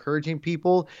I'm encouraging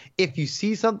people. If you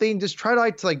see something, just try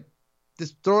to like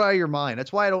just throw it out of your mind.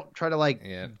 That's why I don't try to like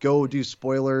Yeah. go do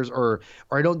spoilers or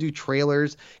I don't do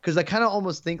trailers, because I kind of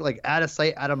almost think like out of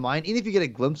sight, out of mind. Even if you get a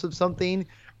glimpse of something,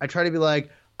 I try to be like,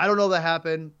 I don't know that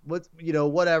happened.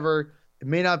 Whatever. It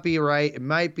may not be right. It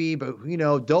might be, but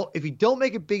don't if you don't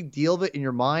make a big deal of it in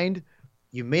your mind,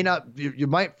 you may not you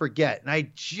might forget. And I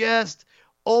just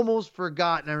almost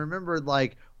forgot, and I remembered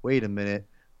like, wait a minute.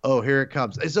 Oh, here it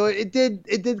comes. And so it did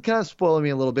kind of spoil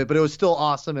me a little bit, but it was still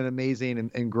awesome and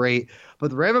amazing and great. But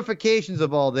the ramifications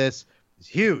of all this is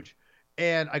huge.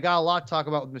 And I got a lot to talk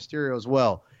about with Mysterio as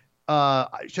well.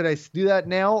 Should I do that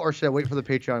now, or should I wait for the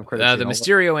Patreon credits? The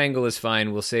Mysterio angle is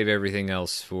fine. We'll save everything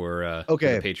else for the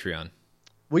Patreon.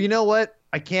 Well, you know what?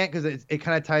 I can't, because it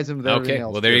kind of ties in with everything else.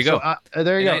 Okay, well, there you go. So,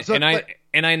 there you go.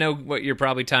 And I know what you're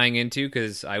probably tying into,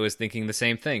 because I was thinking the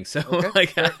same thing. So,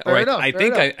 fair enough. I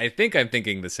think I'm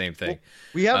thinking the same thing. Well,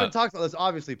 we haven't talked about this,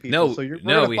 obviously, people. No, so we're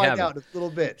no, gonna we find haven't. out in a little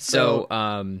bit. So,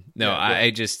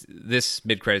 I just, this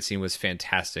mid-credit scene was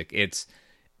fantastic.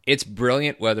 It's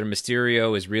brilliant whether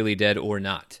Mysterio is really dead or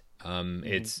not.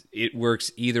 It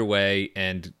works either way,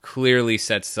 and clearly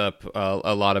sets up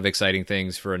a lot of exciting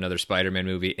things for another Spider-Man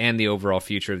movie and the overall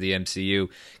future of the MCU.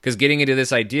 Because getting into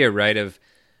this idea, right, of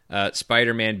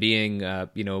Spider-Man being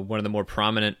one of the more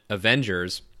prominent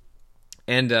Avengers,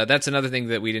 and that's another thing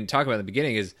that we didn't talk about in the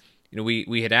beginning is,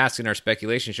 we had asked in our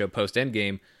speculation show post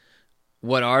Endgame,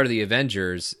 what are the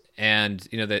Avengers? And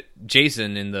that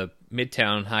Jason in the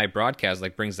Midtown High broadcast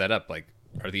brings that up,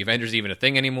 are the Avengers even a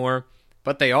thing anymore?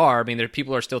 But they are. I mean,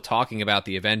 people are still talking about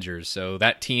the Avengers, so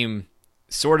that team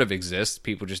sort of exists.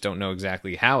 People just don't know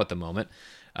exactly how at the moment.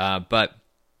 But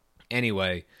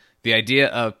anyway, the idea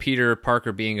of Peter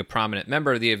Parker being a prominent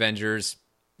member of the Avengers,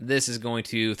 this is going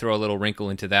to throw a little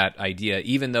wrinkle into that idea.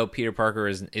 Even though Peter Parker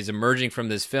is emerging from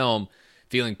this film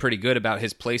feeling pretty good about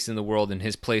his place in the world and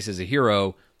his place as a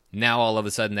hero, now all of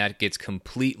a sudden that gets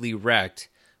completely wrecked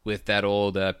with that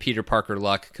old Peter Parker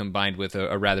luck combined with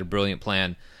a rather brilliant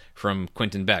plan from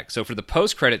Quentin Beck. So for the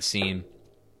post-credit scene,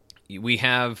 we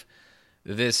have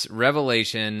this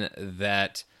revelation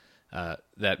that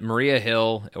Maria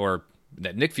Hill, or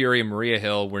that Nick Fury and Maria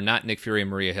Hill were not Nick Fury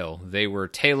and Maria Hill. They were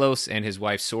Talos and his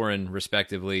wife Soren,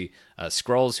 respectively,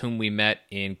 Skrulls whom we met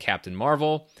in Captain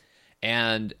Marvel.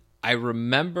 And I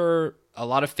remember a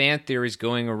lot of fan theories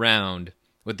going around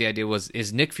what the idea was,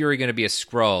 is Nick Fury going to be a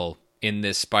Skrull in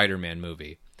this Spider-Man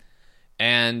movie?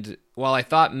 And while I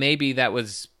thought maybe that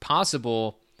was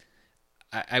possible,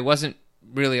 I wasn't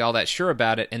really all that sure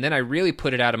about it. And then I really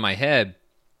put it out of my head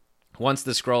once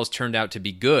the Skrulls turned out to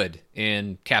be good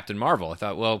in Captain Marvel. I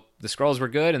thought, well, the Skrulls were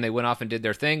good and they went off and did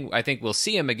their thing. I think we'll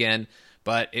see him again,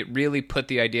 but it really put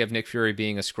the idea of Nick Fury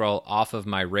being a Skrull off of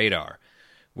my radar.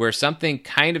 Where something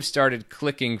kind of started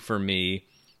clicking for me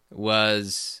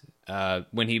was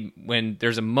when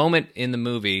there's a moment in the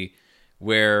movie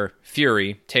where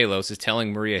Fury, Talos, is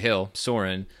telling Maria Hill,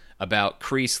 Soren, about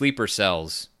Kree sleeper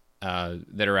cells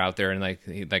that are out there. And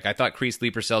like I thought Kree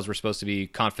sleeper cells were supposed to be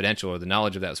confidential, or the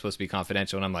knowledge of that was supposed to be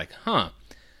confidential. And I'm like, huh.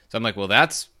 So I'm like, well,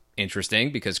 that's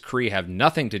interesting, because Kree have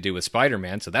nothing to do with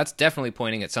Spider-Man. So that's definitely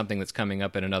pointing at something that's coming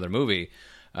up in another movie.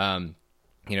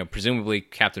 Presumably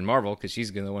Captain Marvel, because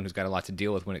she's the one who's got a lot to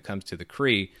deal with when it comes to the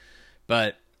Kree.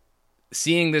 But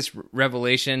seeing this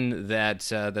revelation that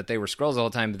they were Skrulls all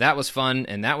the time, that was fun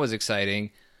and that was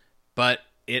exciting. But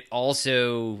it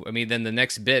also, then the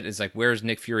next bit is where's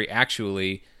Nick Fury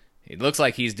actually? It looks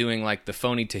like he's doing the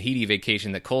phony Tahiti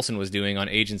vacation that Coulson was doing on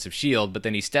Agents of S.H.I.E.L.D., but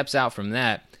then he steps out from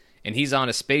that and he's on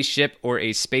a spaceship or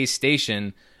a space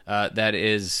station that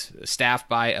is staffed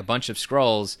by a bunch of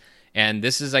Skrulls. And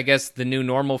this is, I guess, the new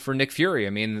normal for Nick Fury.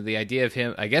 The idea of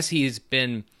him, I guess he's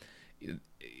been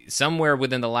somewhere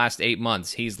within the last 8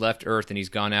 months, he's left Earth and he's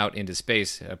gone out into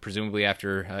space, presumably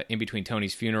after in between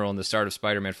Tony's funeral and the start of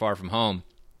Spider-Man Far From Home.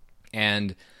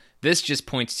 And this just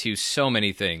points to so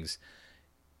many things.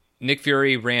 Nick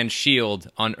Fury ran S.H.I.E.L.D.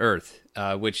 on Earth,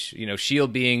 which,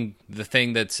 S.H.I.E.L.D. being the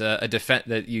thing that's a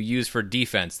that you use for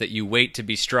defense, that you wait to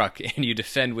be struck and you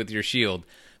defend with your shield.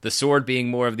 The sword being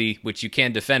more of which you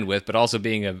can defend with, but also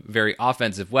being a very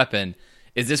offensive weapon.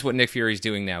 Is this what Nick Fury's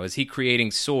doing now? Is he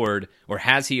creating sword, or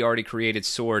has he already created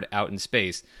sword out in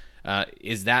space?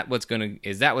 Is that what's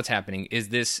happening? Is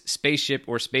this spaceship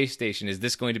or space station, is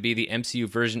this going to be the MCU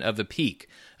version of the Peak?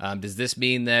 Does this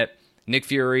mean that Nick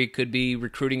Fury could be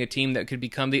recruiting a team that could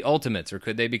become the Ultimates, or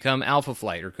could they become Alpha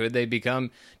Flight, or could they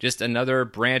become just another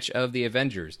branch of the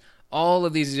Avengers? All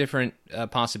of these different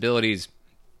possibilities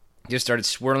just started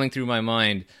swirling through my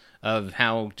mind of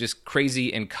how just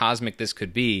crazy and cosmic this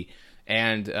could be.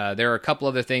 And there are a couple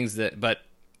other things but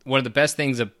one of the best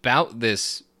things about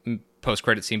this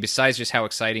post-credit scene, besides just how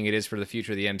exciting it is for the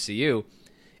future of the MCU,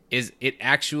 is it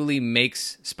actually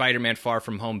makes Spider-Man Far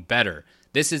From Home better.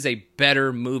 This is a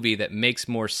better movie that makes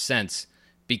more sense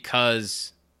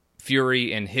because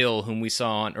Fury and Hill, whom we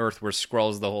saw on Earth, were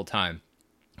Skrulls the whole time.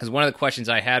 Because one of the questions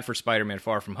I had for Spider-Man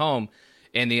Far From Home,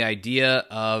 and the idea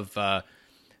of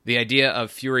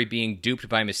Fury being duped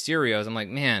by Mysterio, I'm like,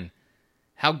 man,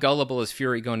 how gullible is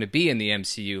Fury going to be in the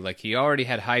MCU? Like, he already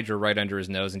had Hydra right under his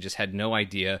nose and just had no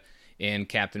idea in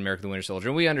Captain America the Winter Soldier.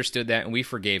 And we understood that, and we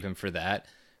forgave him for that.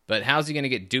 But how's he going to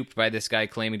get duped by this guy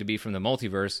claiming to be from the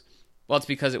multiverse? Well, it's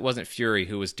because it wasn't Fury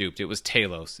who was duped. It was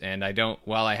Talos. And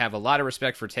while I have a lot of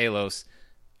respect for Talos,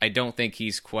 I don't think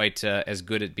he's quite as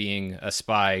good at being a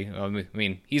spy. I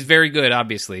mean, he's very good,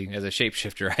 obviously, as a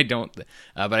shapeshifter.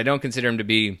 But I don't consider him to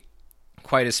be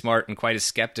quite as smart and quite as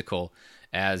skeptical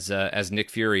as Nick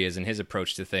Fury is in his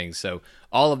approach to things. So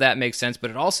all of that makes sense,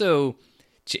 but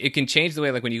it can change the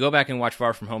way, like when you go back and watch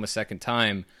Far From Home a second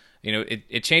time,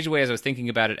 it changed the way as I was thinking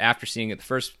about it after seeing it the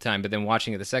first time, but then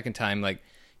watching it the second time, like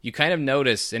you kind of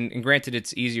notice, and granted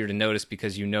it's easier to notice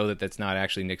because you know that that's not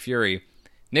actually Nick Fury.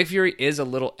 Nick Fury is a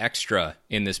little extra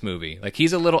in this movie. Like,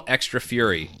 he's a little extra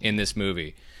Fury in this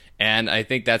movie. And I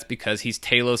think that's because he's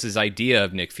Talos' idea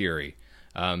of Nick Fury.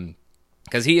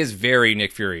 Because he is very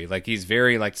Nick Fury. Like, he's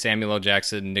very like Samuel L.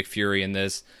 Jackson, Nick Fury in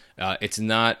this. It's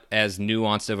not as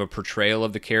nuanced of a portrayal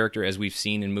of the character as we've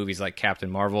seen in movies like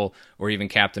Captain Marvel or even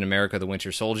Captain America the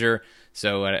Winter Soldier.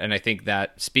 So, and I think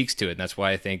that speaks to it. And that's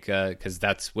why I think, because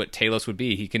that's what Talos would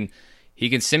be. He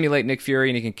can simulate Nick Fury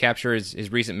and he can capture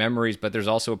his recent memories, but there's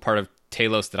also a part of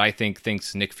Talos that I think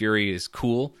thinks Nick Fury is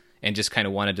cool and just kind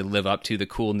of wanted to live up to the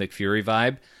cool Nick Fury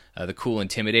vibe, the cool,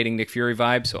 intimidating Nick Fury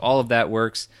vibe. So all of that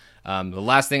works. The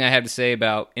last thing I have to say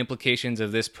about implications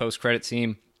of this post-credit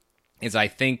scene is I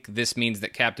think this means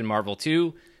that Captain Marvel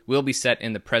 2 will be set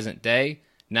in the present day,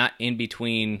 not in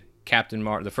between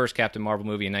the first Captain Marvel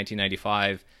movie in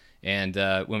 1995 and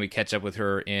when we catch up with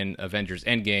her in Avengers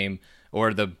Endgame,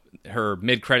 or her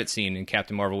mid-credit scene in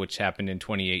Captain Marvel, which happened in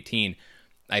 2018.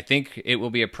 I think it will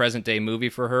be a present-day movie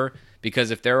for her,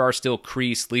 because if there are still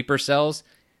Kree sleeper cells,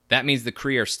 that means the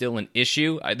Kree are still an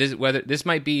issue.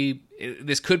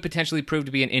 This could potentially prove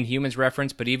to be an Inhumans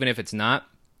reference, but even if it's not,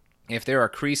 if there are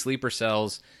Kree sleeper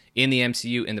cells in the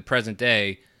MCU in the present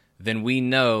day, then we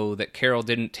know that Carol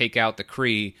didn't take out the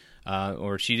Kree,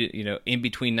 or she did, in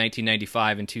between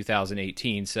 1995 and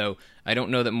 2018. So I don't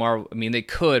know that Marvel, I mean, they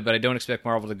could, but I don't expect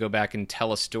Marvel to go back and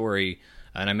tell a story,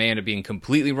 and I may end up being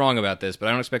completely wrong about this, but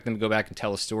I don't expect them to go back and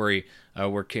tell a story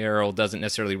where Carol doesn't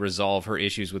necessarily resolve her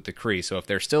issues with the Kree. So if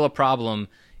there's still a problem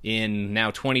in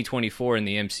now 2024 in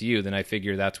the MCU, then I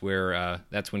figure that's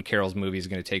when Carol's movie is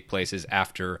going to take place, is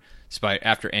after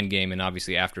Endgame and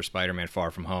obviously after Spider-Man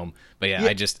Far From Home. But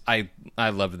yeah. I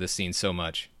loved this scene so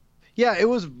much. Yeah, it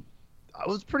was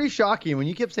pretty shocking when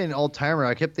you kept saying all-timer.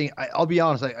 I kept thinking, I'll be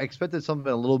honest, I expected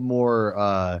something a little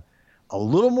more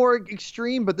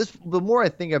extreme, but the more I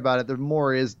think about it,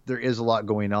 there is a lot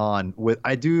going on.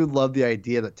 I do love the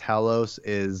idea that Talos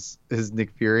is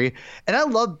Nick Fury, and I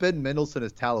love Ben Mendelsohn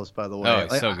as Talos, by the way. Oh,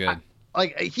 it's so good.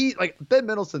 Ben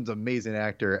Mendelsohn's an amazing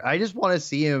actor. I just want to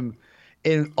see him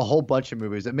in a whole bunch of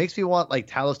movies. It makes me want like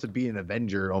Talos to be an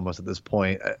Avenger almost at this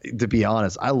point. To be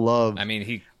honest,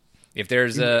 if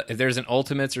there's an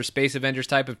Ultimates or Space Avengers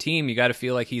type of team, you got to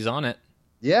feel like he's on it.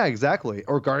 Yeah, exactly.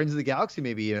 Or Guardians of the Galaxy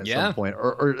maybe at some point,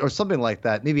 or something like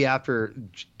that. Maybe after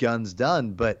Gunn's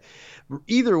done. But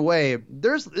either way,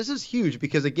 this is huge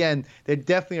because, again, they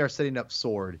definitely are setting up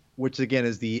SWORD, which again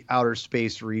is the outer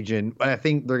space region. I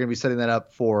think they're going to be setting that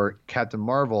up for Captain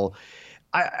Marvel.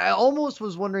 I almost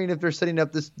was wondering if they're setting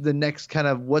up the next kind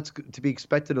of what's to be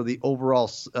expected of the overall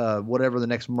whatever the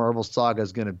next Marvel saga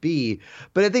is going to be.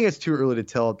 But I think it's too early to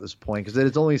tell at this point because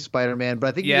it's only Spider-Man.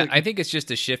 But I think it's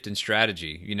just a shift in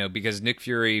strategy, because Nick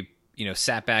Fury,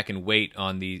 sat back and wait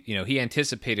on he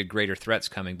anticipated greater threats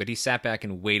coming, but he sat back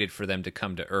and waited for them to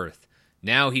come to Earth.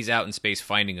 Now he's out in space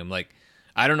finding them. Like,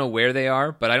 I don't know where they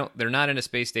are, but they're not in a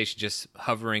space station just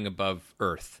hovering above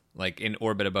Earth, like in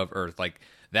orbit above Earth. Like,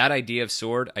 that idea of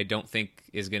SWORD, I don't think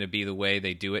is going to be the way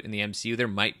they do it in the MCU. There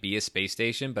might be a space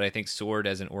station, but I think SWORD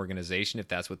as an organization, if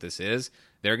that's what this is,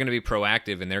 they're going to be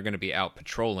proactive and they're going to be out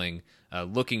patrolling,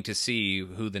 looking to see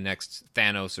who the next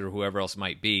Thanos or whoever else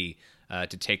might be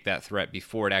to take that threat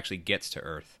before it actually gets to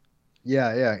Earth.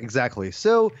 Yeah, exactly.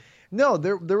 So no,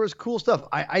 there was cool stuff.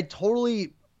 I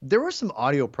totally there were some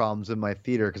audio problems in my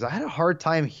theater because I had a hard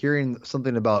time hearing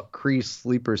something about Kree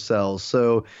sleeper cells.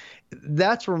 So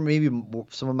that's where maybe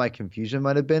some of my confusion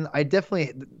might have been. I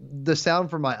definitely the sound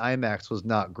for my IMAX was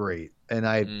not great, and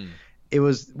Mm. it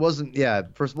wasn't yeah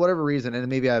for whatever reason, and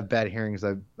maybe I have bad hearing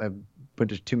because I've went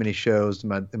to too many shows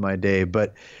in my day.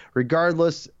 But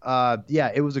regardless,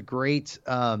 yeah, it was a great.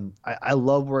 I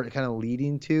love where it kind of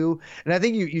leading to, and I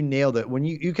think you nailed it when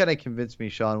you kind of convinced me,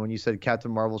 Sean, when you said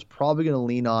Captain Marvel's probably going to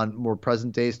lean on more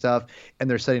present day stuff, and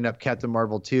they're setting up Captain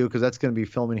Marvel 2 because that's going to be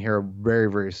filming here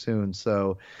very soon.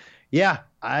 So yeah,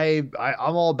 I'm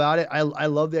all about it. I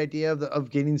love the idea of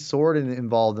getting Sword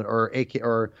involved or AK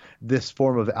or this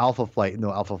form of Alpha Flight.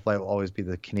 No, Alpha Flight will always be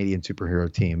the Canadian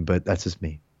superhero team, but that's just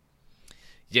me.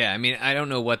 Yeah, I mean, I don't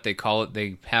know what they call it.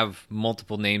 They have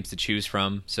multiple names to choose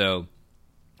from. So,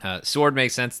 Sword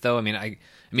makes sense, though. I mean, as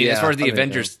Yeah, far as the I mean,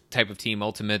 Avengers type of team,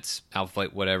 Ultimates, Alpha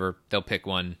Flight, whatever, they'll pick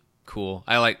one. Cool.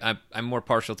 I'm more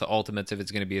partial to Ultimates if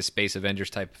it's going to be a Space Avengers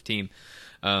type of team.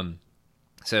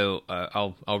 So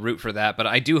I'll root for that. But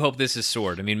I do hope this is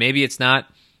Sword. I mean, maybe it's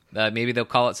not. Maybe they'll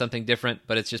call it something different.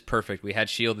 But it's just perfect. We had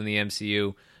Shield in the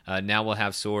MCU. Now we'll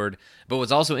have Sword. But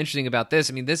what's also interesting about this,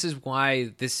 I mean, this is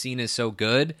why this scene is so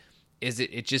good, is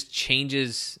it just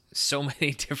changes so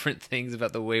many different things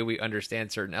about the way we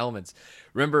understand certain elements.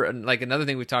 Remember, like another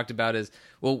thing we talked about is,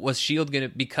 well, was Shield going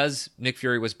to, because Nick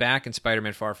Fury was back in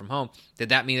Spider-Man Far From Home, did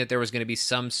that mean that there was going to be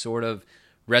some sort of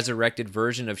resurrected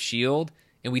version of Shield?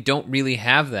 And we don't really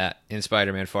have that in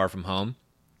Spider-Man Far From Home.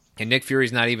 And Nick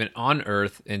Fury's not even on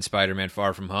Earth in Spider-Man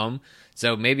Far From Home.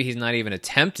 So maybe he's not even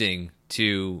attempting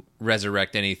to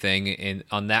resurrect anything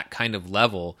on that kind of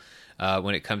level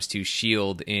when it comes to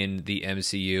S.H.I.E.L.D. in the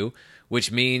MCU,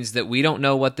 which means that we don't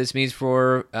know what this means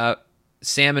for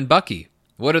Sam and Bucky.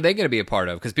 What are they going to be a part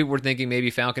of? Because people were thinking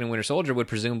maybe Falcon and Winter Soldier would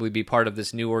presumably be part of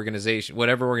this new organization,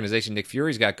 whatever organization Nick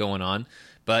Fury's got going on.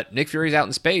 But Nick Fury's out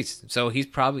in space, so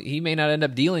he may not end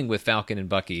up dealing with Falcon and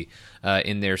Bucky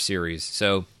in their series.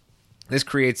 So this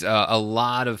creates a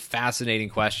lot of fascinating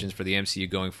questions for the MCU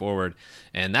going forward,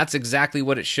 and that's exactly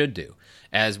what it should do.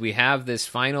 As we have this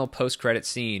final post-credit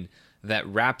scene that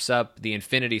wraps up the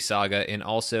Infinity Saga and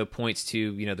also points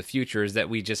to the future, is that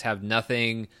we just have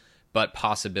nothing but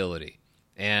possibility.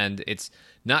 And it's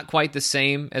not quite the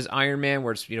same as Iron Man,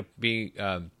 where it's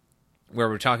where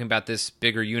we're talking about this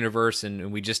bigger universe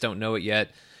and we just don't know it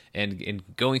yet. And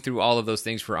going through all of those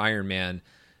things for Iron Man,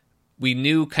 we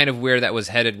knew kind of where that was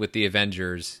headed with the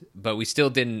Avengers, but we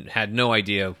still had no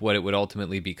idea what it would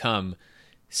ultimately become.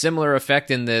 Similar effect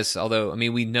in this, although, I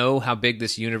mean, we know how big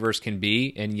this universe can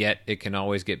be, and yet it can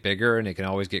always get bigger and it can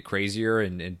always get crazier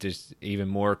and just even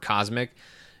more cosmic.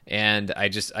 And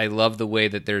I love the way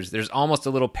that there's almost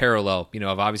a little parallel,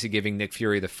 of obviously giving Nick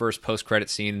Fury the first post-credit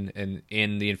scene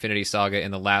in the Infinity Saga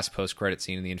and the last post-credit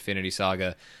scene in the Infinity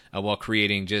Saga, while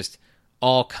creating just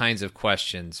all kinds of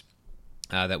questions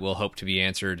that will hope to be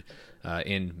answered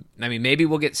maybe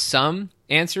we'll get some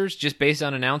answers just based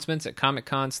on announcements at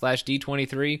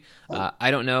Comic-Con/D23.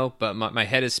 I don't know, but my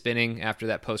head is spinning after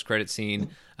that post-credit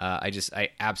scene. I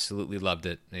absolutely loved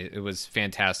it. It was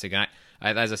fantastic. And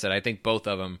as I said, I think both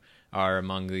of them are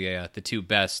among the two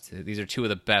best. These are two of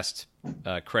the best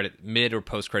mid or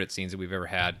post-credit scenes that we've ever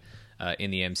had in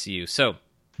the MCU. So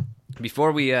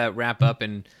before we wrap up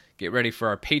and get ready for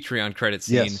our Patreon credit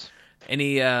scene, Yes.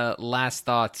 Any last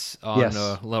thoughts on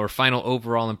or final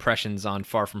overall impressions on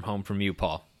Far From Home from you,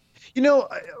 Paul?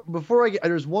 Before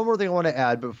there's one more thing I want to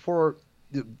add before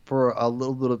for a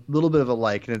little bit of a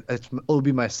and it'll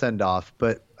be my send off.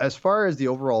 But as far as the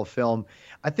overall film,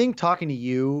 I think talking to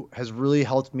you has really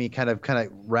helped me kind of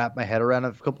wrap my head around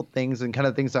a couple things and kind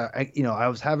of things I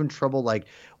was having trouble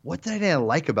what did I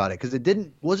like about it, because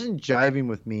it wasn't jiving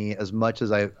with me as much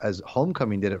as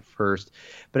Homecoming did at first.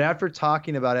 But after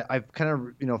talking about it, I've kind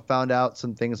of found out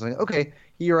some things like, okay,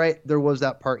 you're right, there was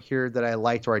that part here that I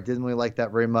liked, or I didn't really like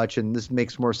that very much, and this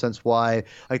makes more sense why.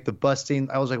 Like the bus scene,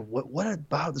 I was like, what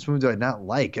about this movie do I not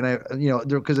like? And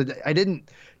because I didn't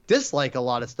dislike a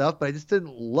lot of stuff, but I just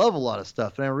didn't love a lot of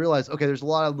stuff. And I realized, okay, there's a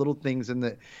lot of little things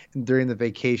during the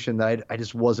vacation that I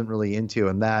just wasn't really into,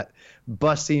 and that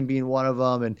bus scene being one of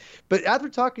them. But after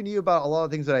talking to you about a lot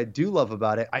of things that I do love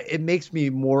about it, it makes me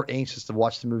more anxious to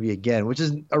watch the movie again, which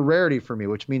is a rarity for me,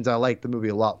 which means I like the movie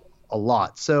a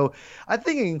lot. So I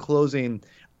think in closing,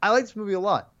 I like this movie a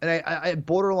lot, and I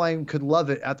borderline could love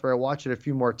it after I watch it a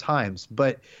few more times.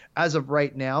 But as of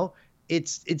right now,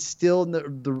 it's still in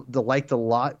the like the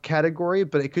lot category,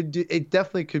 but it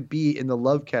definitely could be in the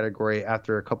love category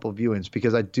after a couple of viewings,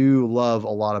 because I do love a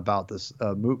lot about this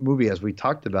movie as we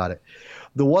talked about it.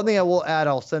 The one thing I will add,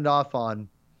 I'll send off on,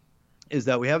 is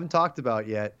that we haven't talked about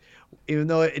yet, even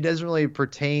though it doesn't really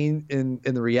pertain in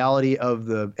the reality of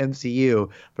the MCU,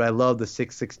 but I love the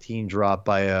 616 drop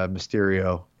by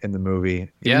Mysterio in the movie.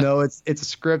 Yeah. Even though it's a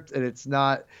script and it's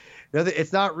not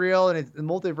real, and the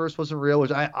multiverse wasn't real,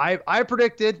 which I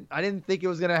predicted. I didn't think it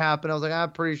was gonna happen. I was like,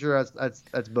 I'm pretty sure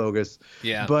that's bogus.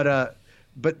 Yeah.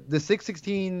 But the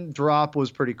 616 drop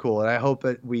was pretty cool, and I hope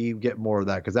that we get more of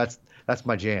that, because that's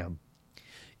my jam.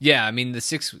 Yeah, I mean the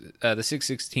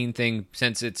 616 thing,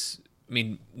 since it's, I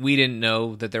mean, we didn't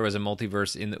know that there was a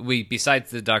multiverse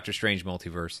besides the Doctor Strange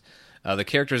multiverse. The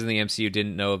characters in the MCU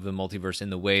didn't know of the multiverse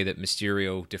in the way that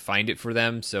Mysterio defined it for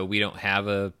them, so we don't have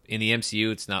in the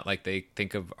MCU, it's not like they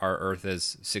think of our Earth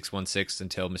as 616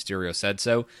 until Mysterio said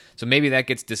so. So maybe that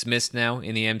gets dismissed now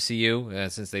in the MCU,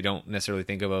 since they don't necessarily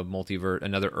think of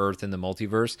another Earth in the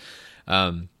multiverse.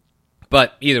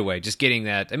 But either way, just getting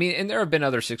that. I mean, and there have been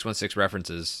other 616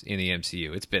 references in the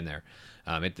MCU. It's been there.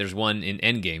 There's one in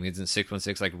Endgame. Isn't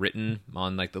 616 like written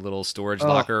on like the little storage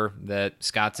locker that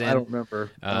Scott's in? I don't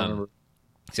remember.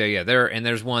 So yeah,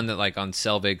 there's one that like on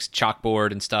Selvig's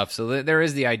chalkboard and stuff. So there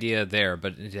is the idea there,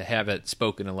 but to have it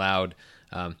spoken aloud,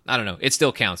 I don't know. It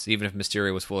still counts, even if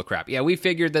Mysterio was full of crap. Yeah, we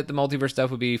figured that the multiverse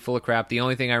stuff would be full of crap. The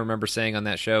only thing I remember saying on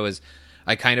that show is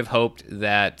I kind of hoped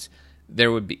that there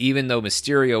would be, even though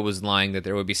Mysterio was lying, that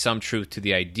there would be some truth to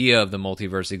the idea of the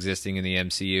multiverse existing in the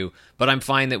MCU. But I'm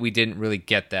fine that we didn't really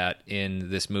get that in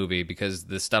this movie, because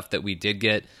the stuff that we did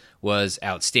get was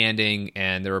outstanding,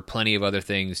 and there were plenty of other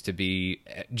things to be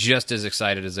just as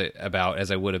excited about as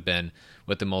I would have been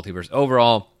with the multiverse.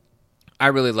 Overall, I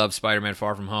really love Spider-Man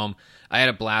Far From Home. I had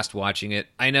a blast watching it.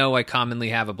 I know I commonly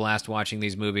have a blast watching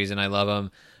these movies, and I love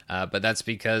them. But that's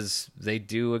because they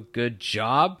do a good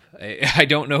job. I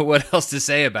don't know what else to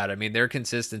say about it. I mean, their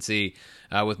consistency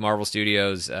with Marvel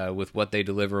Studios, with what they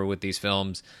deliver with these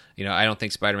films, I don't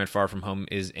think Spider-Man Far From Home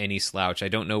is any slouch. I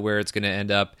don't know where it's going to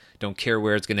end up. Don't care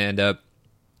where it's going to end up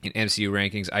in MCU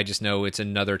rankings. I just know it's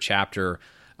another chapter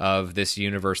of this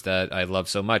universe that I love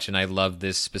so much, and I love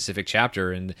this specific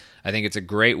chapter. And I think it's a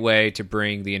great way to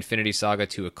bring the Infinity Saga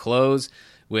to a close,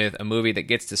 with a movie that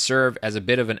gets to serve as a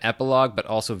bit of an epilogue, but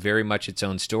also very much its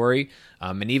own story.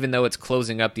 And even though it's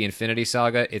closing up the Infinity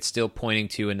Saga, it's still pointing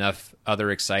to enough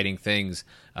other exciting things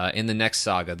in the next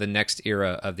saga, the next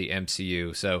era of the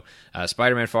MCU. So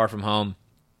Spider-Man Far From Home,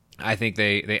 I think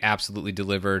they absolutely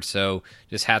delivered. So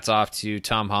just hats off to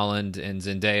Tom Holland and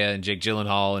Zendaya and Jake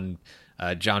Gyllenhaal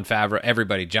and Jon Favreau,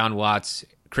 everybody, John Watts,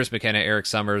 Chris McKenna, Eric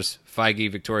Summers, Feige,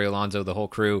 Victoria Alonso, the whole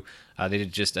crew. They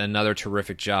did just another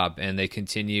terrific job, and they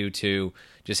continue to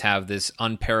just have this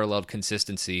unparalleled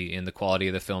consistency in the quality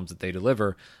of the films that they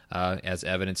deliver, as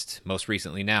evidenced most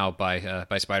recently now by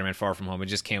Spider-Man Far From Home. I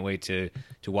just can't wait to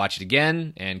watch it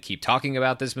again and keep talking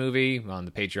about this movie on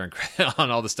the Patreon,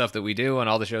 on all the stuff that we do, on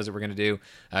all the shows that we're going to do,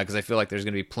 because I feel like there's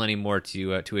going to be plenty more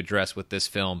to address with this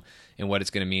film and what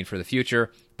it's going to mean for the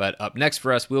future. But up next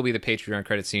for us will be the Patreon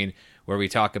credit scene, where we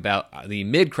talk about the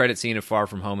mid-credit scene of Far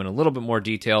From Home in a little bit more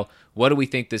detail. What do we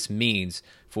think this means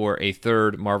for a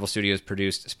third Marvel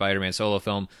Studios-produced Spider-Man solo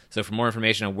film? So for more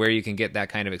information on where you can get that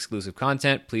kind of exclusive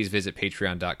content, please visit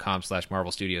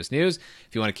patreon.com/Marvel Studios News.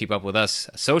 If you want to keep up with us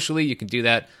socially, you can do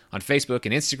that on Facebook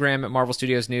and Instagram at Marvel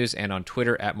Studios News, and on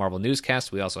Twitter at Marvel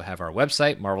Newscast. We also have our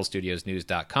website,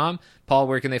 marvelstudiosnews.com. Paul,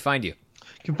 where can they find you?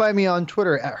 You can find me on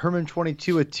Twitter at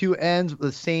Herman22 with 2 N's, with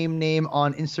the same name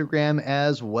on Instagram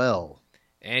as well.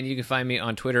 And you can find me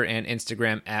on Twitter and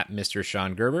Instagram at Mr.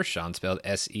 Sean Gerber, Sean spelled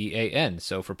S-E-A-N.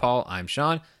 So for Paul, I'm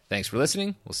Sean. Thanks for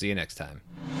listening. We'll see you next time.